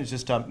this, if I can, is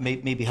just may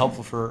be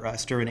helpful for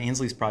Stuart and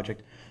Ainsley's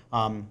project.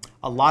 A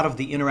lot of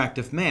the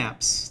interactive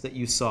maps that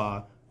you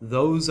saw,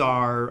 those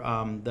are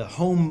the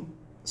home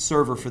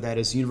server for that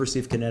is University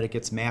of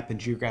Connecticut's Map and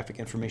Geographic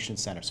Information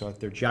Center, so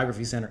their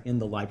geography center in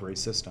the library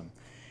system.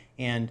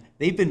 And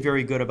they've been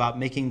very good about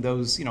making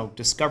those, you know,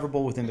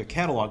 discoverable within their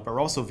catalog, but we're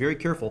also very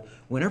careful.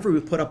 Whenever we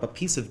put up a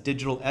piece of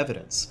digital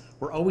evidence,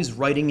 we're always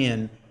writing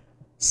in,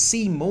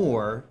 see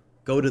more,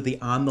 go to the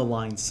On the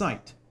Line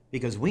site.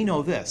 Because we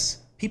know this,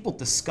 people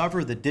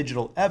discover the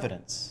digital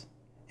evidence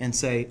and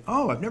say,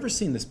 oh, I've never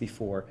seen this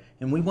before.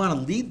 And we want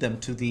to lead them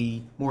to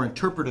the more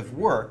interpretive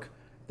work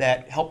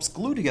that helps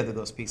glue together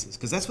those pieces,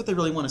 because that's what they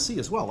really want to see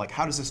as well. Like,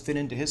 how does this fit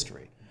into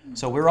history?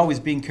 So we're always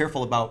being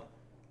careful about,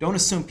 don't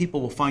assume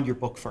people will find your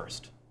book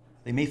first.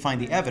 They may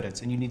find the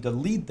evidence, and you need to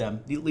lead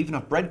them, leave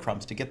enough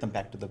breadcrumbs to get them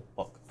back to the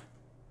book.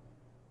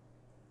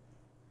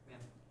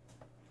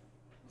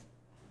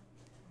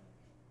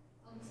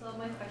 So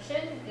my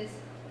question is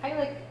kind of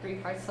like 3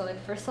 parts. So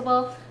like, first of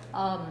all,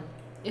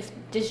 if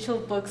digital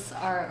books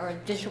are, or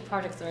digital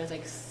projects are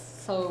like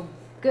so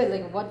good,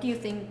 like what do you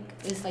think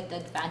is like the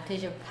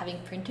advantage of having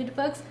printed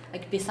books,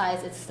 like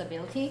besides its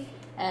stability?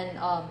 And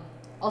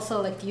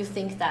also, like, do you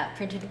think that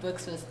printed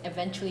books will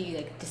eventually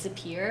like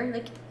disappear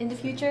like in the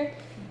future?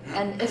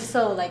 And if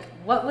so, like,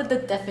 what would the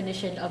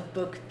definition of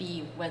book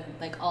be when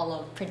like all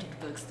of printed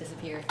books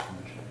disappear?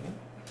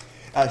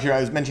 Here,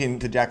 I was mentioning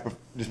to Jack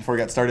just before we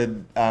got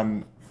started,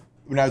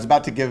 when I was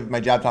about to give my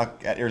job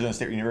talk at Arizona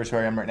State University,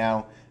 where I am right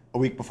now, a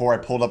week before I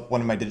pulled up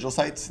one of my digital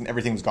sites and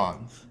everything was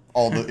gone.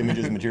 All the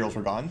images and materials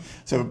were gone.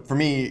 So for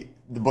me,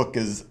 the book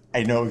is,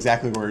 I know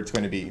exactly where it's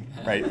going to be,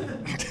 right?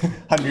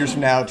 100 years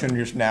from now, 200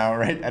 years from now,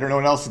 right? I don't know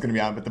what else is going to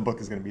be on, but the book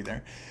is going to be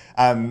there.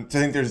 So I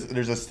think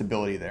there's a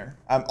stability there.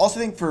 Also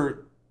think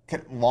for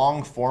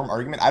long form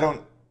argument, I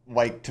don't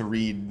like to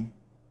read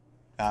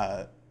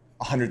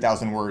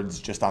 100,000 words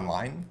just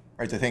online,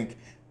 right? So I think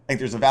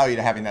there's a value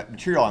to having that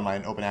material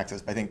online, open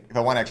access, but I think if I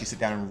want to actually sit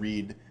down and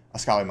read a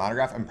scholarly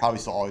monograph, I'm probably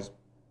still always,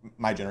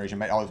 my generation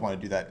might always want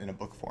to do that in a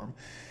book form.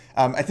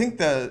 I think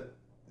the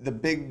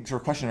big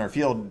sort of question in our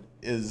field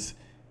is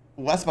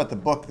less about the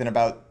book than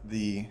about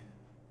the,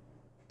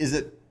 is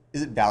it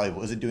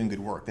valuable? Is it doing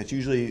good work? That's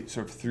usually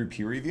sort of through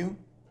peer review,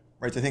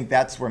 right? So I think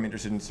that's where I'm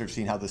interested in sort of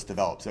seeing how this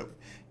develops. So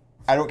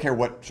I don't care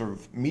what sort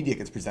of media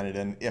gets presented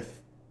in.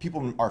 If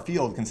people in our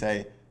field can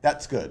say,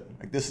 that's good,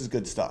 like this is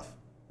good stuff,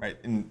 right?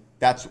 And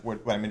that's what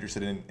I'm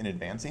interested in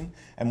advancing,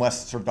 and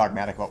less sort of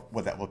dogmatic about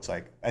what that looks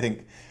like. I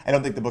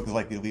don't think the book is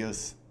likely to leave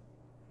us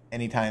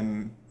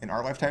anytime in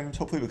our lifetimes,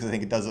 hopefully, because I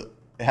think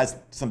it has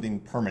something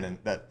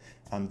permanent that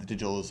the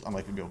digital is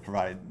unlikely to be able to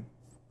provide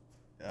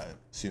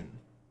soon.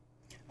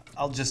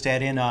 I'll just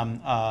add in,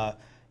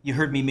 you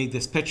heard me make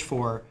this pitch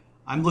for,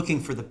 I'm looking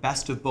for the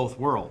best of both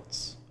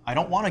worlds. I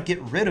don't want to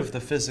get rid of the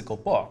physical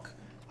book.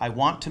 I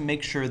want to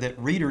make sure that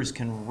readers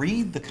can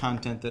read the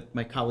content that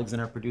my colleagues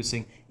and I are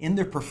producing in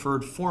their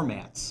preferred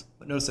formats.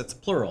 But notice that's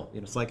plural.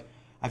 It's like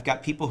I've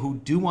got people who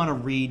do want to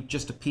read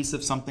just a piece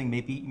of something.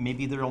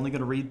 Maybe they're only going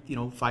to read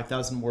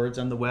 5,000 words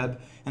on the web,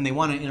 and they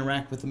want to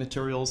interact with the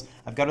materials.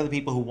 I've got other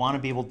people who want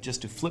to be able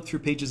just to flip through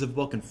pages of a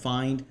book and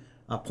find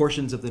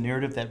portions of the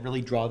narrative that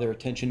really draw their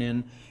attention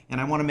in. And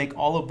I want to make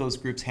all of those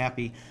groups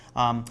happy.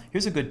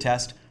 Here's a good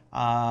test.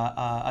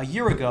 A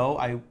year ago,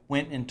 I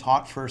went and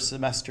taught for a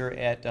semester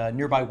at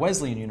nearby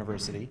Wesleyan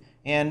University,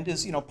 and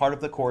as part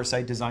of the course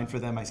I designed for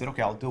them, I said,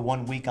 okay, I'll do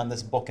 1 week on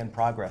this book in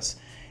progress.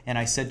 And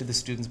I said to the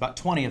students, about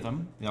 20 of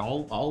them,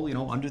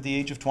 all under the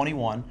age of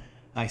 21,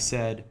 I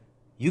said,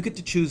 you get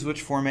to choose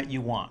which format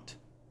you want.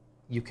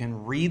 You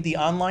can read the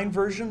online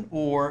version,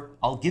 or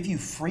I'll give you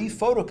free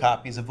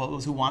photocopies of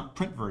those who want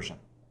print version.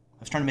 I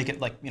was trying to make it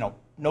like,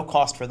 no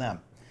cost for them.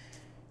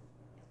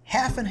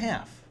 Half and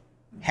half.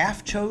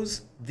 Half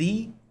chose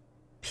it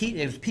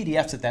was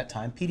PDFs at that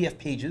time, PDF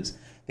pages.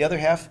 The other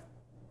half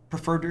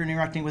preferred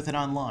interacting with it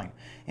online.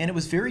 And it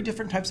was very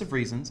different types of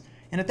reasons.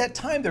 And at that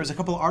time, there was a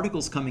couple of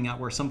articles coming out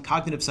where some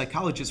cognitive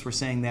psychologists were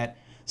saying that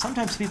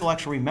sometimes people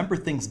actually remember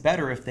things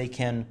better if they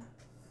can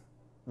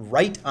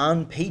write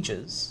on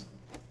pages,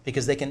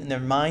 because they can, in their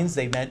minds,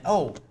 they meant,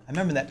 oh, I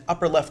remember that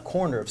upper left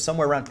corner of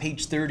somewhere around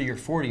page 30 or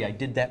 40, I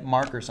did that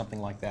mark or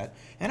something like that.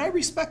 And I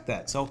respect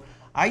that. So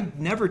I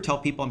never tell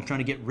people I'm trying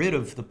to get rid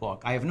of the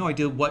book. I have no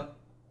idea what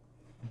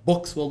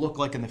books will look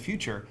like in the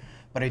future,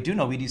 but I do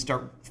know we need to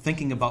start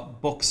thinking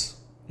about books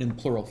in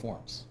plural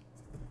forms.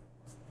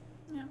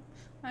 Yeah,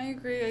 I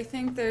agree. I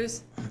think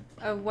there's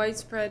a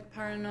widespread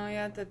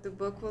paranoia that the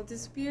book will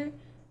disappear,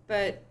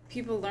 but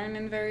people learn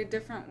in very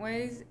different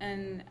ways,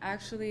 and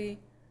actually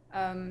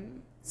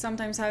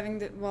sometimes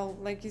having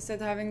like you said,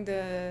 having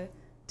the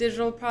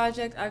digital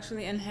project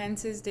actually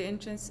enhances the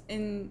interest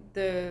in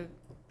the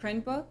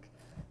print book.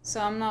 So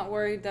I'm not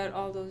worried that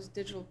all those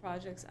digital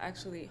projects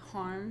actually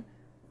harm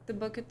the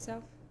book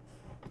itself.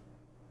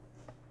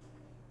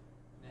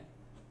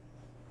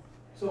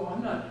 So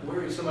I'm not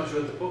worried so much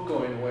about the book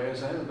going away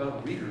as I am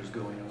about readers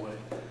going away.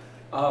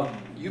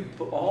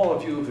 All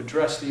of you have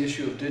addressed the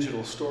issue of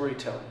digital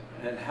storytelling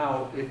and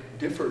how it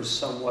differs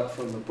somewhat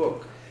from the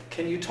book.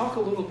 Can you talk a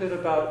little bit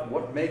about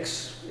what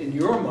makes, in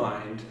your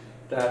mind,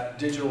 that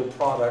digital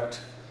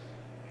product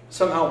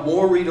somehow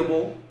more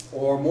readable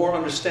or more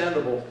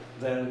understandable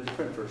than the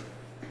print version?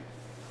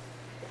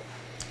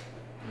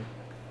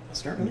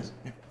 start with this?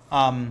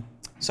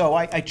 So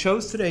I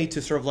chose today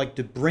to sort of like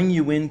to bring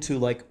you into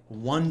like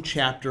one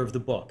chapter of the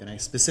book, and I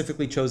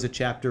specifically chose a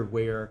chapter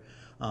where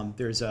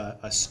there's a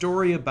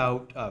story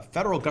about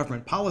federal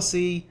government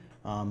policy.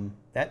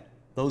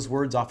 Those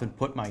words often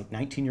put my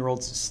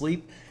 19-year-olds to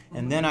sleep.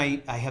 And then I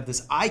have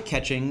this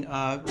eye-catching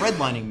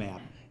redlining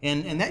map.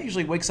 And that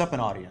usually wakes up an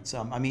audience.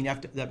 I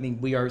mean,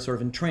 we are sort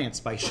of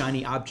entranced by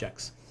shiny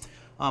objects.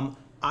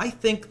 I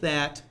think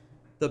that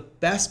the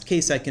best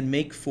case I can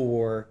make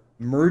for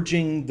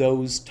merging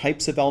those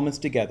types of elements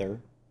together,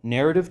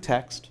 narrative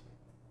text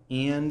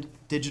and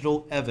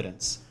digital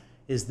evidence,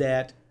 is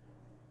that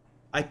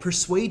I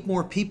persuade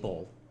more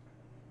people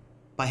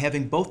by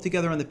having both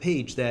together on the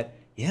page that,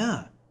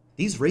 yeah,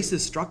 these racist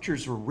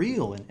structures were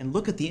real, and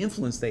look at the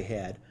influence they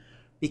had.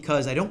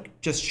 Because I don't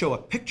just show a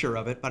picture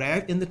of it, but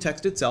in the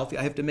text itself,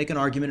 I have to make an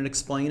argument and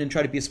explain and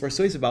try to be as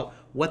persuasive about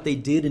what they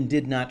did and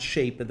did not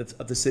shape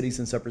of the cities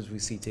and suburbs we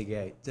see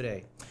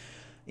today.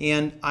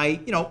 And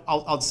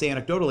I'll say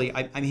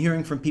anecdotally, I'm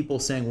hearing from people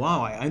saying,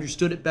 wow, I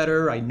understood it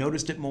better, I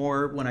noticed it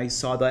more when I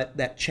saw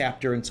that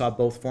chapter and saw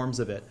both forms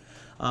of it.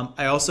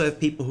 I also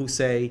have people who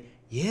say,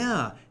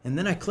 yeah, and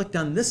then I clicked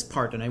on this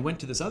part and I went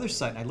to this other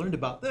site and I learned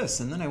about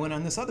this, and then I went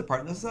on this other part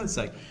and this other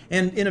site.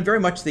 And in a very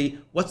much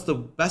what's the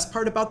best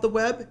part about the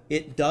web?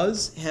 It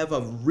does have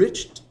a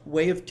rich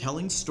way of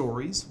telling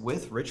stories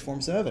with rich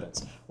forms of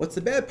evidence. What's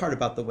the bad part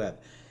about the web?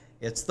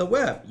 It's the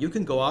web. You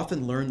can go off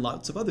and learn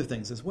lots of other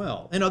things as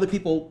well. And other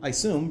people, I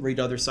assume, read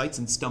other sites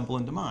and stumble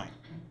into mine.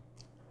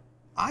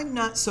 I'm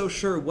not so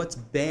sure what's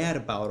bad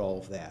about all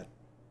of that,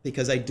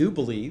 because I do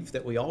believe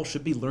that we all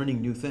should be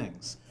learning new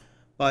things.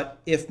 But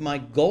if my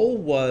goal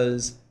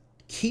was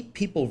keep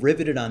people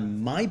riveted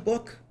on my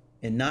book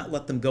and not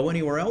let them go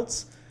anywhere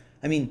else,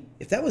 I mean,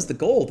 if that was the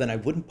goal, then I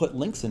wouldn't put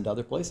links into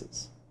other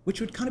places,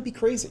 which would kind of be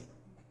crazy.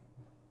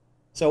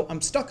 So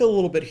I'm stuck a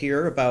little bit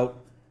here about,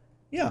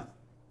 yeah,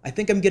 I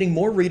think I'm getting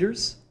more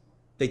readers.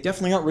 They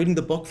definitely aren't reading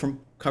the book from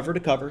cover to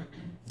cover.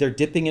 They're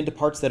dipping into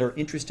parts that are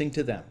interesting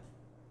to them.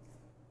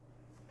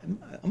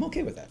 I'm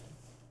okay with that.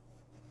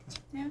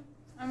 Yeah,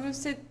 I would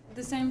say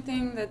the same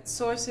thing, that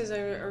sources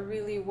are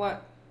really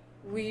what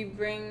we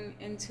bring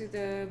into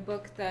the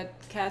book that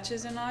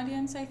catches an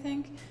audience, I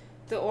think.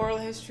 The oral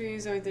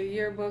histories or the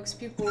yearbooks,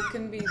 people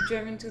can be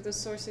driven to the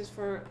sources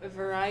for a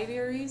variety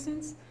of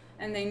reasons,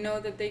 and they know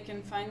that they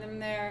can find them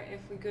there if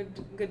we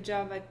good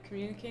job at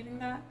communicating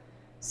that.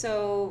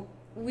 So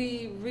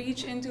we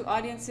reach into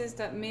audiences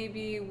that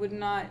maybe would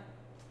not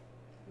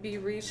be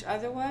reached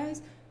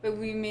otherwise, but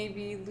we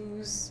maybe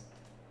lose,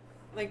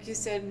 like you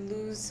said,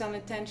 lose some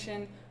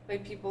attention by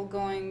people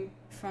going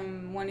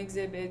from one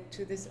exhibit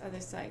to this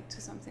other site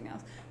to something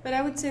else. But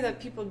I would say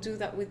that people do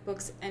that with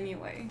books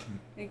anyway.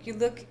 Like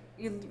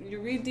you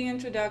read the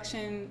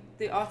introduction,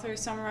 the author is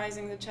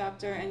summarizing the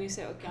chapter, and you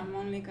say, okay, I'm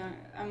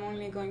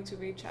only going to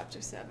read chapter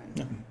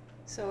 7.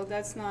 So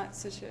that's not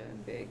such a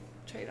big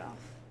trade-off.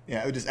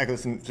 Yeah, I would just echo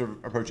this and sort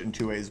of approach it in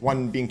two ways.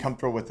 One, being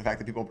comfortable with the fact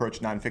that people approach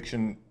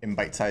nonfiction in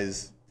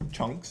bite-sized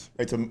chunks,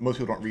 right? So most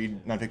people don't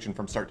read nonfiction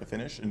from start to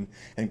finish, and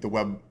I think the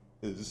web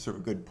is sort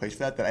of a good place for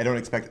that. That I don't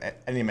expect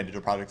any of my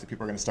digital projects that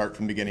people are going to start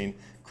from the beginning,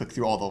 click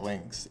through all the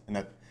links, and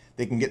that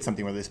they can get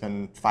something where they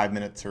spend 5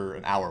 minutes or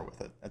an hour with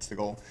it. That's the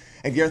goal.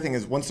 And the other thing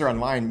is, once they're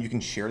online, you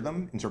can share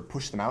them and sort of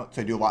push them out.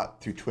 So I do a lot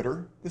through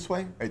Twitter this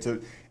way, right? So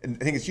and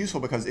I think it's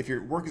useful because if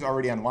your work is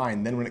already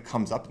online, then when it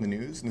comes up in the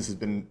news, and this has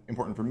been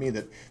important for me,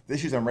 that the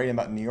issues I'm writing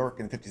about in New York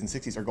in the 50s and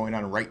 60s are going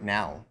on right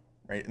now,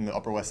 right, in the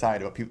Upper West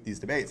Side about these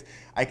debates.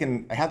 I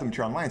have the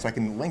material online, so I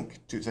can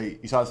link to say,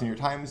 you saw this in New York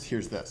Times,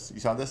 here's this.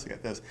 You saw this, I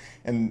got this.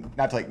 And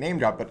not to like name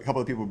drop, but a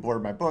couple of people who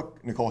blurred my book,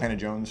 Nicole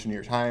Hannah-Jones from New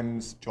York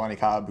Times, Jelani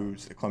Cobb,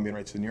 who's a Columbian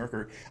writes for the New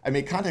Yorker, I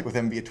made contact with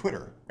them via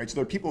Twitter, right? So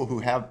there are people who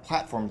have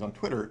platforms on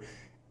Twitter.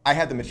 I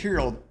had the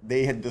material,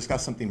 they had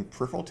discussed something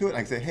peripheral to it, and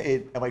I could say,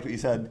 hey, I liked what you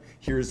said,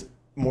 here's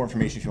more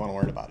information if you want to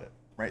learn about it,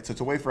 right? So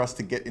it's a way for us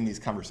to get in these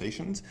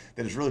conversations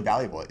that is really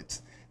valuable.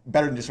 It's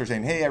better than just sort of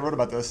saying, hey, I wrote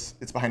about this,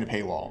 it's behind a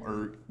paywall,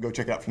 or go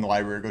check it out from the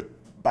library, or go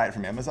buy it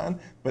from Amazon,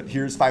 but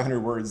here's 500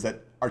 words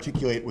that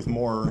articulate with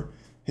more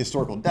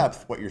historical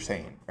depth what you're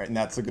saying, right? And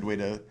that's a good way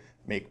to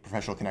make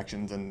professional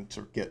connections and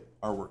sort of get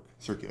our work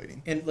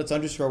circulating. And let's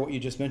underscore what you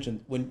just mentioned.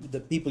 When the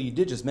people you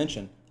did just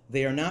mention,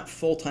 they are not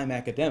full-time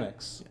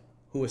academics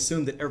who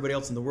assume that everybody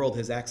else in the world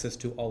has access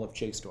to all of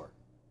JSTOR.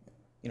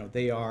 You know,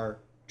 they are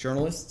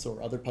journalists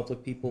or other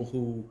public people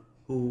who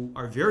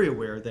are very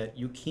aware that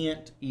you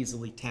can't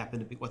easily tap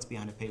into what's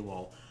behind a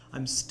paywall.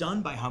 I'm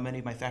stunned by how many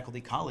of my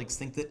faculty colleagues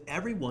think that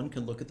everyone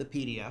can look at the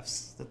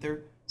PDFs that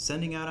they're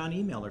sending out on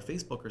email or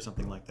Facebook or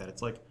something like that.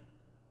 It's like,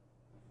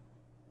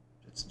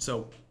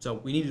 so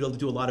we need to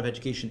do a lot of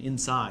education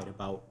inside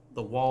about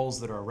the walls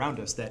that are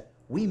around us that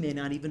we may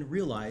not even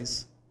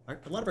realize,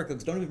 a lot of our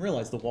folks don't even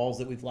realize the walls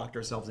that we've locked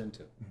ourselves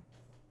into.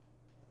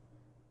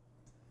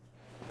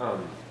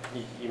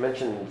 You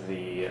mentioned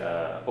the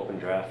open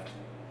draft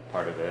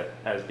part of it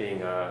as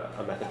being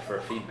a method for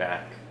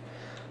feedback.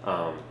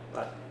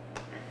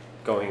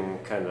 Going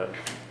kind of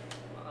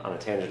on a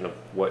tangent of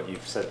what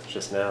you've said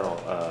just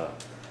now,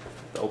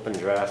 the open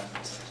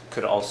draft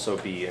could also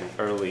be an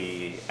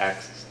early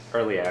access,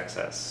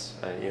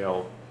 you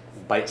know,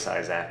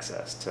 bite-sized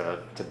access to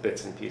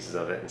bits and pieces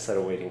of it, instead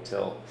of waiting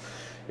till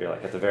you're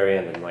like at the very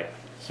end and like,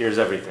 here's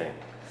everything,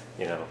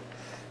 you know.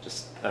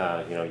 Just,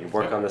 you know, you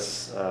work on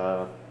this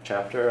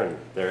chapter and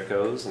there it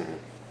goes, and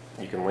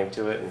you can link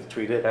to it and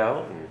tweet it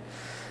out,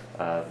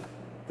 and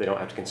they don't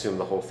have to consume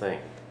the whole thing,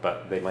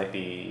 but they might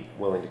be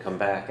willing to come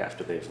back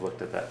after they've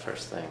looked at that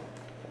first thing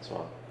as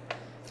well.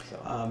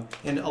 So.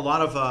 And a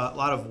lot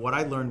of what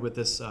I learned with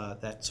this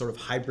that sort of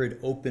hybrid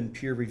open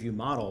peer review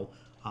model,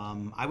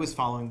 I was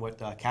following what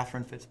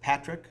Catherine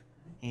Fitzpatrick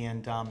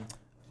and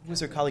who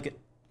was her colleague?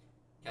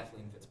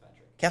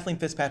 Kathleen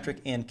Fitzpatrick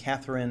and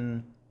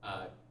Catherine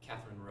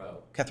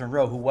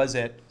Rowe, who was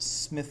at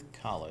Smith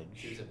College.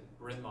 She was at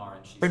Bryn Mawr,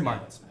 and she's Bryn Mawr.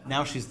 now at Smith.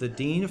 Now she's the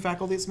dean of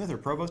faculty at Smith, or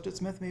provost at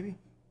Smith, maybe?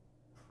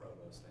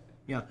 Provost, I think.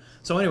 Yeah.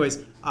 So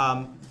anyways,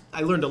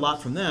 I learned a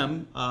lot from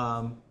them.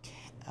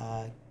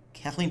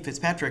 Kathleen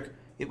Fitzpatrick,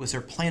 it was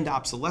her planned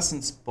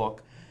obsolescence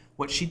book.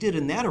 What she did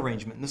in that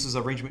arrangement, and this is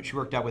an arrangement she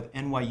worked out with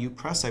NYU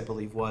Press, I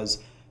believe,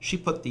 was she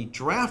put the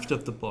draft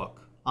of the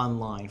book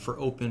online for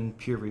open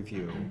peer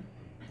review,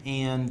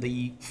 and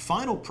the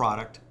final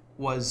product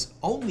was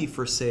only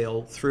for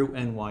sale through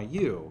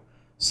NYU.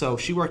 So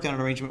she worked out an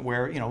arrangement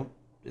where, you know,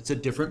 it's a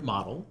different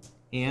model,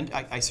 and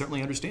I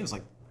certainly understand it's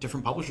like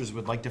different publishers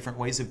would like different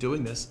ways of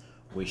doing this.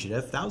 We should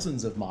have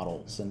thousands of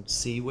models and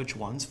see which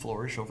ones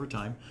flourish over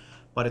time.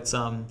 But it's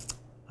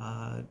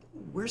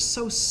we're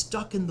so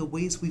stuck in the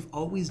ways we've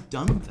always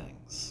done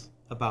things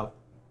about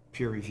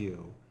peer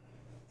review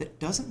that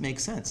doesn't make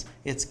sense.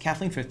 It's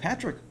Kathleen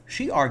Fitzpatrick.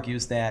 She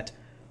argues that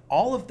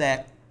all of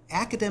that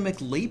academic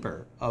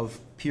labor of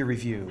peer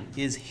review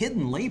is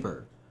hidden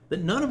labor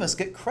that none of us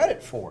get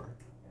credit for.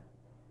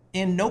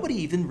 And nobody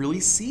even really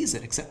sees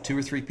it except 2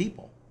 or 3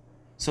 people.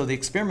 So the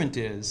experiment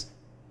is,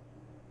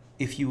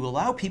 if you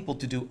allow people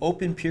to do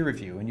open peer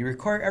review and you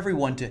require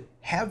everyone to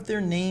have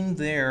their name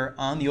there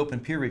on the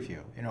open peer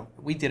review, you know,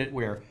 we did it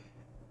where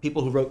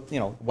people who wrote, you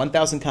know,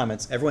 1,000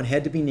 comments, everyone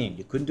had to be named.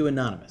 You couldn't do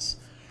anonymous.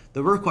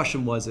 The real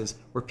question was,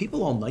 were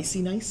people all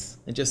nicey nice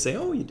and just say,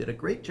 oh, you did a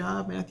great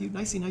job, Matthew,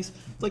 nicey nice?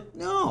 It's like,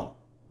 no,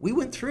 we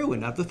went through,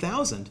 and of the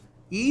 1,000,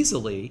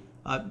 easily,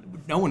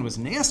 no one was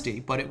nasty,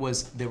 but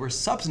there were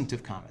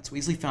substantive comments. We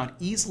easily found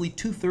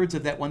 2/3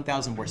 of that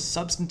 1,000 were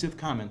substantive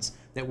comments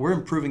that were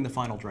improving the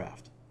final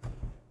draft.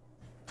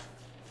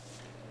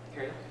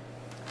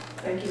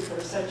 Thank you for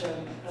such a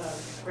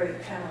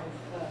great panel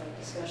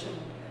discussion.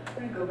 I'm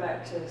going to go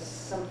back to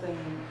something,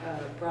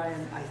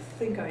 Brian, I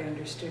think I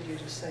understood you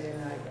to say,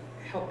 and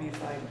help me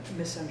if I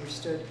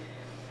misunderstood,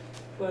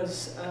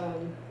 was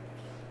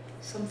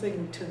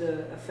something to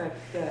the effect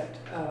that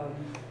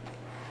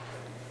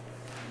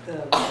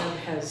the web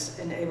has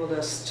enabled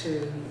us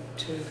to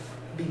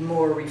be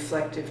more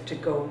reflective, to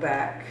go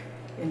back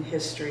in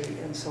history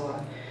and so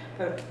on.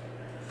 But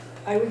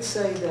I would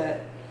say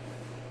that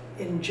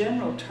in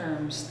general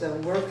terms, the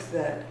work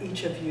that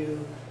each of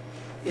you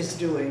is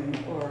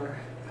doing or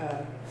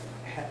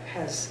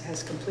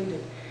has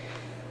completed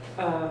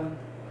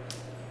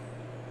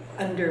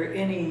under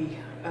any,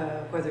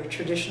 whether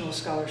traditional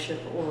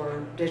scholarship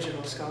or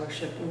digital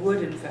scholarship,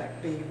 would in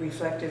fact be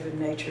reflective in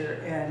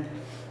nature and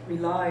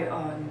rely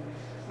on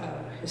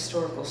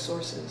historical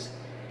sources.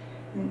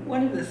 And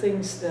one of the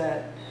things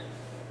that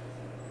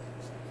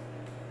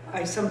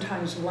I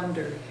sometimes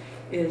wonder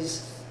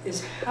is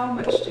how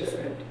much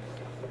different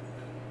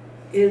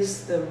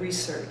is the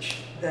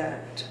research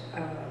that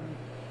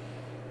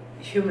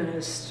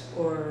humanists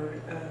or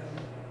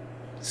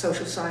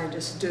social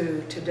scientists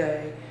do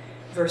today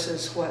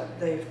versus what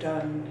they've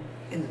done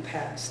in the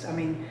past. I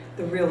mean,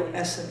 the real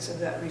essence of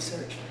that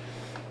research.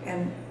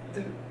 And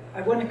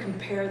I want to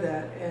compare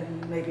that,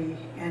 and maybe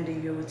Andy,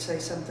 you would say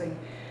something,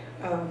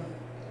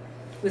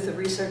 with the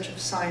research of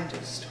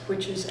scientists,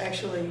 which is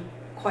actually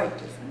quite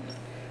different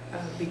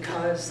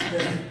because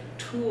the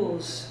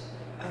tools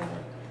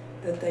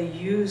that they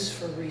use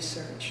for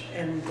research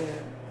and the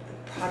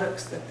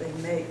products that they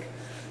make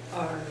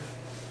are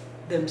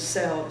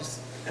themselves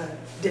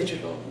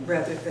digital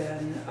rather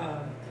than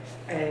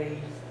a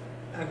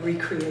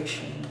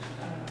recreation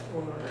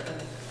or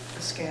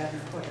a scan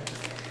or whatever.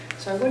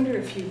 So I wonder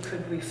if you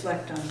could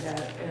reflect on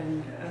that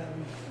and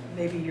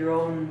maybe your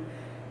own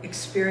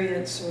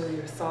experience or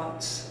your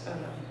thoughts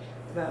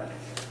about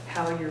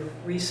how your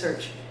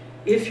research,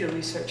 if your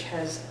research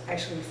has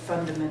actually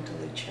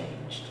fundamentally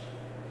changed.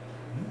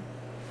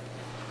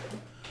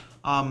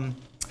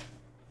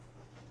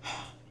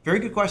 Very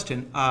good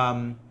question.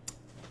 I'm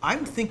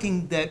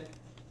thinking that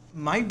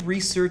my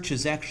research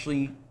is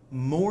actually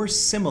more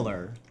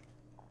similar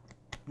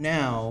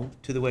now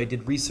to the way I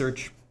did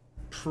research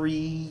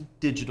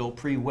pre-digital,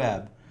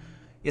 pre-web.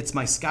 It's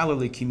my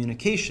scholarly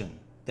communication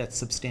that's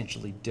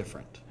substantially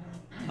different.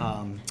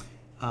 And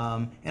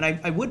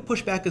I would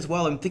push back as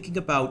well. I'm thinking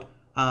about,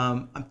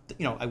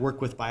 I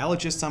work with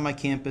biologists on my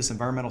campus,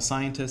 environmental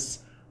scientists.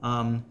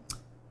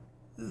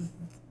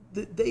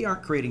 They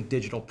aren't creating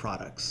digital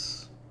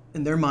products.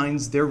 In their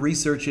minds, their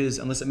research is,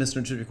 unless I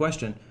misunderstood your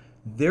question,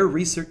 their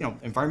research,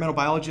 environmental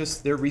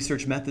biologists, their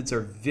research methods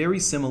are very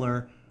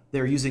similar.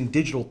 They're using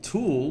digital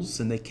tools,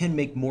 and they can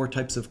make more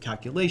types of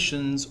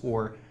calculations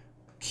or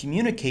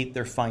communicate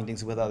their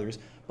findings with others.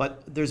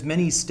 But there's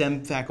many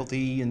STEM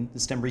faculty and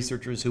STEM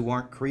researchers who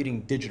aren't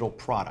creating digital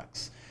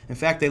products. In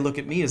fact, they look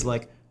at me as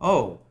like,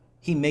 oh,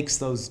 he makes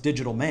those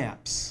digital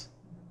maps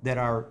that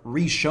are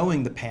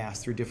re-showing the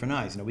past through different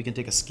eyes. We can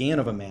take a scan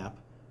of a map,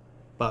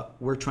 but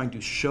we're trying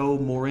to show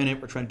more in it.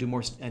 We're trying to do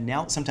more, and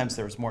now sometimes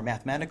there's more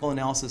mathematical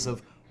analysis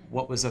of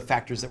what was the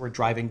factors that were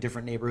driving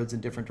different neighborhoods in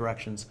different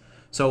directions.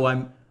 So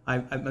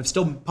I'm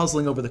still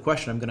puzzling over the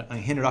question. I'm going to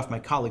hand it off to my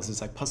colleagues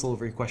as I puzzle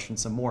over your question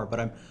some more, but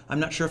I'm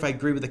not sure if I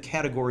agree with the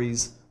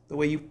categories the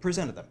way you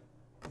presented them,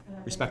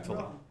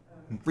 respectfully.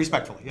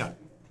 Respectfully, yeah.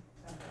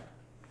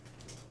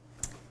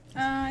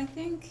 I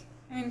think,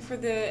 for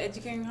the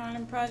Educating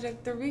Harlem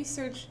project, the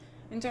research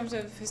in terms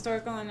of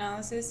historical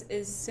analysis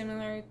is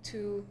similar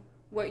to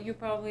what you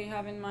probably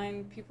have in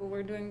mind people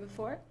were doing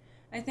before.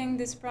 I think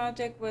this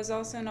project was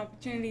also an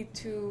opportunity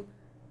to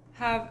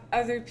have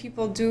other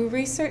people do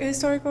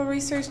historical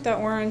research that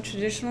weren't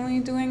traditionally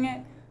doing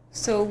it.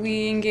 So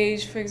we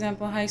engaged, for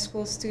example, high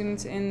school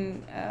students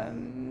in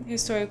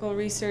historical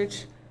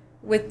research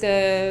with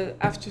the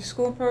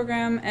after-school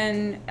program,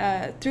 and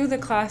through the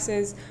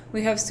classes,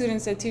 we have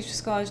students that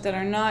teach college that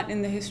are not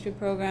in the history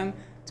program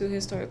do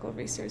historical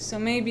research. So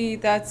maybe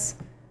that's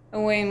a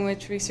way in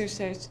which research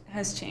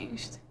has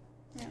changed.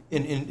 Yeah.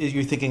 And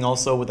you're thinking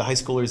also with the high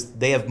schoolers,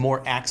 they have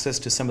more access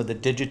to some of the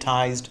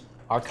digitized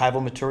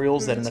archival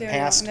materials that in the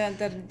past,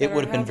 it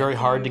would have been very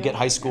hard to get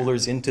high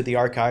schoolers into the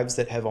archives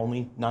that have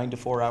only 9 to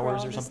 4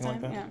 hours or something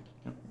like that?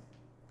 Yeah.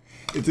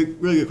 It's a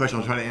really good question.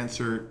 I'll try to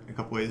answer in a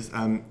couple ways.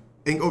 I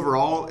think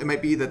overall, it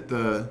might be that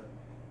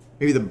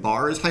maybe the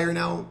bar is higher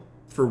now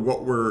for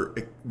what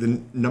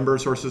the number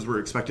of sources we're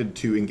expected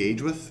to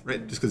engage with,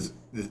 right? Just because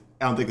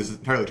I don't think this is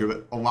entirely true,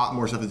 but a lot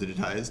more stuff is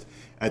digitized.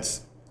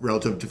 It's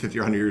relative to 50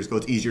 or 100 years ago.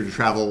 It's easier to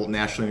travel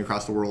nationally and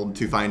across the world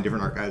to find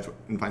different archives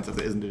and find stuff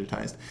that isn't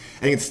digitized. I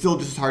think it's still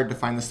just as hard to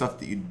find the stuff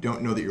that you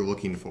don't know that you're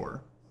looking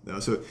for, though.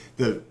 So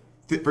the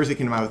first thing that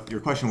came to mind with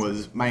your question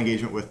was my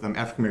engagement with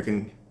African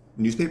American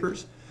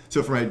newspapers.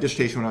 So for my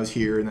dissertation when I was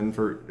here, and then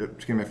for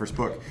getting my first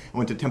book, I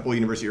went to Temple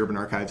University Urban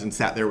Archives and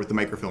sat there with the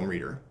microfilm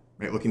reader,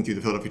 right, looking through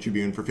the Philadelphia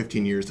Tribune for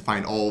 15 years to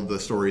find all of the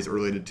stories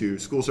related to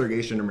school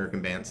segregation and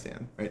American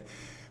Bandstand, right?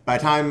 By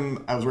the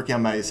time I was working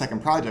on my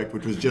second project,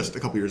 which was just a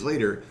couple years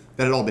later,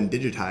 that had all been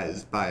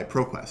digitized by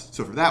ProQuest.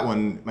 So for that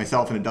one,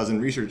 myself and a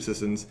dozen research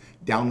assistants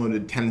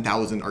downloaded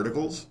 10,000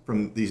 articles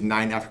from these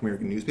 9 African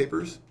American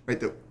newspapers, right,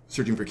 that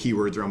searching for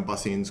keywords around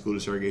busing, school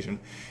desegregation.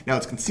 Now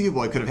it's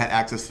conceivable I could have had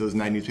access to those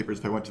 9 newspapers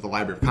if I went to the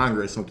Library of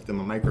Congress and looked at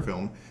them on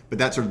microfilm, but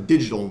that sort of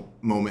digital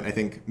moment, I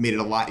think, made it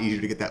a lot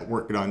easier to get that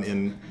work done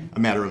in a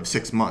matter of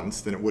 6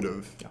 months than it would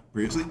have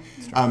previously.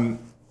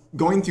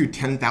 Going through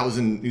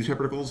 10,000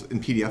 newspaper articles in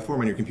PDF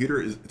form on your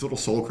computer it's a little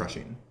soul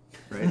crushing,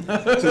 right?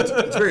 So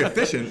it's very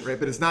efficient, right?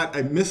 But it's not,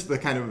 I missed the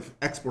kind of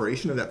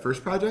exploration of that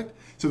first project.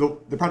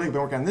 So the project I've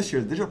been working on this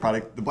year, the digital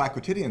product, the Black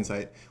Quotidian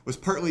site, was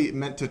partly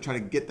meant to try to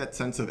get that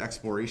sense of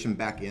exploration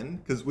back in.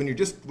 Because when you're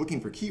just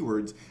looking for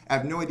keywords, I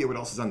have no idea what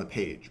else is on the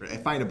page, right? I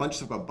find a bunch of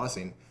stuff about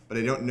busing, but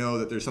I don't know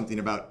that there's something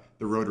about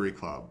the Rotary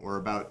Club or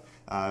about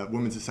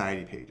Women's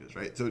Society pages,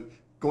 right? So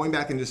going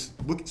back and just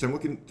looking, so I'm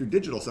looking through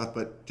digital stuff,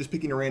 but just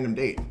picking a random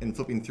date and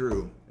flipping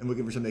through and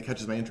looking for something that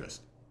catches my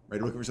interest,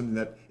 right? Or looking for something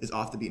that is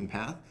off the beaten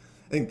path.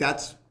 I think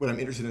that's what I'm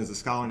interested in as a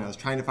scholar now, is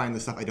trying to find the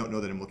stuff I don't know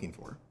that I'm looking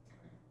for.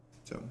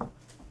 So.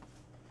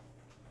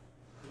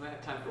 We might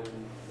have time for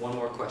one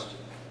more question.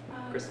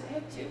 Chris? I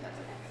have 2, if that's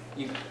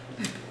okay. You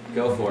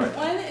go for it.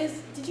 One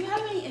is, did you have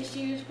any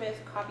issues with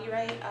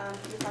copyright?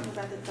 You were talking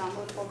about the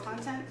downloadable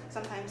content.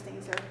 Sometimes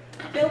things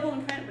are available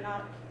in print but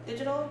not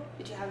digital.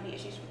 Did you have any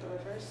issues with the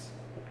reverse?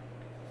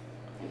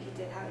 And if you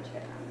did, how did you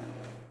get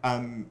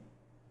around them?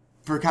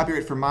 For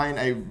copyright for mine,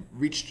 I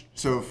reached,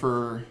 so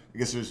for, I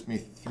guess there's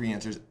maybe 3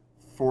 answers.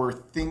 For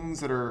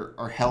things that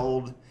are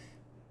held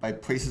by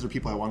places or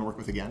people I want to work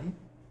with again,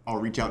 I'll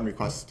reach out and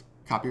request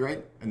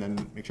copyright and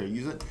then make sure I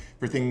use it.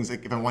 For things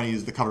like if I want to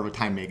use the cover of a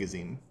Time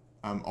magazine,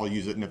 I'll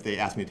use it, and if they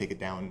ask me to take it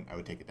down, I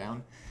would take it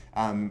down.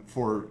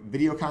 For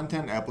video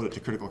content, I upload it to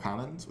Critical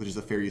Commons, which is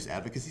a fair use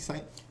advocacy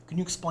site. Can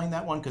you explain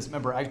that one? Because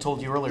remember, I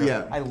told you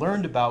earlier, I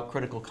learned about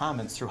Critical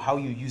Commons through how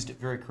you used it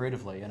very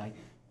creatively, and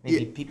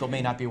maybe people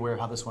may not be aware of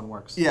how this one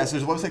works. Yeah, so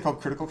there's a website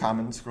called Critical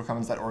Commons,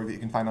 criticalcommons.org, that you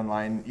can find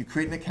online. You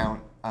create an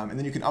account, and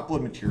then you can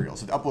upload material.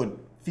 So the upload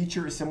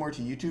feature is similar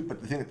to YouTube,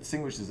 but the thing that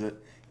distinguishes it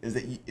is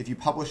that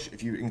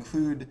if you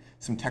include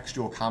some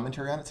textual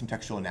commentary on it, some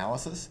textual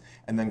analysis,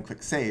 and then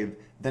click save,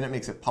 then it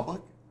makes it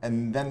public,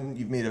 and then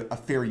you've made a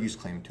fair use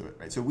claim to it,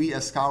 right? So we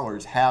as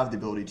scholars have the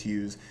ability to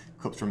use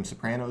clips from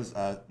Sopranos.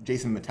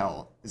 Jason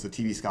Mattel is a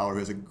TV scholar who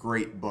has a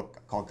great book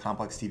called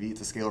Complex TV.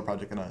 It's a scalar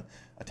project and a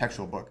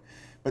textual book.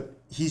 But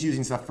he's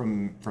using stuff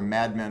from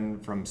Mad Men,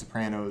 from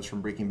Sopranos,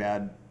 from Breaking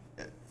Bad,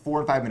 4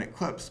 and 5 minute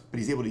clips, but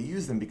he's able to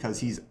use them because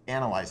he's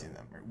analyzing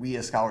them. Right? We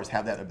as scholars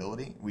have that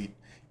ability. We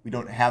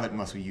don't have it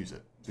unless we use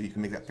it. So you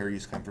can make that fair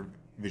use claim for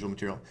visual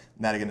material.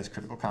 And that again is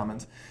critical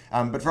commons.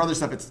 But for other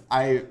stuff,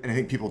 I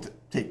think people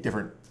take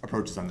different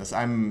approaches on this.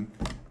 I'm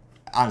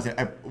honestly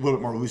a little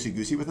bit more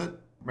loosey-goosey with it,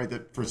 right?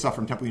 That for stuff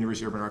from Temple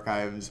University Urban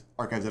Archives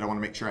that I want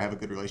to make sure I have a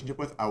good relationship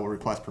with, I will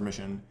request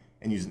permission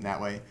and use it in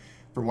that way.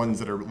 For ones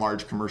that are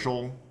large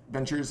commercial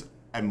ventures,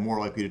 I'm more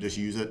likely to just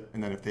use it,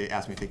 and then if they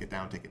ask me to take it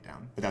down, take it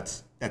down. But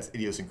that's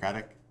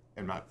idiosyncratic.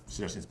 I'm not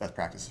suggesting it's best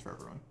practices for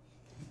everyone.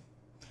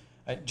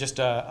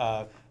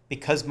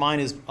 Because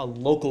mine is a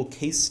local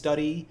case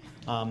study,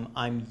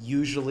 I'm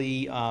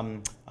usually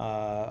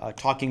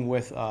talking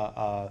with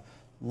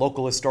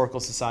local historical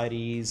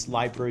societies,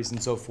 libraries,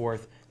 and so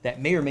forth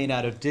that may or may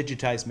not have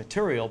digitized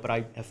material, but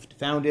I have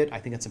found it. I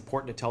think it's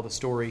important to tell the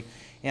story,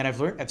 and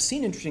I've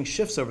seen interesting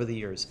shifts over the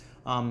years.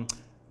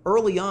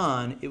 Early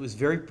on, it was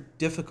very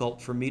difficult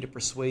for me to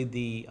persuade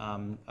the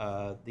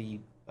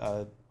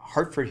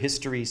Hartford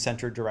History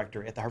Center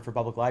director at the Hartford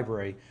Public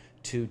Library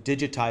to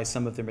digitize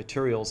some of their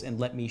materials and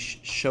let me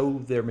show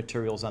their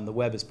materials on the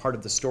web as part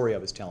of the story I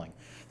was telling.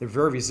 They're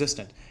very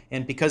resistant.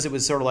 And because it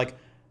was sort of like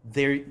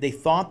they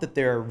thought that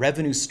their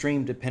revenue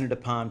stream depended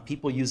upon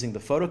people using the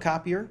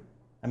photocopier.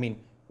 I mean,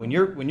 when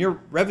your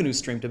revenue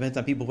stream depends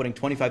on people putting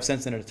 25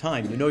 cents in at a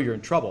time, you know you're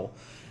in trouble.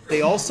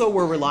 They also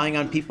were relying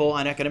on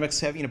academics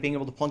being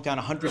able to plunk down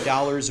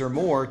 $100 or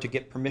more to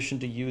get permission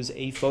to use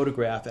a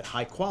photograph at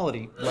high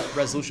quality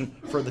resolution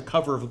for the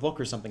cover of a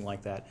book or something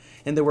like that.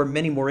 And there were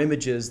many more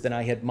images than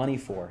I had money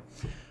for.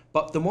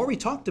 But the more we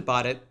talked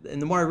about it, and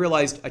the more I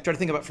realized, I tried to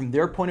think about from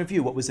their point of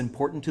view what was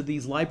important to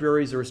these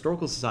libraries or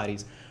historical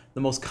societies.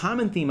 The most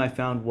common theme I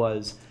found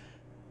was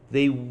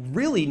they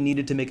really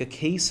needed to make a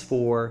case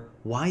for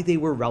why they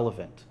were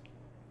relevant.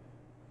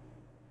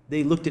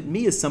 They looked at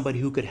me as somebody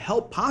who could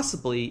help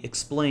possibly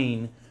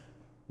explain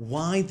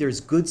why there's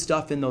good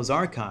stuff in those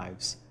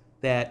archives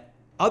that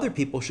other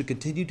people should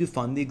continue to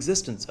fund the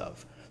existence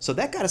of. So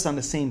that got us on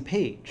the same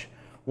page.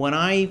 When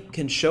I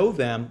can show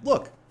them,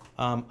 look,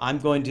 I'm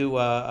going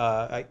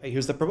to,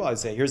 here's the proposal. I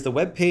say, here's the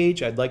web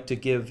page. I'd like to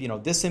give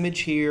this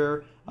image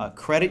here,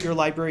 credit your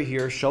library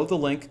here, show the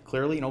link,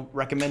 clearly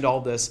recommend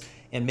all this,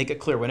 and make it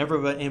clear.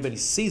 Whenever anybody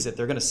sees it,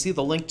 they're going to see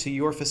the link to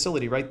your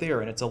facility right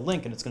there, and it's a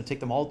link, and it's going to take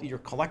them all to your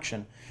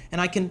collection.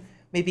 And I can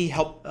maybe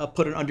help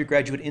put an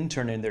undergraduate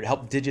intern in there to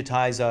help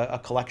digitize a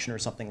collection or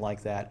something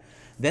like that.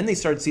 Then they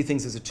started to see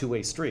things as a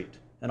two-way street,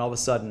 and all of a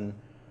sudden,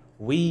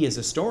 we as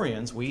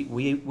historians,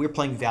 we're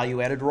playing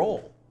value-added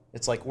role.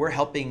 It's like we're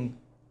helping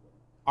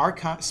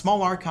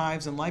small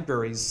archives and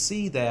libraries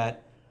see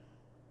that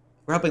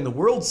we're helping the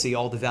world see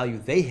all the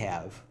value they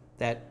have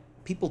that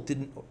people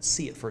didn't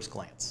see at first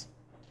glance.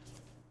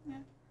 Yeah.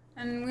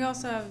 And we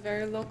also have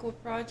very local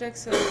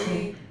projects, so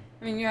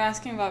you're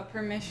asking about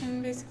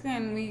permission basically,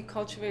 and we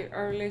cultivate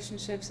our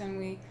relationships and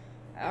we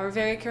are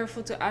very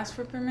careful to ask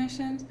for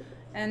permissions.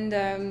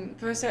 And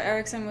Professor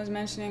Erickson was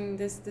mentioning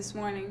this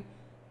morning.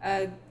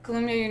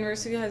 Columbia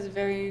University has a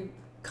very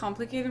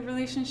complicated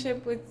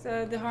relationship with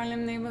the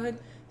Harlem neighborhood,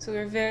 so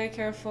we're very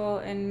careful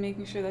in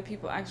making sure that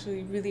people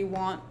actually really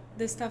want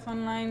this stuff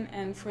online,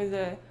 and for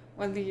the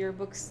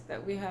yearbooks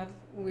that we have,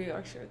 we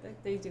are sure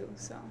that they do.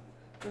 So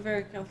we're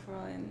very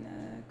careful in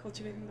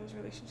cultivating those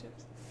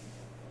relationships.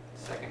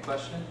 Second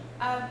question?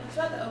 It's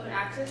about the open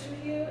access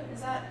review.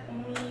 Is that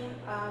only,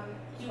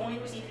 do you only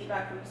receive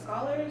feedback from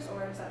scholars,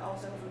 or is that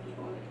also from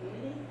people in the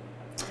community?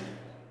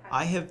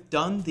 I have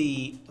done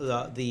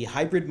the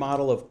hybrid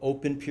model of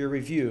open peer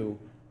review.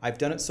 I've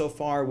done it so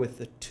far with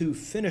the two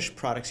finished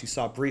products you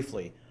saw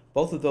briefly.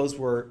 Both of those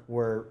were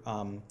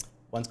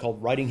one's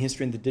called Writing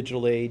History in the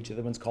Digital Age, the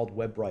other one's called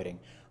Web Writing.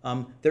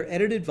 They're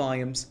edited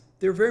volumes.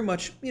 They're very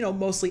much,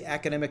 mostly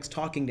academics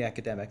talking to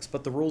academics,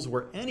 but the rules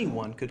were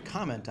anyone could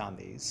comment on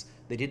these.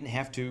 They didn't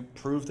have to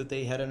prove that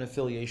they had an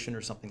affiliation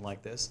or something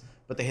like this,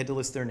 but they had to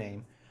list their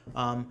name.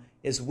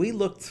 As we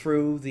looked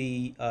through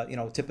the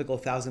typical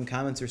 1,000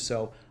 comments or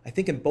so, I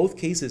think in both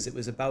cases it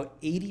was about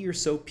 80 or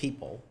so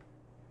people.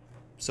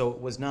 So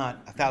it was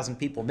not 1,000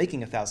 people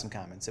making 1,000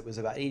 comments. It was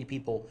about 80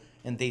 people,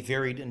 and they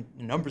varied in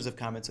numbers of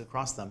comments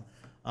across them.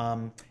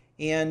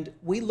 And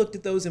we looked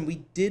at those, and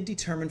we did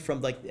determine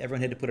from,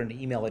 everyone had to put in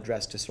an email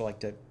address to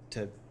sort of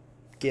to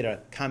get a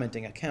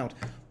commenting account.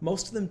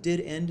 Most of them did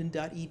end in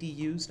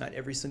 .edus, not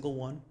every single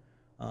one.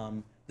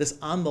 This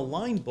On the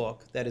Line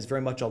book, that is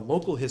very much a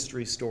local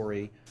history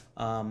story,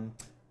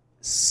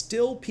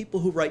 still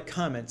people who write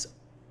comments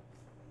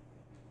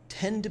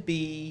tend to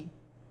be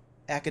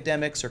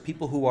academics or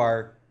people who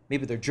are,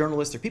 maybe they're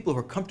journalists, or people who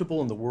are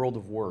comfortable in the world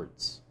of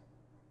words.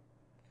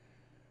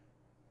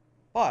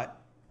 But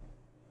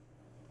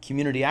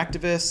community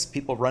activists,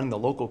 people running the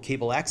local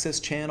cable access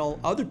channel,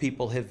 other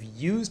people have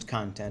used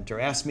content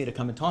or asked me to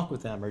come and talk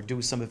with them or do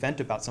some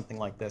event about something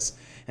like this.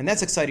 And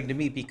that's exciting to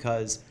me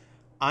because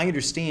I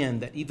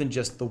understand that even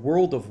just the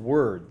world of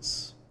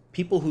words,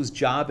 people whose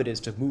job it is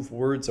to move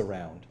words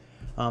around,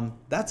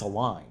 that's a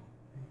line.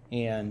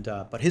 And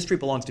but history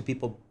belongs to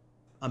people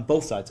on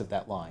both sides of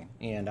that line.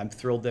 And I'm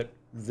thrilled that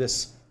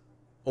this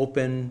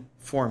open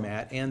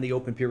format and the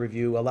open peer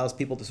review allows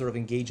people to sort of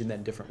engage in that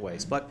in different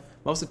ways. But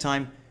most of the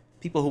time,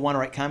 people who want to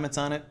write comments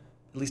on it,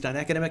 at least on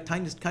academic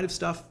kind of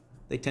stuff,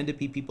 they tend to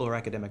be people who are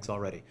academics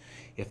already.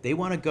 If they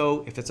want to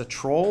go, if it's a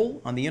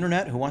troll on the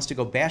internet who wants to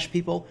go bash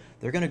people,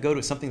 they're going to go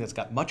to something that's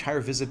got much higher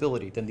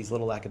visibility than these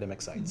little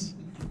academic sites.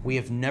 We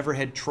have never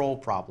had troll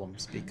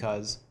problems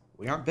because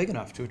we aren't big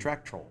enough to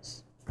attract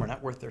trolls. We're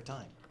not worth their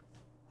time,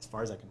 as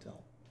far as I can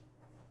tell.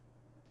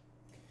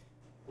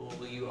 Well,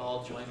 will you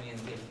all join me in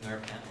thanking our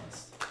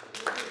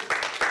panelists?